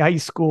kids in high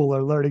school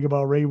are learning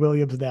about Ray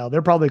Williams now.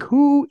 They're probably like,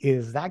 who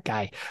is that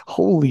guy?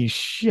 Holy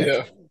shit.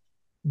 yeah.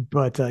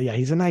 But yeah,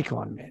 he's an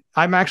icon, man.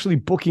 I'm actually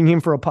booking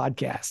him for a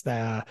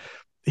podcast.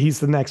 He's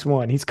the next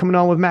one. He's coming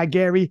on with Matt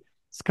Gary.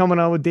 He's coming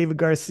on with David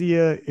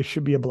Garcia. It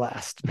should be a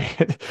blast,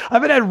 man. I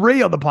haven't had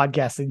Ray on the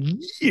podcast in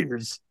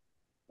years.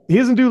 He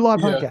doesn't do a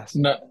lot of Yeah. podcasts.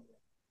 No,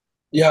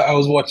 yeah, I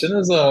was watching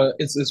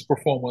his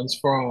performance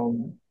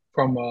from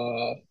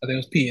I think it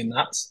was P and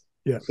Nats.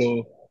 Yeah.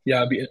 So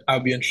I'll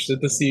be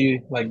interested to see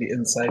like the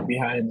insight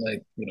behind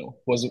like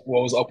was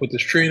what was up with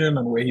his training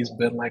and where he's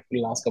been like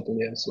the last couple of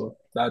years. So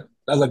that's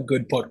a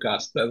good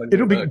podcast. That's a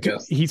It'll good be,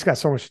 guest. he's got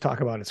so much to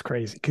talk about. It's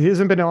crazy because he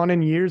hasn't been on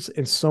in years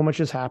and so much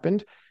has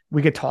happened.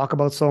 We could talk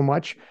about so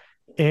much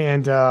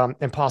and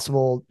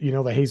possible,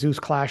 the Jesus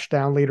clash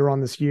down later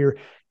on this year.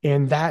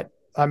 And that,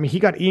 I mean, he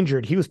got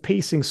injured. He was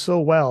pacing so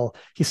well.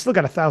 He's still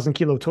got 1,000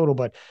 kilo total,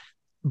 but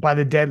by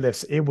the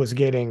deadlifts, it was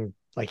getting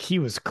like he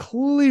was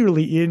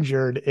clearly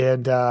injured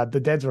and the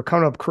deads were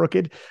coming up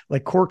crooked,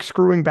 like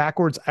corkscrewing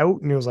backwards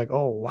out. And it was like,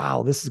 oh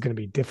wow, this is going to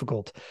be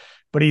difficult.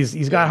 But he's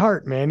got Yeah.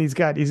 heart, man. He's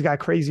got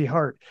crazy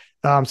heart.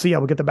 So yeah,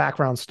 we'll get the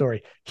background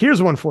story.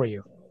 Here's one for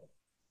you.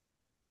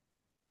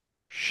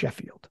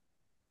 Sheffield.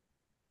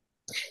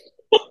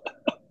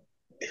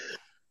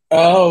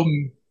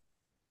 Um,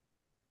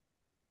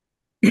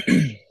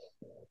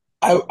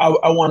 I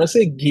want to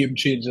say game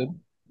changing.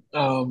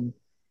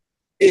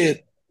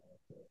 It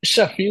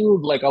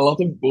Sheffield, like a lot of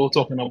people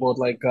talking about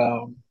like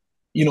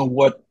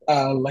what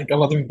like a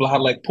lot of people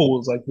had like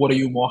polls like what are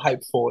you more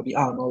hyped for, the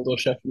Arnold or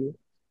Sheffield?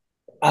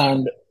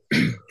 And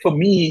for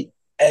me,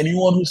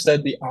 anyone who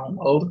said the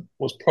Arnold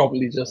was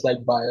probably just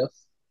like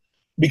biased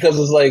because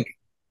it's like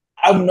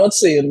I'm not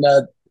saying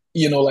that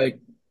like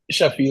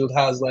Sheffield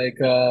has like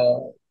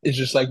it's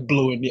just like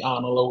blowing the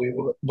Arnold away,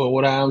 but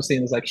what I am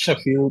saying is like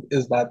Sheffield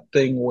is that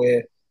thing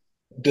where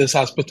this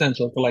has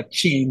potential to like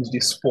change the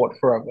sport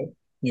forever,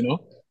 you know?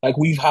 Like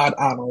we've had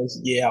Arnold's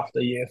year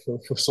after year for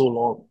so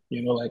long,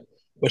 like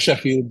but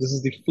Sheffield, this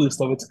is the first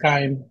of its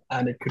kind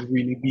and it could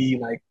really be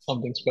like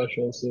something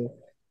special. So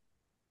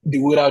the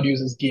word I'd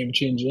use is game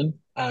changing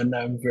and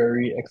I'm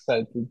very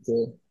excited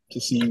to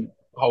see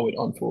how it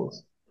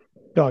unfolds.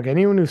 Dog,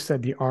 anyone who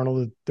said the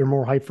Arnold, they're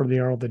more hyped for the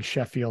Arnold than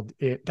Sheffield,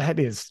 that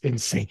is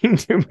insane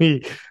to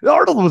me. The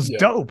Arnold was Yeah,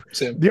 dope.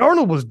 same. The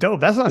Arnold was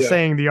dope. That's not Yeah,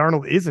 saying the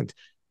Arnold isn't,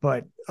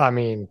 but I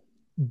mean,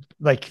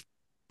 like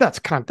that's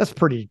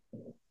pretty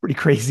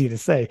crazy to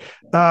say.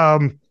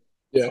 Um,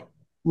 yeah.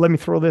 Let me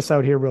throw this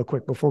out here real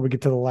quick before we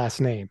get to the last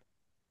name,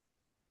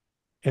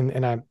 and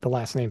the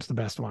last name's the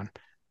best one.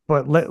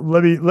 But let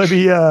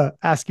me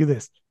ask you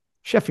this: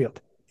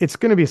 Sheffield, it's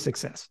going to be a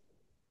success.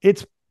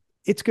 It's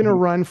it's going to Mhm.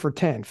 run for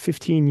 10,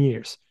 15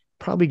 years,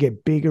 probably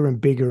get bigger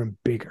and bigger and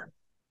bigger.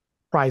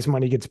 Prize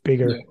money gets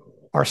bigger. Yeah.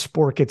 Our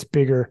sport gets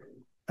bigger.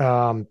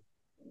 Um,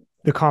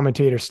 the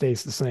commentator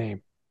stays the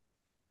same.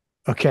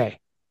 Okay.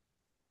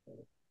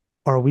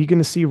 Are we going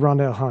to see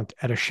Rondell Hunt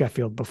at a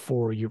Sheffield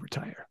before you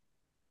retire?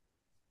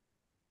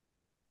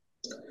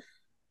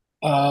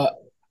 Uh,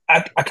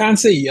 I can't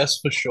say yes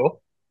for sure.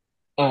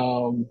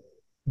 Um,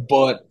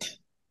 but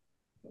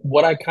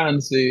what I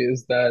can say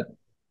is that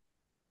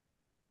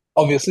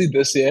obviously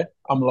this year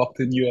I'm locked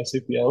in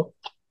USAPL.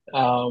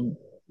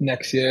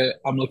 Next year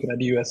I'm looking at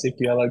the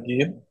USAPL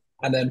again,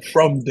 and then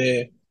from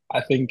there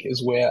I think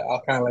is where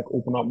I'll kind of like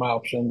open up my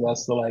options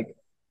as to like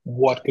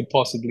what could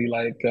possibly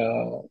like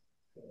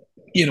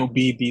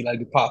be like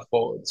the path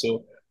forward.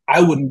 So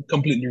I wouldn't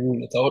completely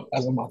rule it out.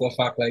 As a matter of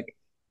fact, like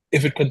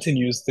if it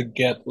continues to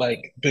get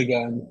like bigger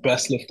and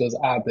best lifters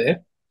are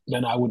there,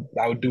 then I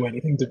would do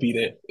anything to be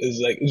there. It's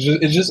like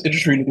it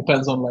just really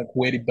depends on like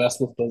where the best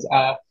lifters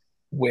are,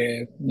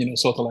 where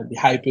sort of like the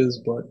hype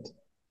is. But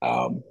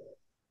um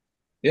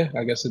yeah,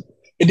 I guess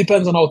it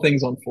depends on how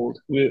things unfold.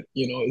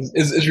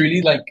 It's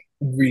really like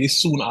really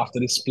soon after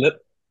the split,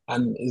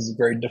 and it's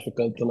very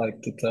difficult to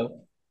like to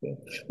tell. Yeah.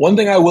 One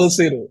thing I will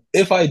say though,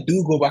 if I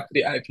do go back to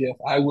the IPF,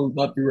 I will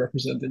not be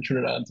representing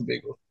Trinidad and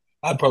Tobago.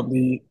 I'd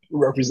probably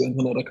represent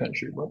another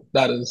country, but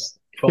that is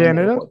from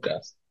another Canada?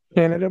 podcast.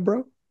 Canada,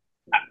 bro?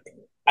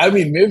 I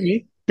mean,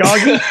 maybe.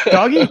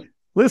 Doggy,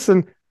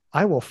 listen,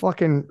 I will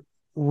fucking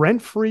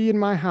rent free in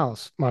my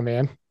house, my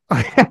man.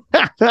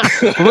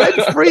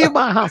 Rent free in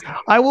my house.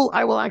 I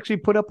will actually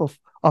put up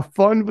a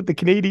fund with the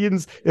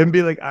Canadians and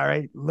be like, all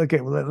right, look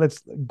at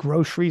let's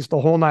groceries the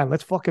whole nine.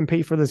 Let's fucking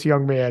pay for this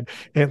young man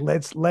and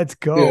let's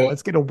go. Yeah,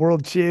 Let's get a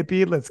world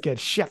champion. Let's get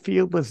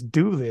Sheffield. Let's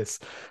do this.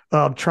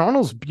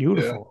 Toronto's yeah.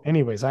 beautiful.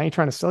 Anyways, I ain't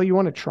trying to sell you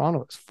on it.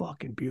 Toronto is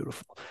fucking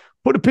beautiful.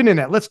 Put a pin in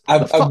that. I've Let's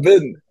I've talk.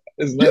 been.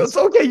 It's Yeah, it's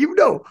nice. okay.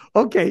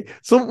 Okay.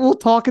 So we'll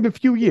talk in a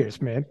few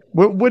years, man.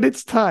 When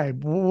it's time,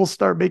 we'll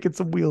start making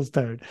some wheels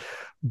turn.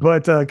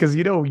 But because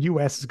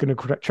US is going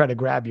to try to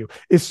grab you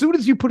as soon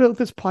as you put out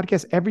this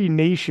podcast. Every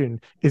nation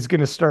is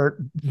going to start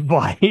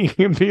buying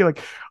and be like,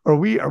 "Are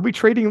we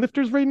trading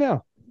lifters right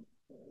now?"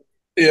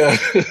 Yeah,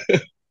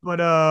 But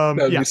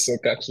that'd yeah, be sick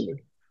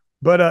actually.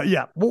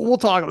 yeah, we'll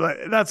talk.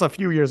 That's a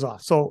few years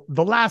off. So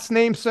the last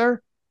name,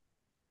 sir,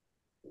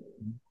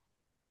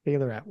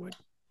 Taylor Atwood.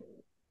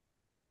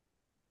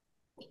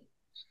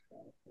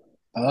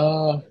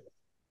 Uh,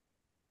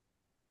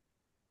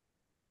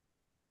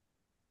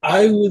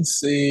 I would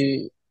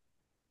say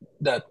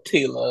that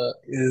Taylor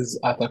is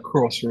at a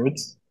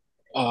crossroads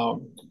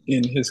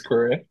in his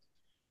career.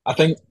 I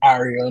think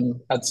Arian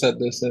had said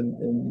this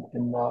in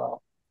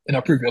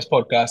a previous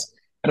podcast,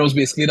 and it was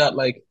basically that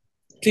like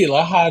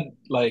Taylor had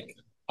like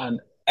an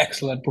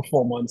excellent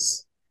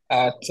performance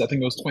at I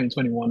think it was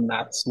 2021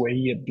 Nats where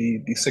he had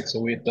the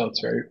 608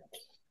 dots, right?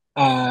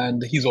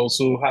 And he's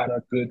also had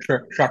a good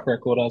track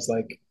record as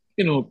like,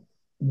 you know,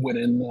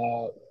 winning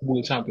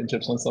world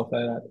championships and stuff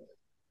like that.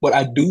 But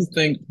I do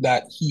think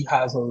that he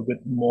has a little bit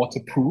more to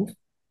prove.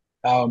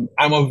 I'm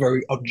a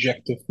very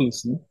objective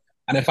person,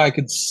 and if I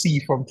could see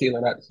from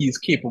Taylor that he's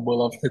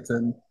capable of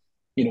hitting,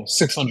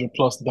 600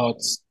 plus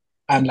dots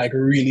and like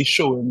really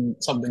showing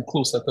something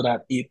closer to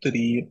that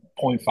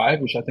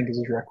 838.5, which I think is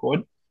his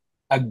record,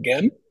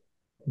 again,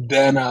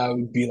 then I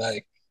would be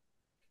like,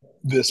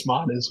 this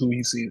man is who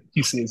he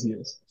says he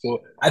is.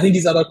 So I think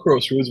he's at a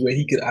crossroads where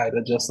he could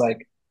either just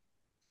like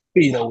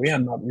fade away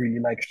and not really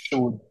like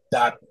show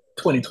that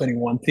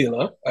 2021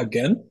 Taylor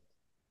again,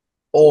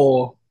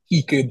 or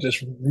he could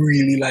just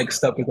really like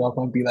step it up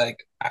and be like,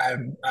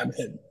 I'm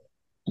him,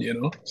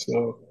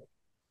 So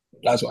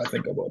that's what I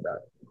think about that.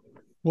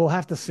 We'll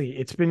have to see.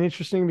 It's been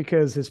interesting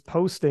because his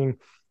posting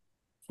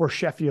for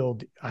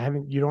Sheffield,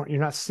 you're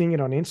not seeing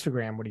it on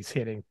Instagram what he's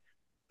hitting.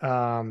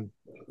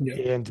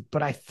 Yeah.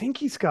 But I think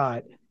he's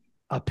got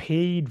a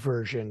paid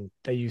version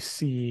that you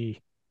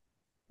see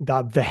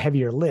the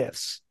heavier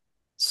lifts.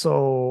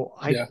 So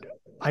Yeah.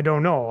 I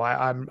don't know.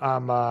 I'm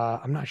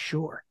not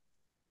sure.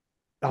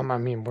 I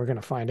mean, we're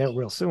gonna find out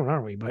real soon,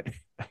 aren't we? But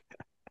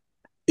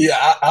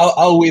Yeah,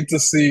 I'll wait to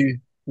see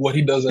what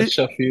he does at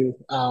Sheffield.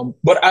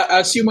 But I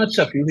assume at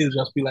Sheffield he'll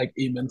just be like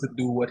aiming to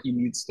do what he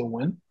needs to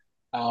win.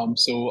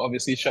 So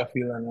obviously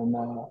Sheffield, and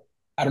then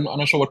I'm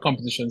not sure what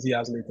competitions he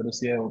has later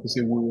this year.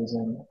 Obviously Wolves,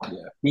 and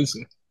yeah, we'll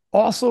see.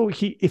 also,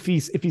 if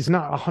he's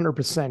not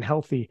 100%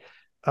 healthy,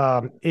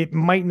 it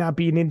might not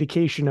be an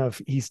indication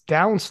of he's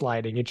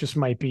downsliding. It just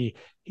might be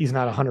he's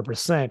not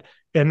 100%,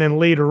 and then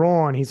later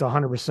on he's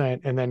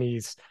 100%, and then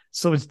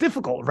so it's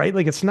difficult, right?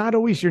 Like it's not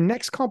always your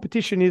next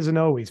competition isn't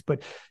always,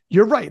 but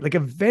you're right. Like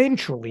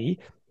eventually,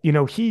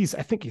 I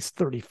think he's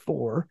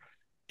 34,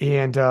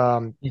 and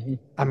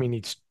I mean,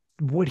 it's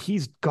what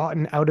he's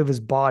gotten out of his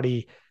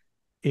body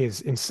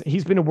is insane.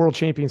 He's been a world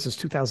champion since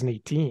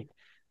 2018.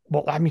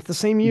 Well, I mean, the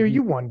same year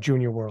you won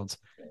Junior Worlds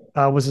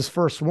was his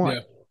first one.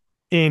 Yeah.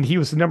 And he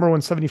was the number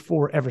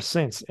 174 ever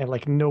since. And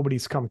like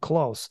nobody's come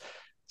close.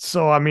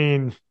 So, I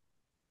mean,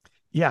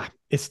 yeah,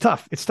 it's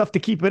tough. It's tough to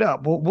keep it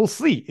up. We'll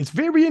see. It's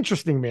very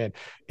interesting, man.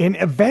 And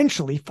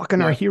eventually,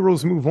 fucking our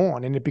heroes move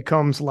on and it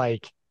becomes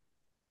like,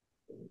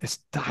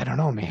 I don't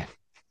know, man.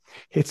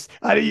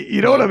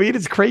 You know what I mean?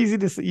 It's crazy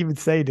to even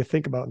say, to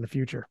think about in the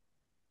future.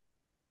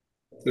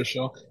 For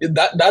sure.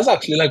 That's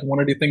actually like one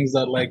of the things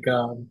that like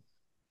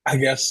I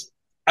guess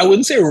I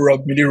wouldn't say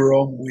rubbed me the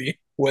wrong way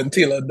when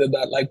Taylor did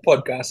that like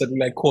podcast and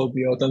like called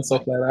me out and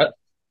stuff like that.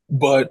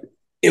 But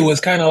it was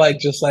kind of like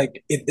just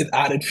like it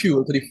added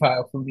fuel to the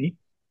fire for me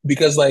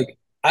because like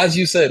as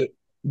you said,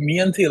 me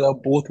and Taylor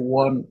both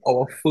won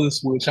our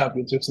first world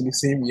championships in the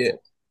same year.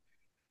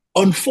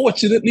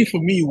 Unfortunately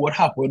for me, what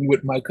happened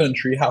with my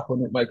country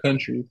happened with my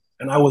country,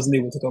 and I wasn't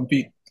able to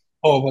compete.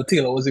 However,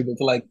 Taylor was able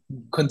to like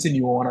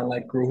continue on and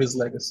like grow his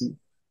legacy.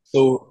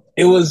 So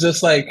it was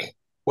just like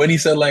when he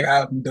said like I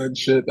haven't done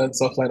shit and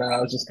stuff like that,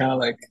 I was just kind of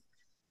like,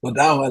 well,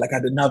 damn, like I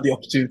didn't have the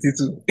opportunity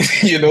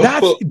to,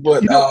 That's,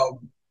 But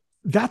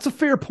that's a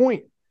fair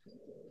point.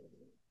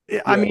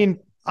 I yeah, mean,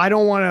 I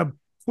don't want to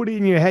put it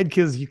in your head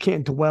because you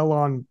can't dwell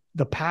on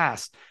the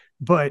past,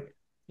 but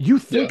you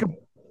think yeah,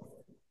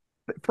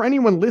 for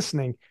anyone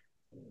listening,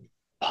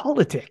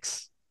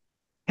 politics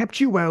kept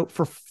you out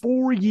for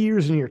 4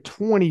 years in your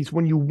 20s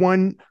when you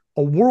won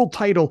a world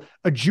title,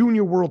 a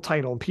junior world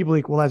title. And people are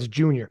like, well, that's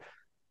junior.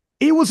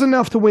 It was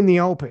enough to win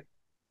the Open.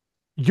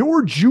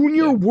 Your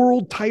junior yeah,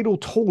 world title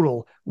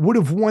total would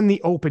have won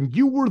the Open.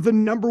 You were the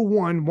number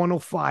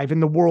 105 in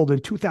the world in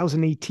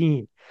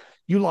 2018.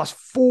 You lost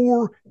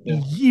 4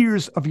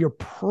 years of your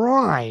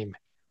prime.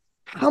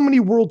 How many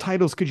world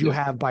titles could you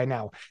have by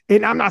now?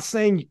 And I'm not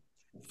saying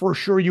for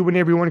sure you win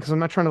every one because I'm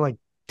not trying to like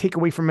take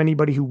away from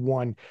anybody who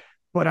won,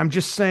 but I'm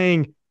just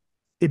saying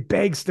it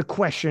begs the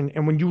question.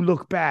 And when you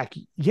look back,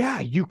 yeah,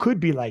 you could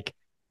be like,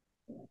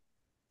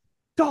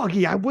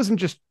 doggy, I wasn't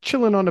just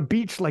chilling on the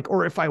beach, like,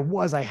 or if I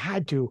was, I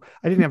had to.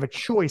 I didn't have a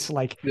choice.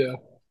 Like, yeah,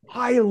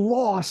 I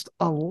lost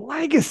a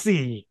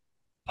legacy,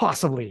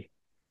 possibly,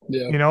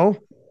 yeah, you know?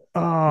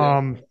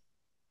 yeah,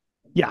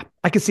 Yeah,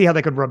 I could see how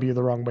that could rub you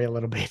the wrong way a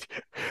little bit.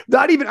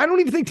 I don't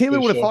even think Taylor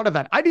for would have sure. thought of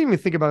that. I didn't even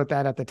think about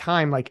that at the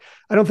time. Like,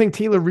 I don't think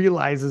Taylor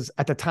realizes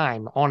at the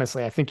time,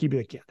 honestly. I think he'd be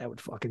like, yeah, that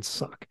would fucking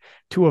suck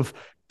to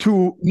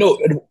No,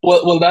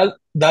 well,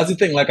 that's the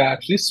thing. Like, I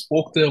actually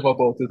spoke to him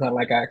about it, and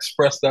like I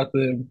expressed that to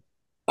him,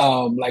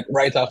 like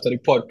right after the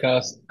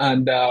podcast,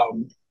 and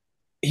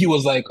he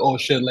was like, "Oh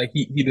shit!" Like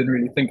he didn't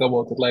really think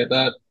about it like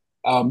that.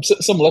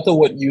 Similar to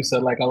what you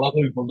said, like a lot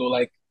of people don't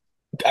like,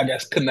 I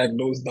guess, connect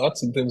those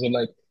dots in terms of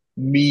like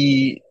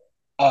me,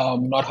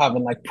 not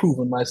having like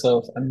proven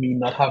myself and me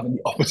not having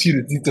the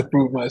opportunity to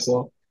prove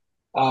myself.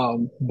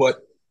 But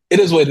it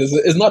is what it is.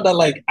 It's not that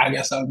like I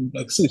guess I'm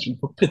like searching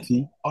for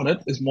pity on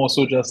it. It's more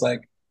so just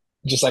like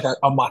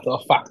a matter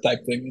of fact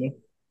type thing,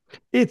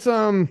 it's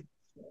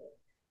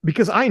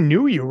because I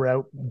knew you were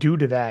out due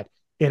to that.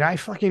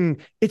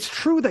 And it's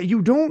true that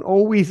you don't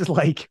always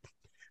like,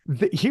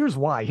 here's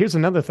why. Here's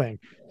another thing.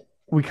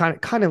 We kind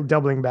of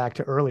doubling back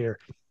to earlier.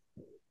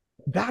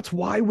 That's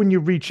why when you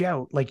reach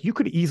out, like you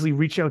could easily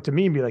reach out to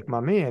me and be like,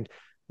 my man,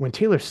 when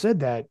Taylor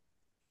said that,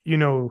 you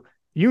know,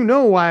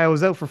 why I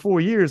was out for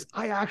 4 years.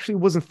 I actually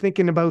wasn't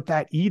thinking about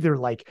that either.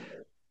 Like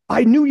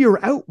I knew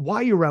you're out,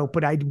 why you're out,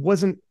 but I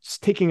wasn't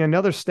taking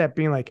another step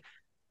being like,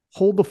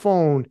 hold the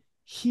phone.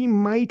 He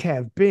might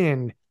have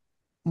been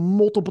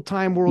multiple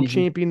time world Hmm.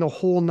 champion, the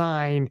whole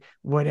nine,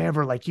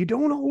 whatever. Like you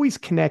don't always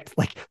connect.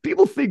 Like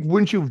people think,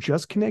 wouldn't you have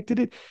just connected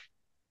it?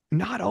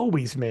 Not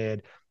always,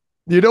 man.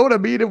 You know what I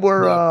mean? And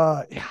we're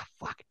Yeah, yeah,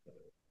 fuck.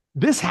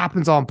 This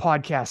happens on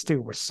podcasts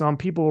too, where some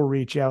people will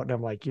reach out and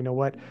I'm like, you know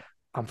what?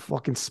 I'm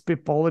fucking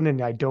spitballing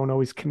and I don't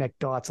always connect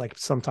dots like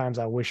sometimes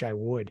I wish I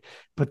would.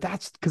 But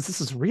that's because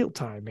this is real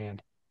time,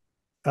 man.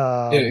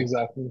 yeah, Um,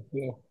 exactly.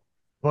 Yeah.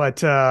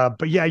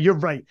 but yeah, you're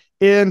right.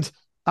 And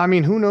I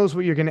mean, who knows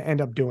what you're gonna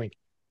end up doing?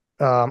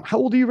 How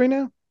old are you right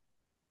now?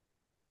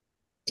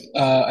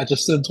 I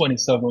just turned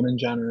 27 in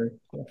January.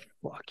 So,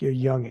 Fuck, you're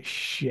young as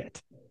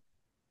shit.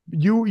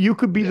 You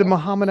could be the yeah,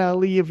 Muhammad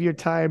Ali of your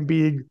time,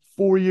 being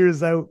 4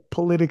 years out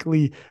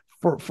politically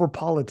for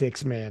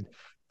politics, man.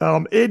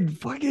 It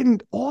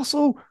fucking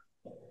also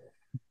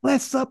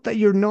less up that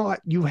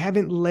you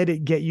haven't let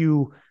it get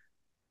you.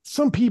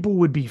 Some people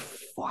would be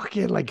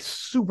fucking like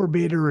super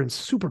bitter and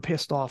super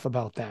pissed off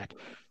about that.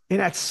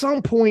 And at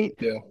some point,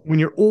 yeah, when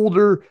you're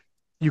older,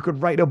 you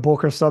could write a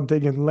book or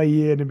something and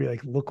lay in and be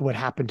like, look what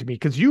happened to me.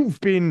 Cause you've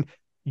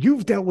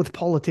dealt with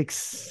politics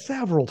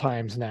several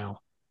times now.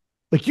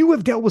 Like you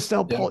have dealt with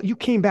yeah, you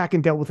came back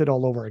and dealt with it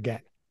all over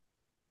again.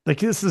 Like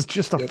this is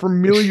just a yep,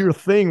 familiar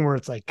thing where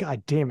it's like,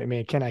 God damn it,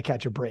 man, can I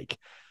catch a break?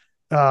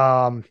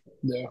 Um,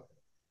 yeah,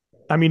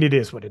 I mean, it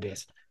is what it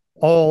is.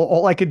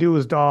 All I could do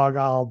is dog.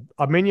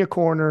 I'm in your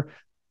corner.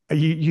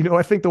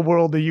 I think the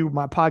world of you.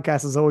 My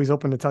podcast is always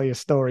open to tell you a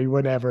story,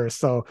 whatever.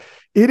 So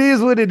it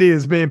is what it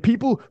is, man.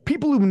 People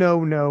who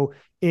know,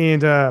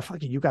 and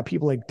fuck it, you got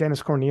people like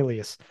Dennis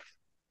Cornelius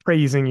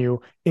praising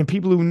you, and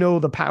people who know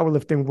the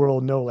powerlifting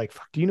world know, like,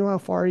 fuck, do you know how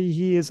far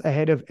he is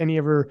ahead of any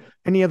other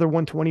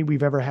 120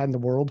 we've ever had in the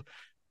world?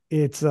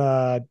 It's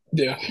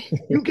yeah.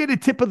 you get a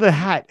tip of the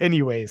hat,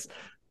 anyways.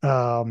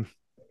 Um,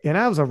 and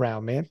I was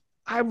around, man.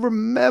 I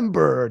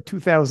remember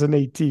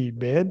 2018,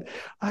 man.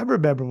 I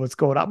remember what's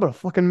going on. I'm gonna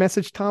fucking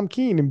message Tom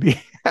Keene and be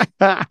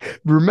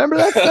remember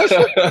that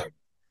session?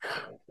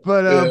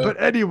 Yeah,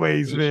 But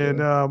anyways, for man,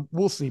 sure.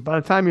 we'll see. By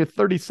the time you're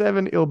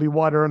 37, it'll be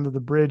water under the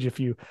bridge if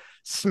you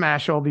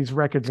smash all these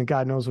records and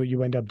God knows what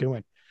you end up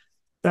doing.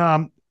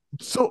 Um,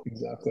 so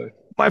Exactly.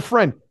 my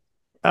friend,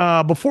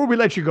 before we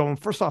let you go, and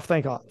first off,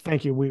 thank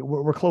you.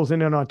 We're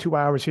closing in on 2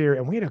 hours here,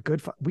 and we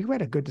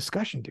had a good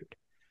discussion, dude.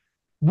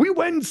 We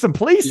went in some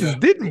places, Yeah,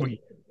 didn't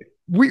we?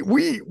 We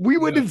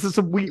went yeah. into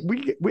some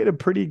we had a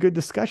pretty good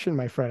discussion,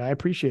 my friend. I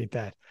appreciate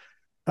that.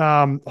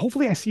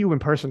 Hopefully I see you in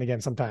person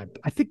again sometime.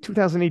 I think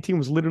 2018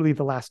 was literally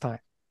the last time.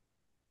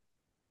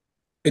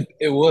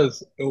 It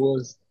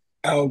was.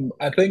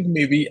 I think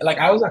maybe like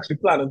I was actually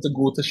planning to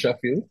go to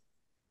Sheffield,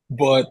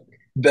 but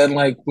then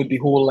like with the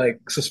whole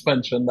like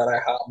suspension that I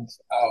have,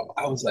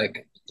 I was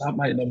like that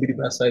might not be the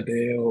best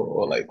idea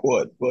or like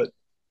what. But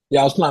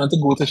yeah, I was planning to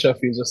go to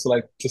Sheffield just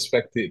to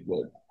spectate.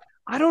 But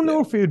I don't know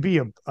yeah, if it would be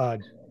a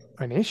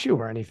an issue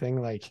or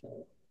anything like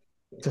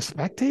to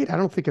spectate. I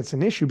don't think it's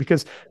an issue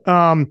because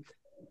um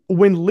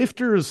when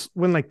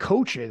like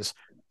coaches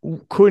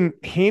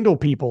couldn't handle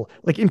people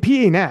like in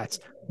PA Nats,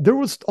 there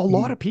was a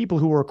lot mhm, of people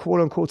who were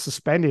quote unquote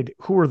suspended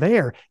who were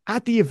there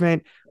at the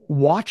event,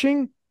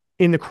 watching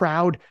in the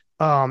crowd,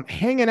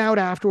 hanging out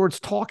afterwards,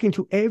 talking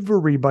to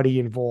everybody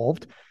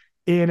involved,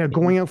 and mhm,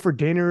 going out for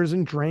dinners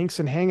and drinks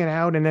and hanging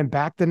out, and then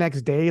back the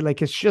next day.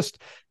 Like it's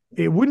just,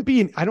 it wouldn't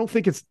be. I don't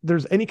think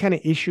there's any kind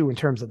of issue in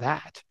terms of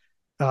that.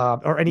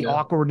 Or any yeah.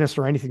 awkwardness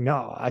or anything.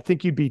 No, I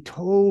think you'd be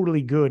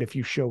totally good if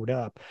you showed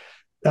up.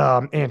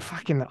 And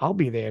fucking, I'll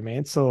be there,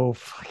 man. So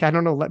fuck, I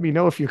don't know. Let me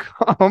know if you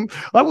come.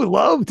 I would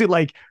love to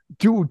like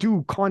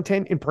do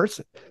content in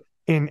person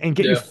and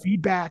get your Yeah.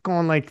 feedback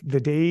on like the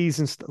days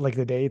and like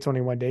the day. It's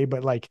only one day,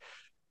 but like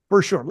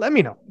for sure, let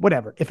me know.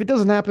 Whatever. If it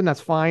doesn't happen,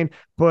 that's fine.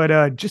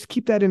 But just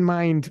keep that in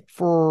mind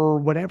for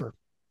whatever.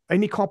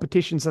 Any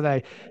competitions that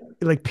I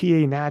like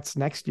PA Nats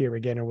next year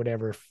again or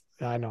whatever.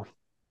 I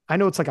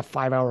know it's like a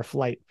 5 hour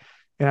flight,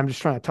 and I'm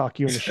just trying to talk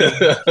you into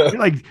showing up. You're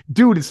like,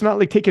 dude, it's not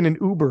like taking an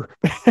Uber.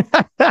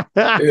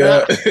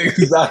 Yeah,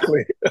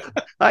 exactly.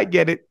 I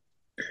get it.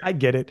 I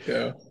get it.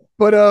 Yeah,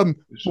 But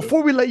for sure.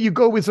 before we let you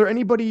go, is there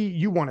anybody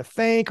you want to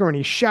thank or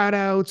any shout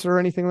outs or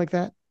anything like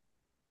that?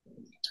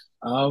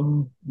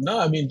 No,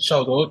 I mean,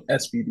 shout out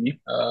SBD.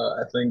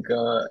 I think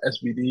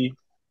SBD,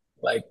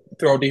 like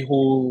throughout the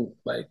whole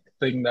like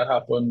thing that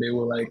happened, they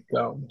were like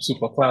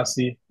super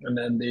classy, and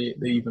then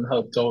they even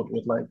helped out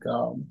with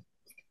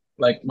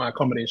like my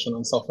accommodation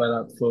and stuff like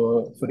that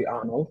for the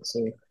Arnold.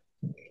 So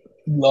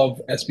love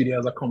SBD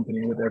as a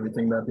company with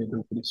everything that they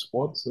do for the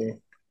sport. So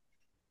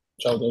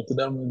shout out to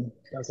them, and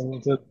that's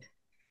about it.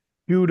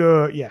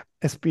 Dude, yeah,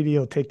 SPD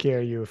will take care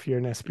of you if you're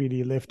an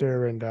SPD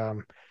lifter,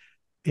 and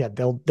yeah,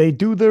 they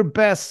do their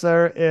best,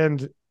 sir.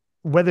 And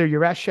whether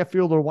you're at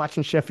Sheffield or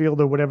watching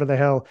Sheffield or whatever the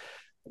hell,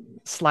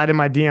 slide in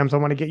my DMs. I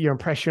want to get your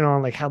impression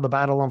on like how the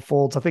battle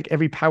unfolds. I think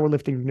every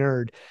powerlifting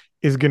nerd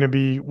is going to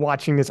be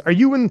watching this. Are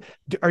you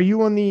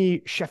on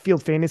the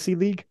Sheffield Fantasy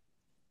League?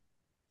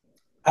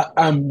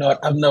 I'm not.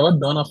 I've never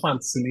done a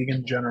fantasy league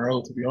in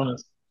general, to be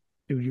honest.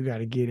 Dude, you got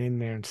to get in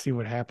there and see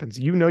what happens.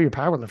 You know your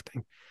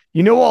powerlifting.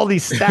 You know all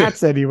these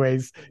stats,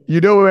 anyways. You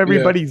know Yeah.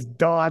 everybody's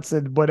dots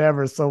and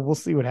whatever. So we'll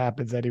see what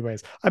happens,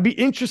 anyways. I'd be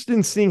interested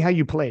in seeing how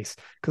you place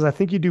because I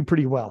think you do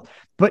pretty well.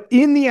 But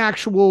in the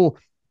actual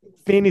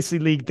fantasy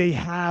league,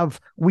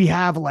 we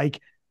have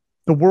like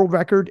the world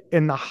record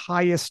and the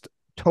highest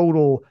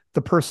total,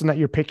 the person that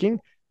you're picking.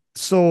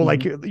 So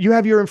like Mhm. you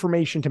have your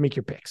information to make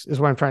your picks is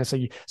what I'm trying to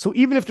say. So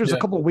even if there's a Yeah.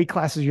 couple of weight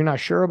classes you're not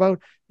sure about,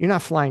 you're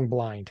not flying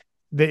blind.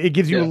 It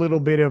gives you a Yeah. little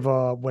bit of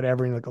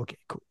whatever. And you're like, okay,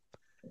 cool.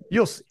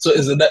 You'll see. So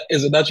is it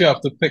that you have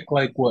to pick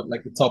like what,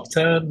 like the top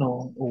 10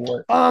 or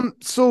what?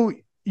 So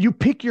you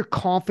pick your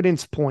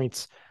confidence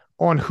points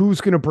on who's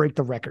going to break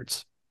the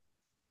records.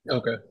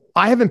 Okay.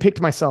 I haven't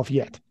picked myself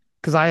yet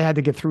because I had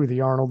to get through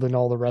the Arnold and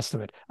all the rest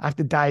of it. I have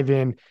to dive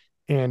in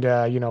and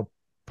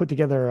put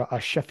together a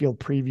Sheffield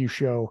preview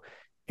show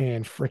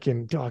and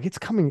freaking dog. It's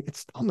coming.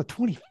 It's on the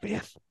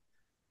 25th.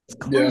 It's Yeah.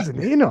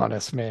 closing in on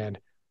us, man.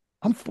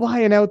 I'm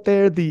flying out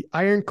there. The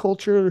Iron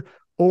Culture,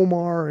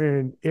 Omar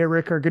and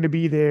Eric are going to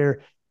be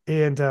there.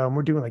 And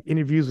we're doing like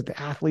interviews with the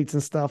athletes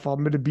and stuff. I'm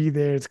going to be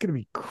there. It's going to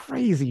be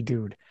crazy,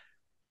 dude.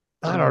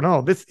 I don't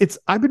Uh, know.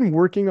 I've been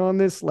working on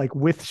this like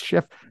with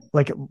Chef.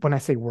 Like when I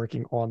say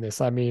working on this,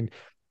 I mean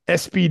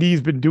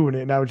SPD's been doing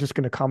it and I was just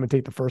going to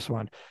commentate the first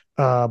one.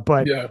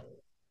 But yeah.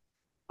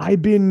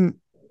 I've been,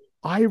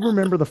 I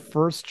remember the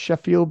first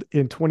Sheffield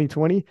in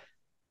 2020.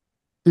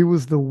 It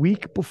was the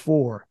week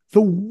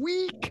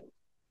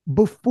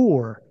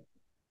before,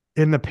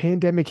 and the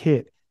pandemic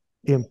hit,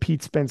 and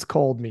Pete Spence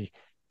called me.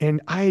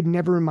 And I had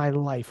never in my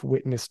life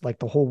witnessed like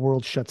the whole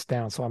world shuts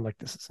down. So I'm like,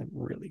 this isn't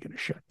really going to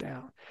shut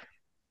down.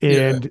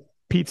 Yeah. And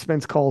Pete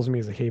Spence calls me.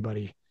 He's like, hey,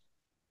 buddy,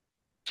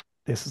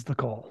 this is the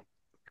call.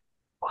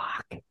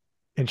 Fuck.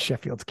 And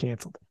Sheffield's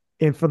canceled.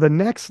 And for the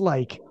next,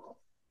 like,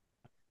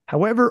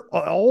 however,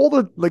 all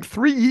the like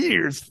 3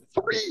 years,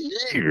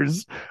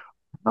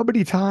 how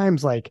many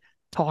times, like,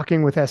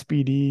 talking with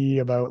SBD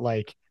about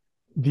like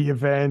the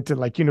event and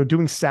like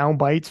doing sound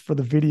bites for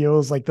the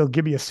videos, like they'll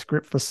give me a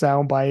script for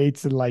sound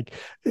bites and like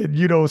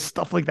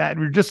stuff like that, and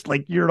we're just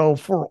like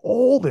for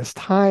all this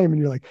time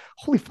and you're like,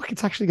 holy fuck,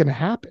 it's actually gonna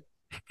happen.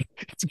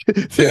 Yeah.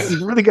 This is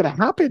really gonna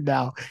happen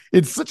now.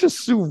 It's such a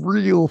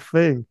surreal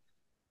thing.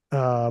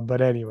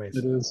 But anyways,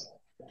 It is.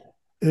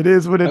 it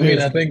is what I it mean,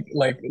 is. I think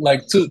like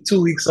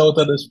two weeks out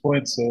at this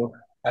point, so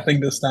I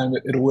think this time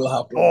it will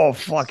happen. Oh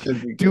fuck,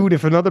 Should be good. dude!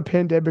 If another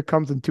pandemic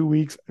comes in 2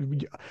 weeks,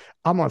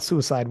 I'm on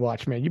suicide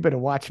watch, man. You better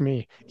watch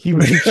me. You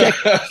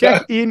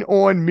check in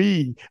on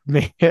me,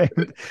 man.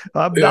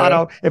 I'm not.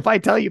 Yeah. If I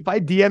tell you, if I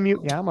DM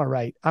you, yeah, I'm all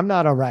right. I'm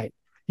not all right.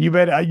 You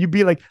better. You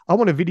be like, I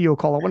want a video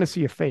call. I want to see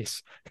your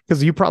face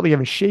because you probably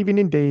haven't shaven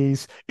in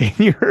days, and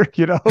you're.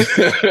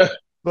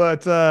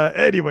 But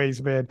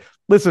anyways, man,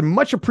 listen,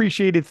 much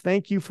appreciated.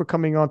 Thank you for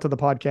coming on to the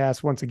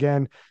podcast once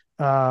again.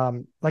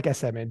 Like I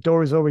said, man,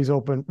 door is always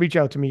open. Reach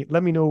out to me.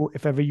 Let me know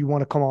if ever you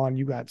want to come on.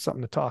 You got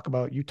something to talk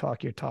about. You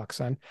talk your talk,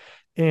 son.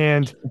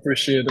 And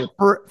Appreciate it.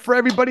 for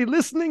everybody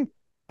listening,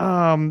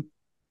 um,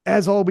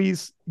 as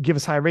always, give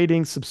us high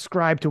ratings,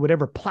 subscribe to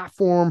whatever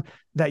platform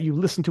that you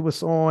listen to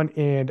us on,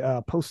 and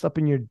post up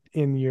in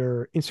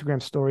your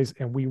Instagram stories,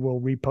 and we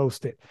will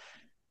repost it.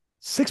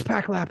 Six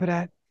pack lap it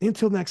at.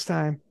 Until next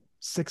time,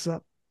 six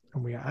up,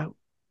 and we are out.